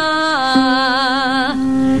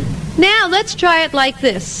 Now let's try it like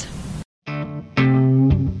this.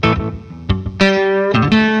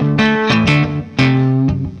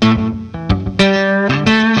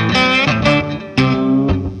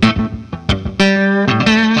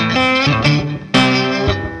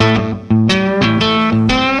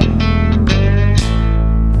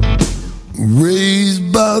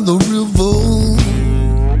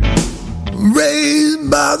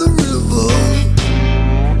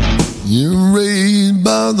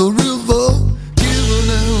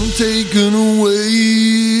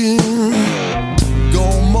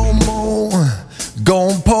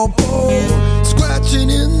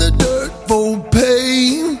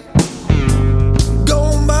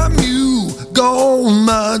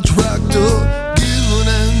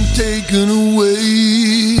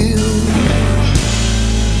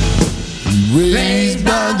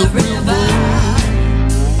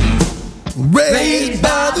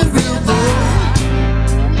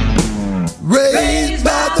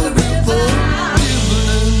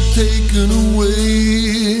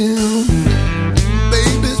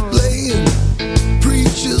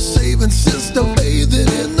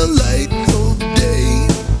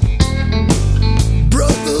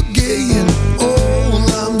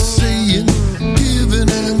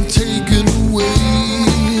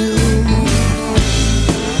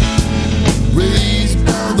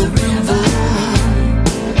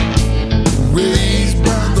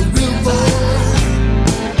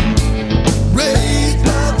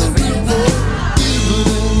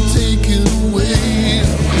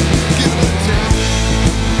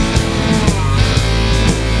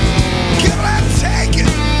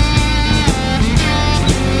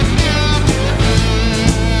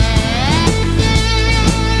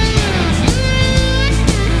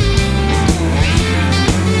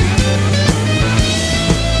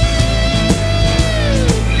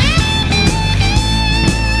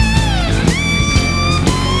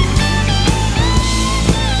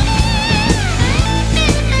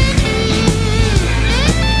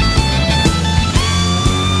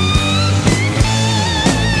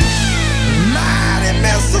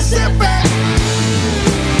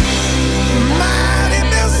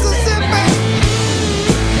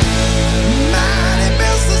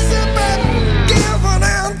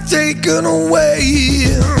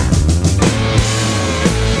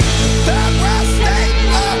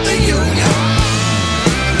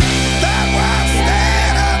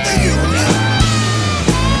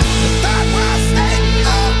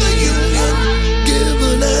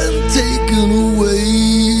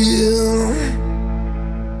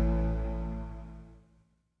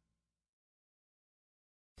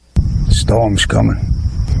 Storm's coming.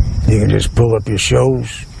 You can just pull up your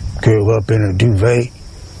shows, curl up in a duvet,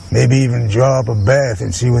 maybe even draw up a bath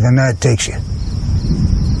and see where the night takes you.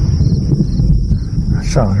 That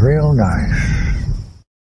sounds real nice.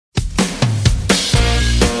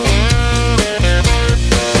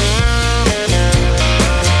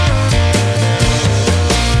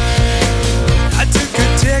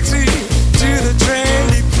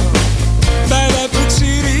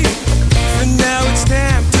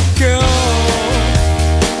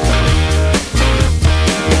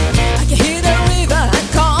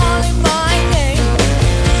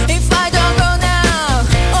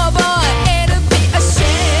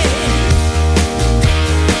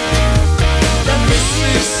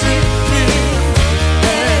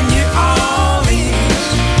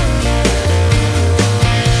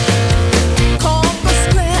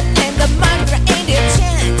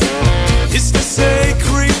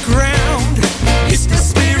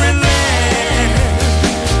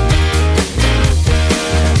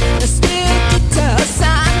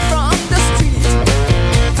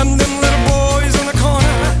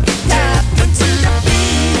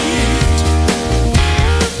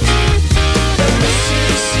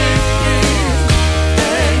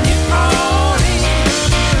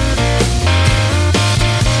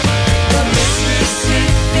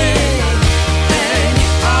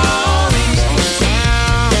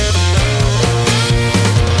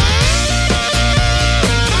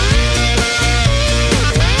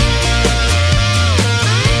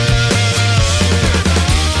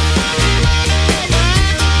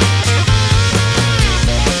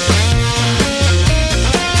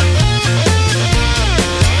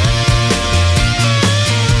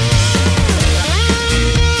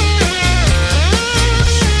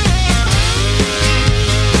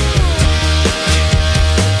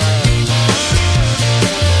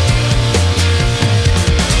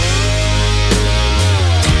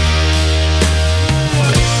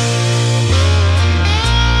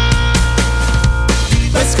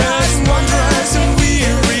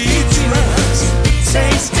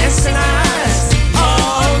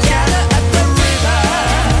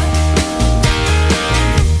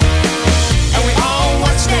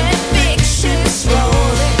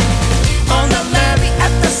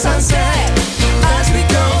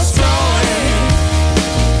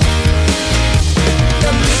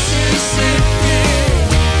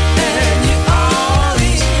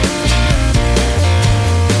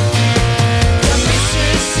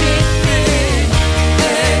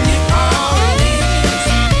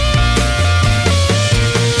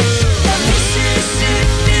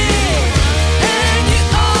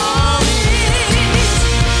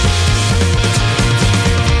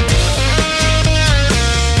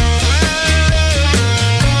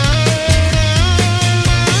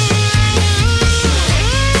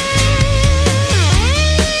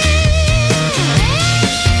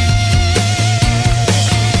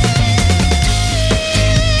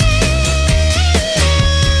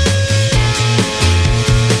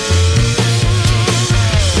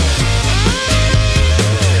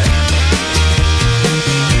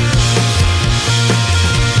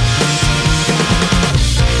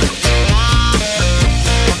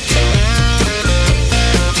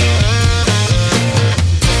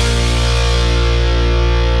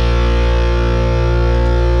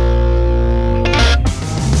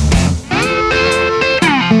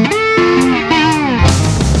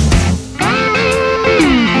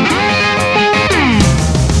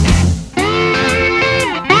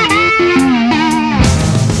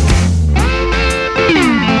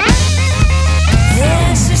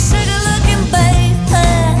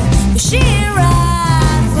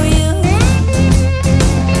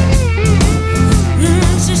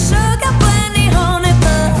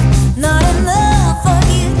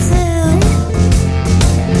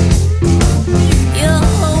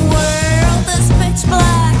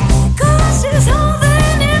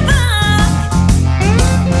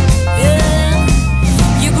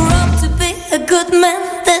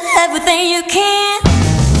 everything you can.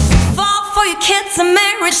 Fall for your kids and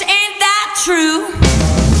marriage, ain't that true?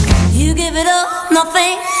 You give it up,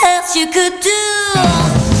 nothing else you could do.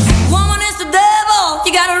 Woman is the devil,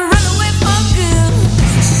 you gotta run away for good.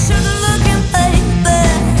 She's sugar looking baby,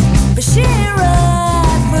 but she ain't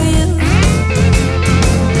right for you.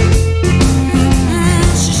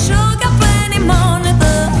 She sure got plenty money,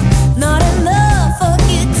 but not enough for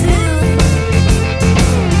you too.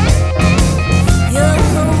 Your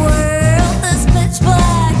world is pitch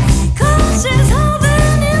black, 'cause she's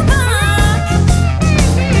holding you back.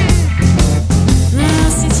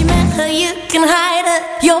 Since you met her, you can hide it,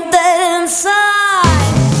 you're dead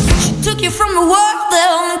inside. She took you from the world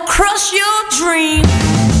and crushed your dream.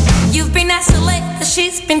 You've been isolated,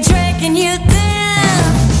 she's been dragging you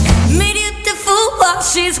down. Made you the fool while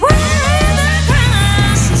she's wearing the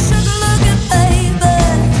crown. She's sugar looking baby,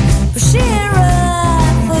 but she ain't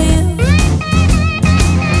right for you.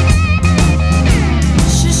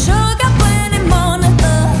 She sure got plenty money,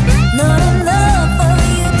 but not enough for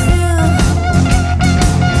you too.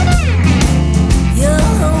 Your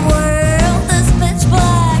world is pitch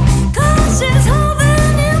black, 'cause she's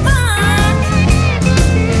holding you back.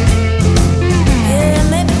 Yeah,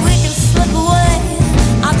 maybe we can slip away,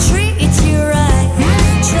 I'll treat you right.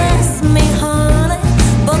 Trust me, honey,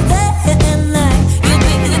 but that night you'll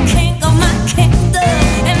be the king of my kingdom,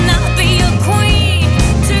 and I'll be your queen.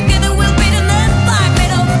 Together we'll be the love life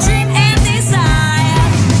made of dream and desire.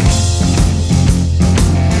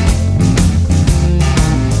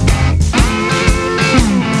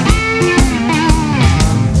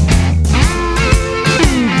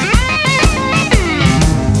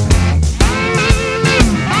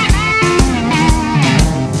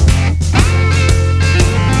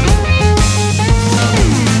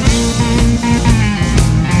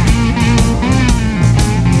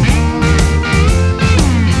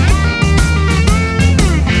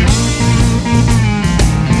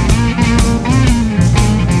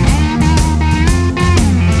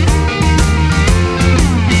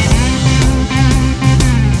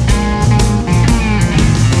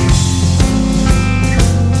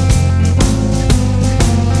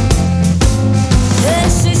 Yeah,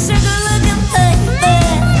 she's sugar looking baby,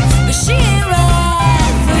 but she ain't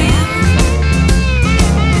right for you.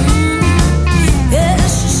 Yeah,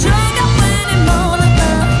 she sure got plenty money,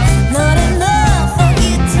 but not enough for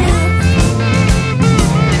you too.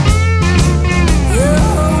 Your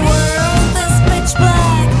world is pitch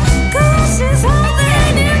black, 'cause she's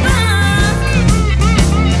holding you back.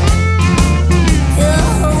 Your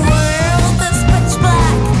world is pitch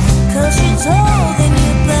black, 'cause she's holding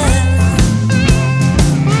you back.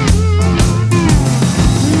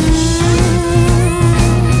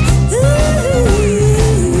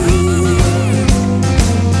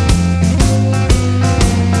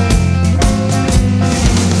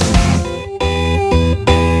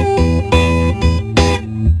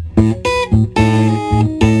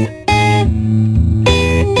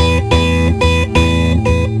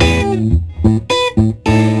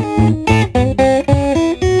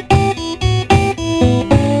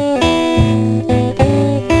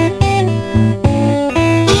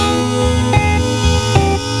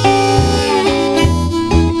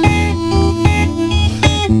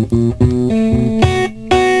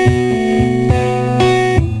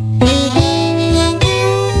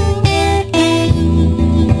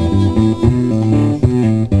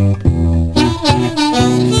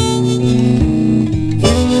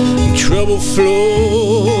 Trouble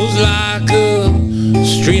flows like a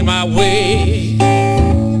stream my way.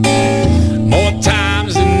 More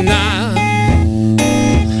times than not,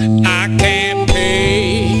 I can't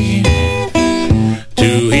pay. To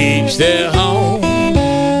each their home,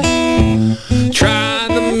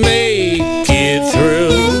 trying to make it through.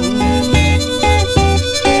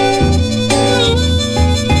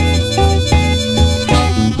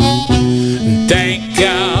 Thank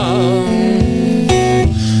God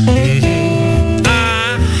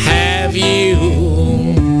I have you.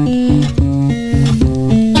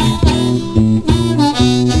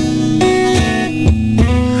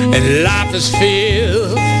 And life is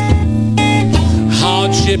filled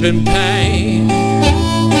hardship and pain.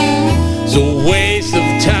 It's a waste of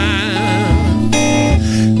time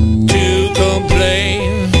to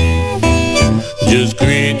complain. Just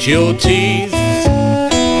grit your teeth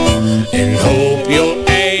and hope your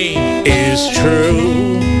aim is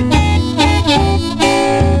true.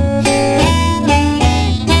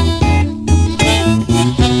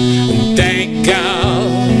 Thank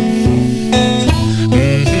God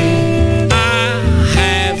I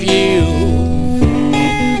have you.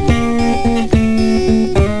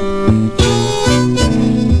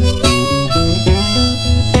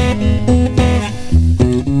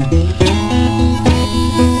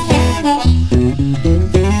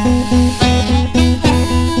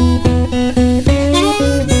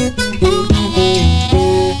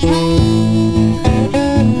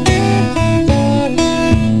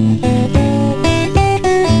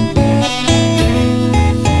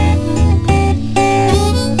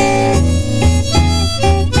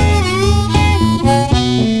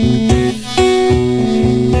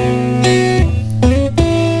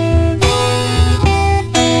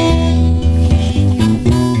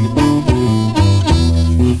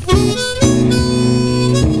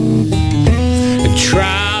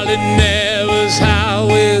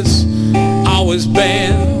 always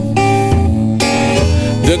been.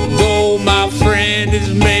 The goal, my friend, is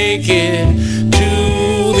making to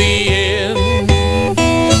the end.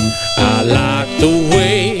 I like the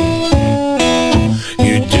way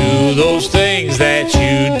you do those things that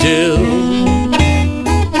you do.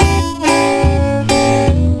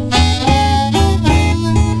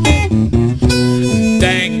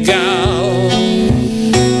 Thank God,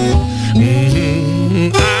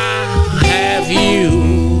 I have you.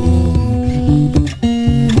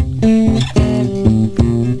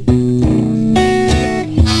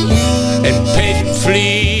 And patient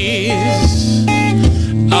fleas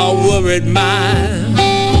are worried mind.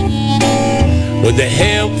 With the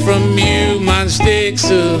help from you, mine sticks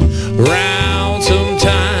around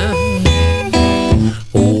sometime.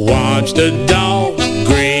 Watch the dark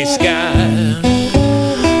gray sky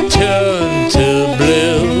turn to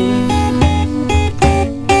blue.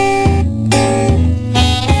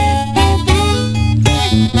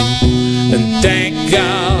 And thank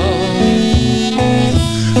God,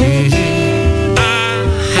 I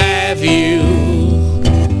have you.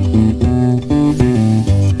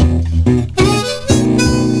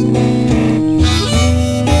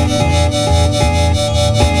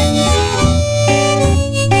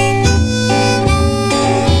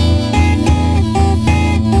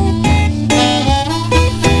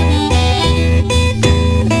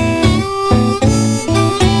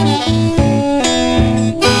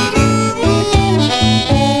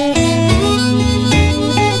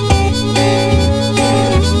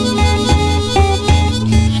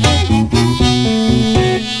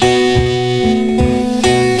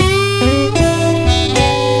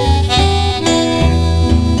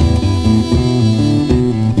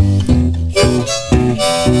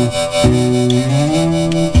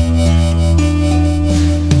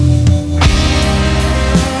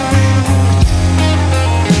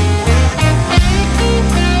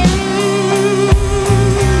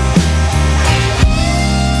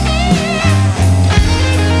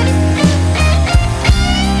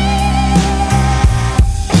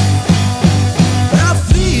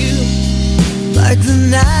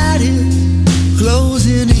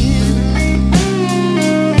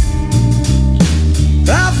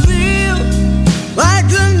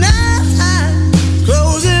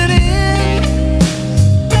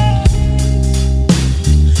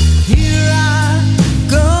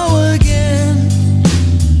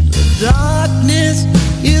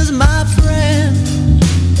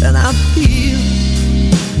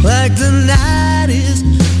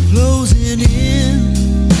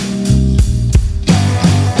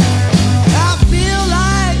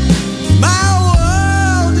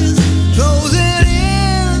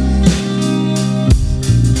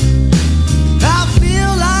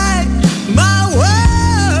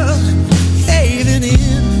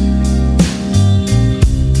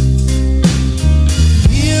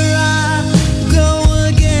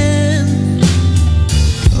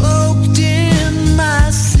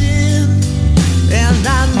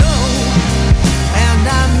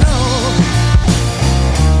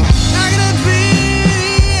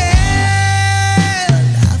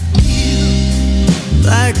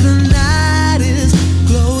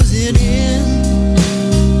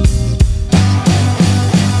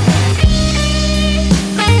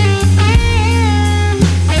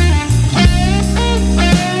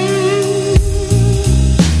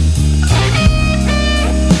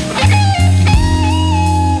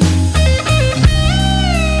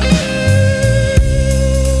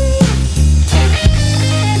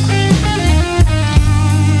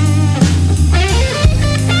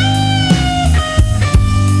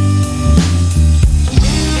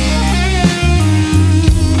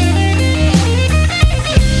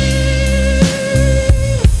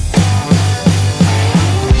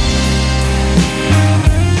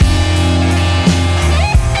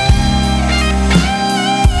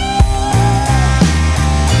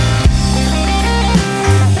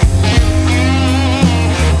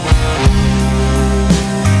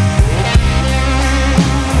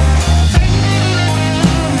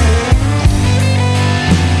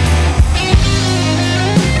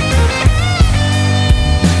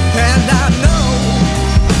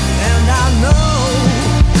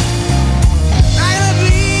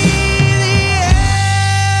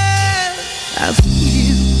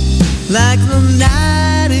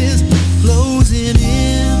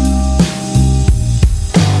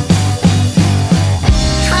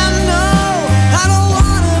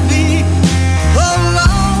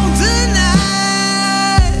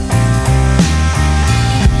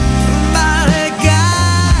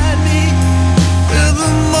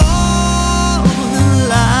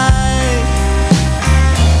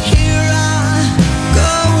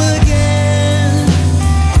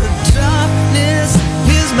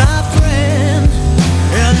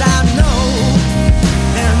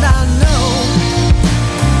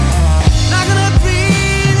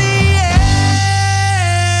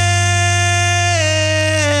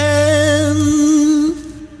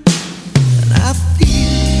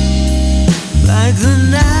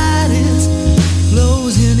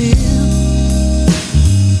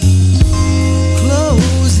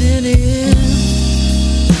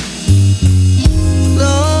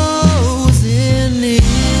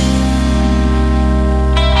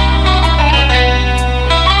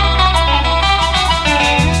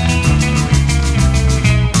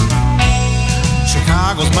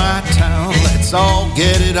 Chicago's my town. Let's all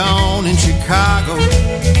get it on in Chicago.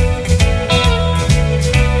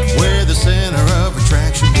 We're the center of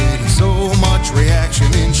attraction, getting so much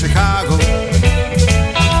reaction in Chicago.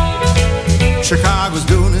 Chicago's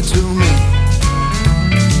doing it to me.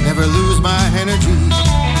 Never lose my energy.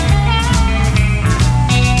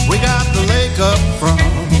 We got the lake up front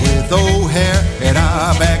with O'Hare at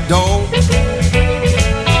our back door.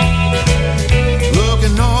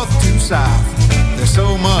 Looking north to south, there's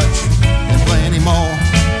so much and plenty more.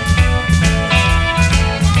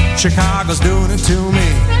 Chicago's doing it to me.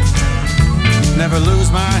 Never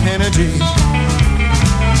lose my energy.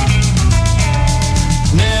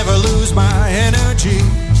 Never lose my energy.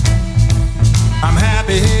 I'm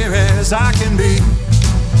happy here as I can be.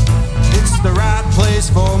 It's the right place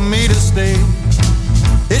for me to stay.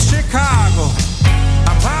 It's Chicago,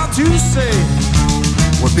 I'm proud to say.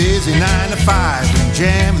 We're busy 9 to 5 and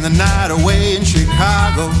jamming the night away in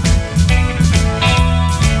Chicago.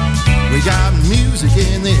 We got music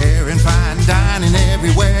in the air and fine dining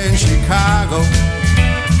everywhere in Chicago.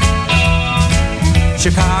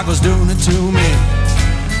 Chicago's doing it to me.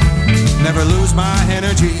 Never lose my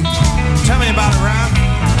energy. Tell me about it, Ryan.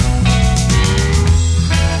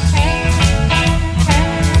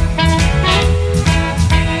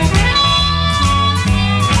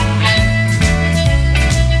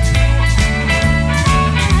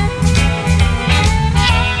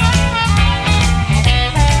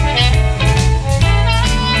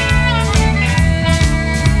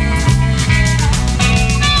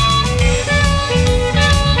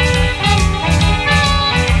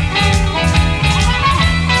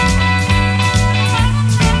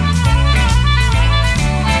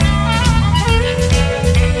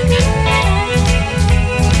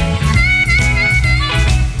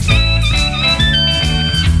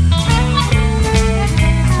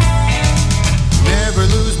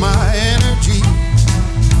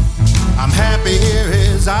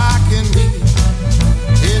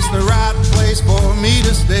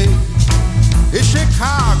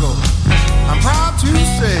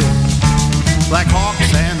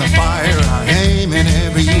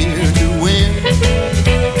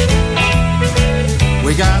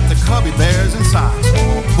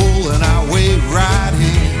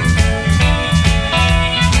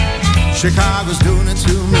 Chicago's doing it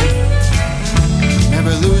to me.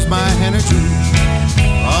 Never lose my energy.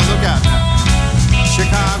 Oh, look out now.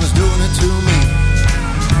 Chicago's doing it to me.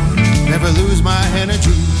 Never lose my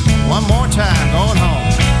energy. One more time, going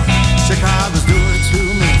home. Chicago's doing it to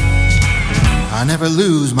me. I never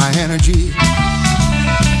lose my energy.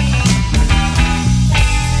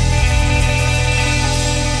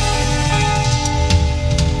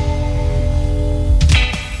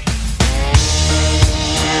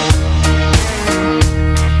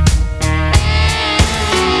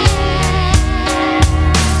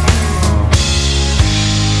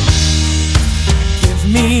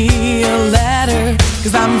 Me a ladder,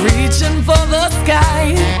 'cause I'm reaching for the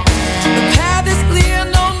sky. The path is clear,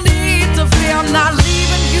 no need to fear, I'm not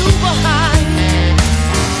leaving you behind.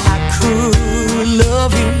 I could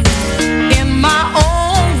love you in my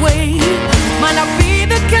own way. Might not be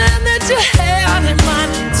the kind that you had in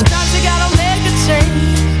mind. Sometimes you gotta make a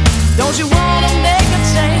change. Don't you wanna make a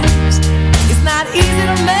change? It's not easy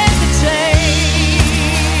to make a change.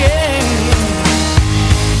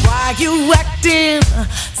 Why you acting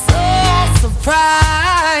so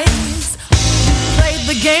surprised?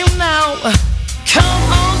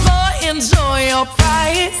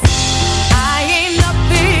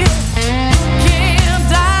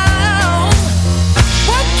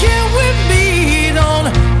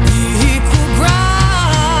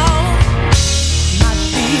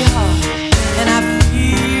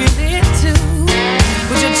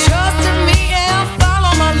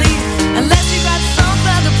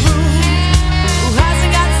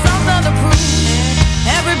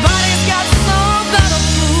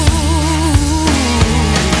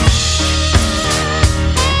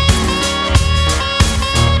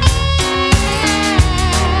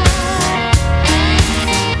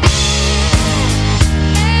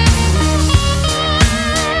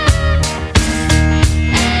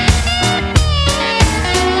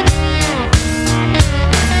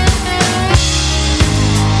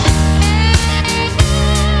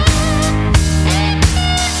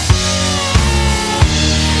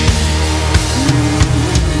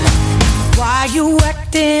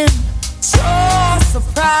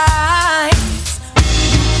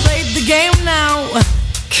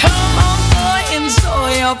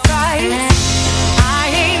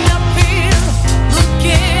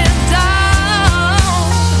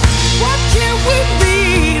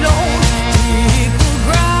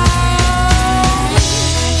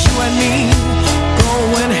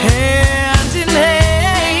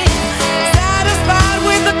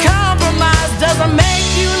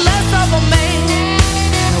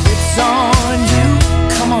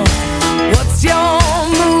 What's your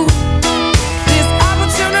move? This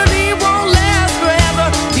opportunity won't last forever.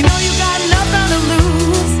 You know you got nothing to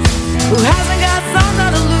lose. Who hasn't got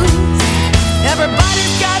something to lose?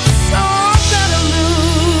 Everybody's got something to lose.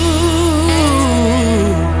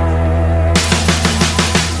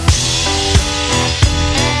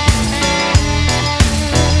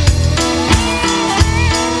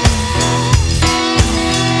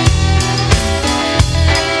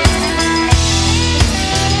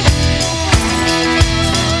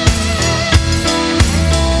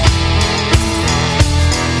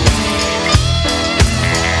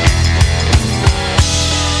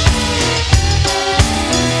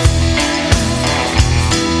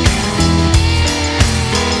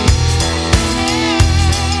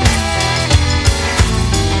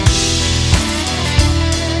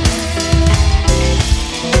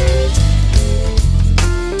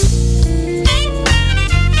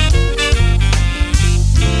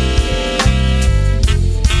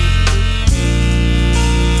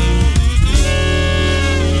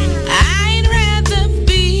 I'd rather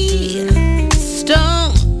be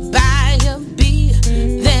stung by a bee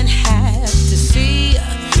than have to see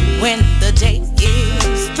when the day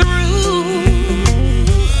is through.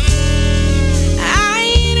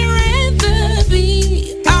 I'd rather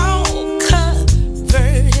be all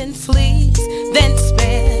covered in fleas than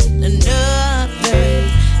spend another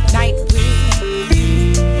night with you.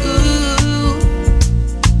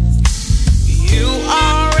 You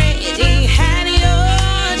already had your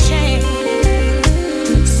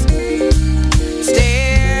chance,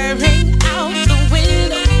 staring out the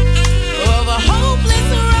window of a hopeless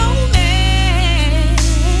romance.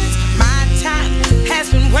 My time has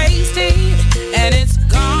been wasted and it's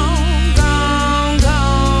gone, gone,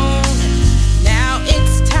 gone. Now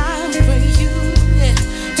it's time for you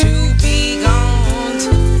to be gone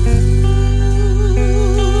too.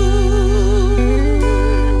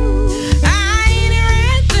 I'd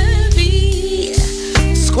rather be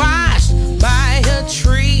squashed by a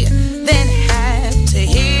tree than have to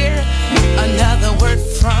hear another word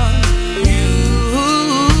from you.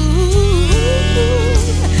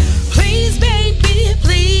 Please, baby,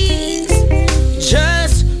 please,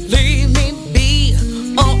 just leave me be.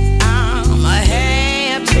 Oh, I'ma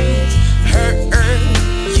have to hurt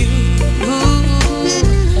you.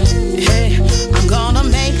 Hey, I'm gonna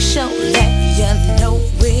make sure that you know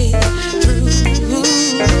we're through.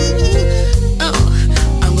 Oh,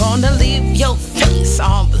 I'm gonna leave your face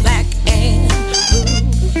all black and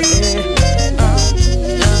blue.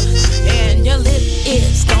 And your lip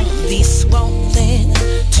is gonna be swollen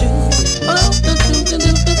too.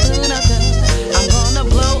 I'm gonna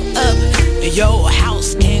blow up your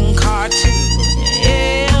house in cartoon.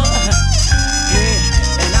 Yeah.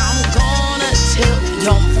 And I'm gonna tell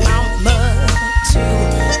your mama too.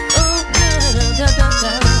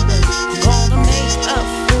 I'm gonna make a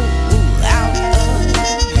fool out of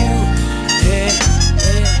you. Yeah.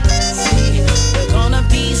 See, you're gonna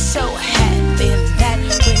be so happy that we're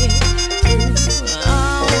through.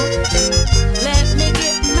 Oh, let me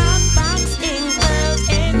get my boxing gloves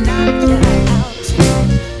and knock you out.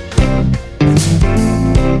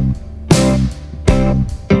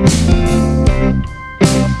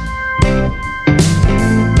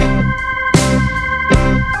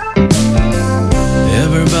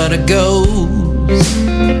 Everybody goes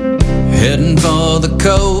heading for the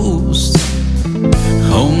coast.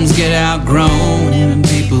 Homes get outgrown and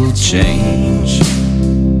people change.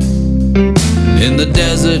 In the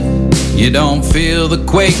desert, you don't feel the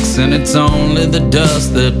quakes, and it's only the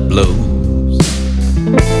dust that blows.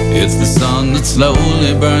 It's the sun that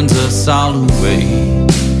slowly burns us all away.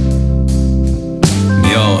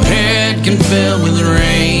 Your head can fill with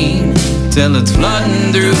rain till it's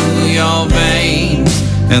flooding through your veins,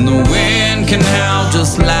 and the wind can howl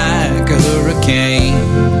just like a hurricane.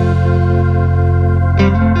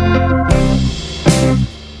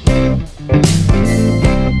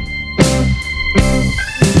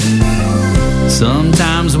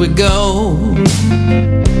 Sometimes we go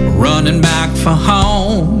running back for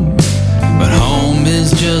home, but home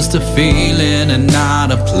is just a feeling and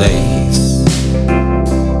not a place.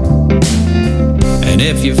 And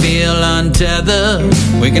if you feel untethered,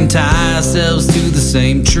 we can tie ourselves to the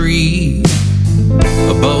same tree,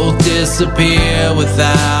 or both disappear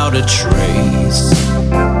without a trace.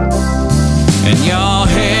 And your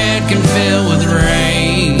head can fill with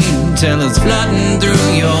rain till it's flooding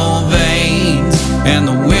through your veins, and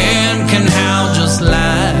the wind can howl just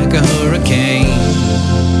like a hurricane.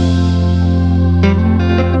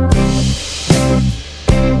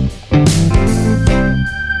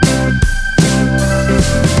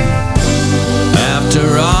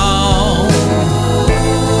 After all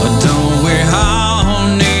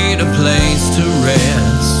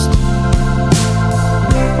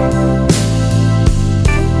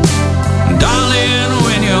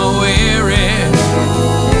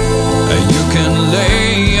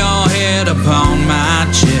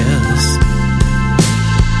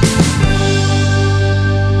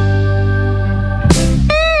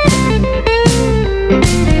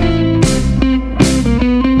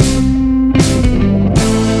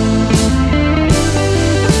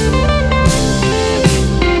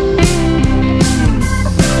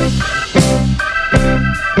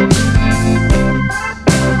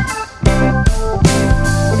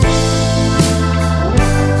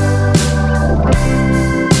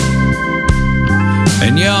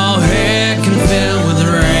your head can fill with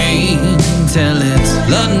rain till it's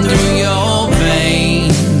flooding through your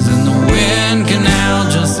veins, and the wind can howl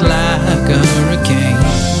just like a hurricane.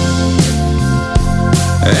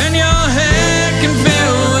 And your head can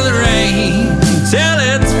fill with rain till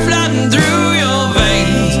it's flooding through your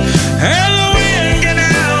veins, and the wind can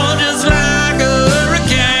howl just like a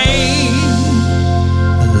hurricane,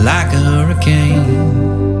 like a hurricane.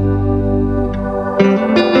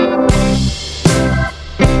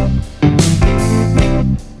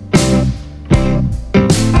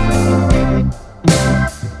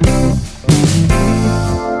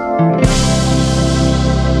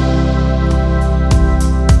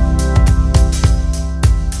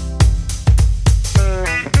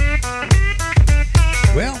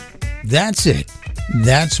 That's it.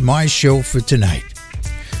 That's my show for tonight.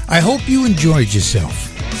 I hope you enjoyed yourself.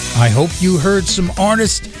 I hope you heard some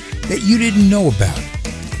artists that you didn't know about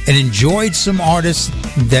and enjoyed some artists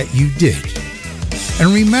that you did.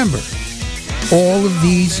 And remember, all of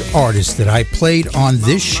these artists that I played on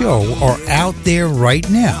this show are out there right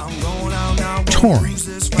now, touring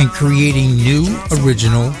and creating new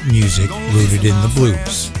original music rooted in the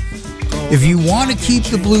blues. If you want to keep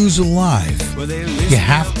the blues alive, you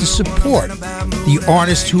have to support the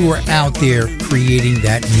artists who are out there creating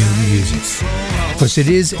that new music. Because it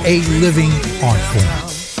is a living art form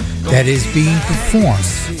that is being performed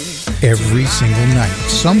every single night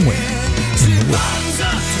somewhere in the world.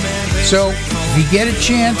 So, if you get a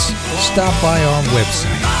chance, stop by our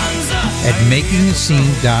website at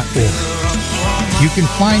makingascene.org. You can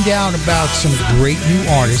find out about some great new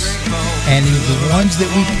artists, and the ones that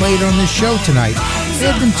we played on this show tonight,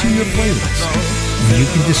 add them to your playlist, and you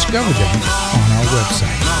can discover them on our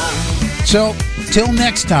website. So, till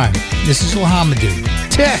next time, this is Lahamadou.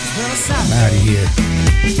 Tech, I'm out of here.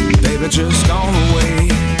 Baby, just gone away.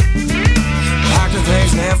 Packed the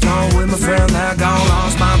things left home with my friend that gone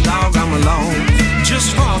lost my dog, I'm alone.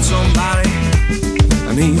 Just fought somebody,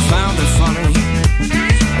 and he found it funny.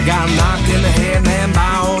 I got knocked in the head, man,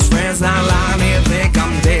 by old friends not lying here, think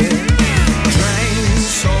I'm dead. Drank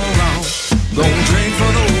so long, gon' drink for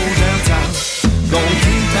the old damn time. Gon'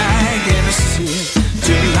 keep back every sip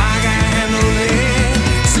till I can handle it.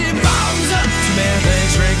 See, bottoms up, man, they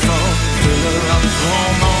drink for, fill her up,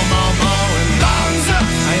 more, and bottoms up.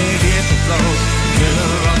 I ain't get the flow, fill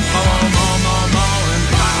her up, more, and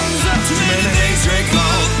bottoms up. Too many they drink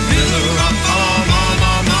for, fill her up, more,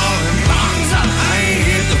 and bottoms up. I ain't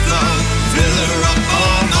get the flow, fill her up,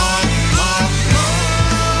 more.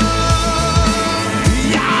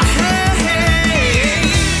 Yeah, hey, hey.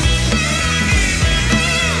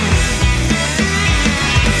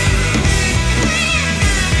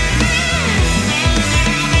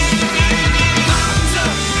 Bottoms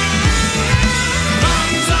up,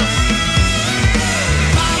 bottoms up,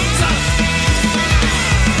 bottoms up,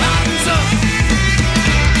 bottoms up.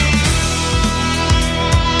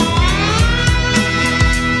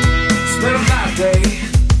 Spent a hot day,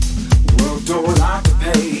 worked all I could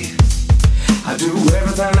pay. I do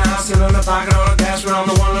everything I sit in the pocket on the cash, but I'm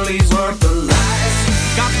the one that leaves work the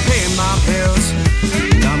last. Got to pay my bills,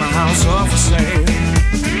 got my house up for sale.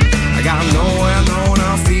 I got nowhere, no, and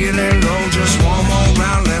I'm feeling low, just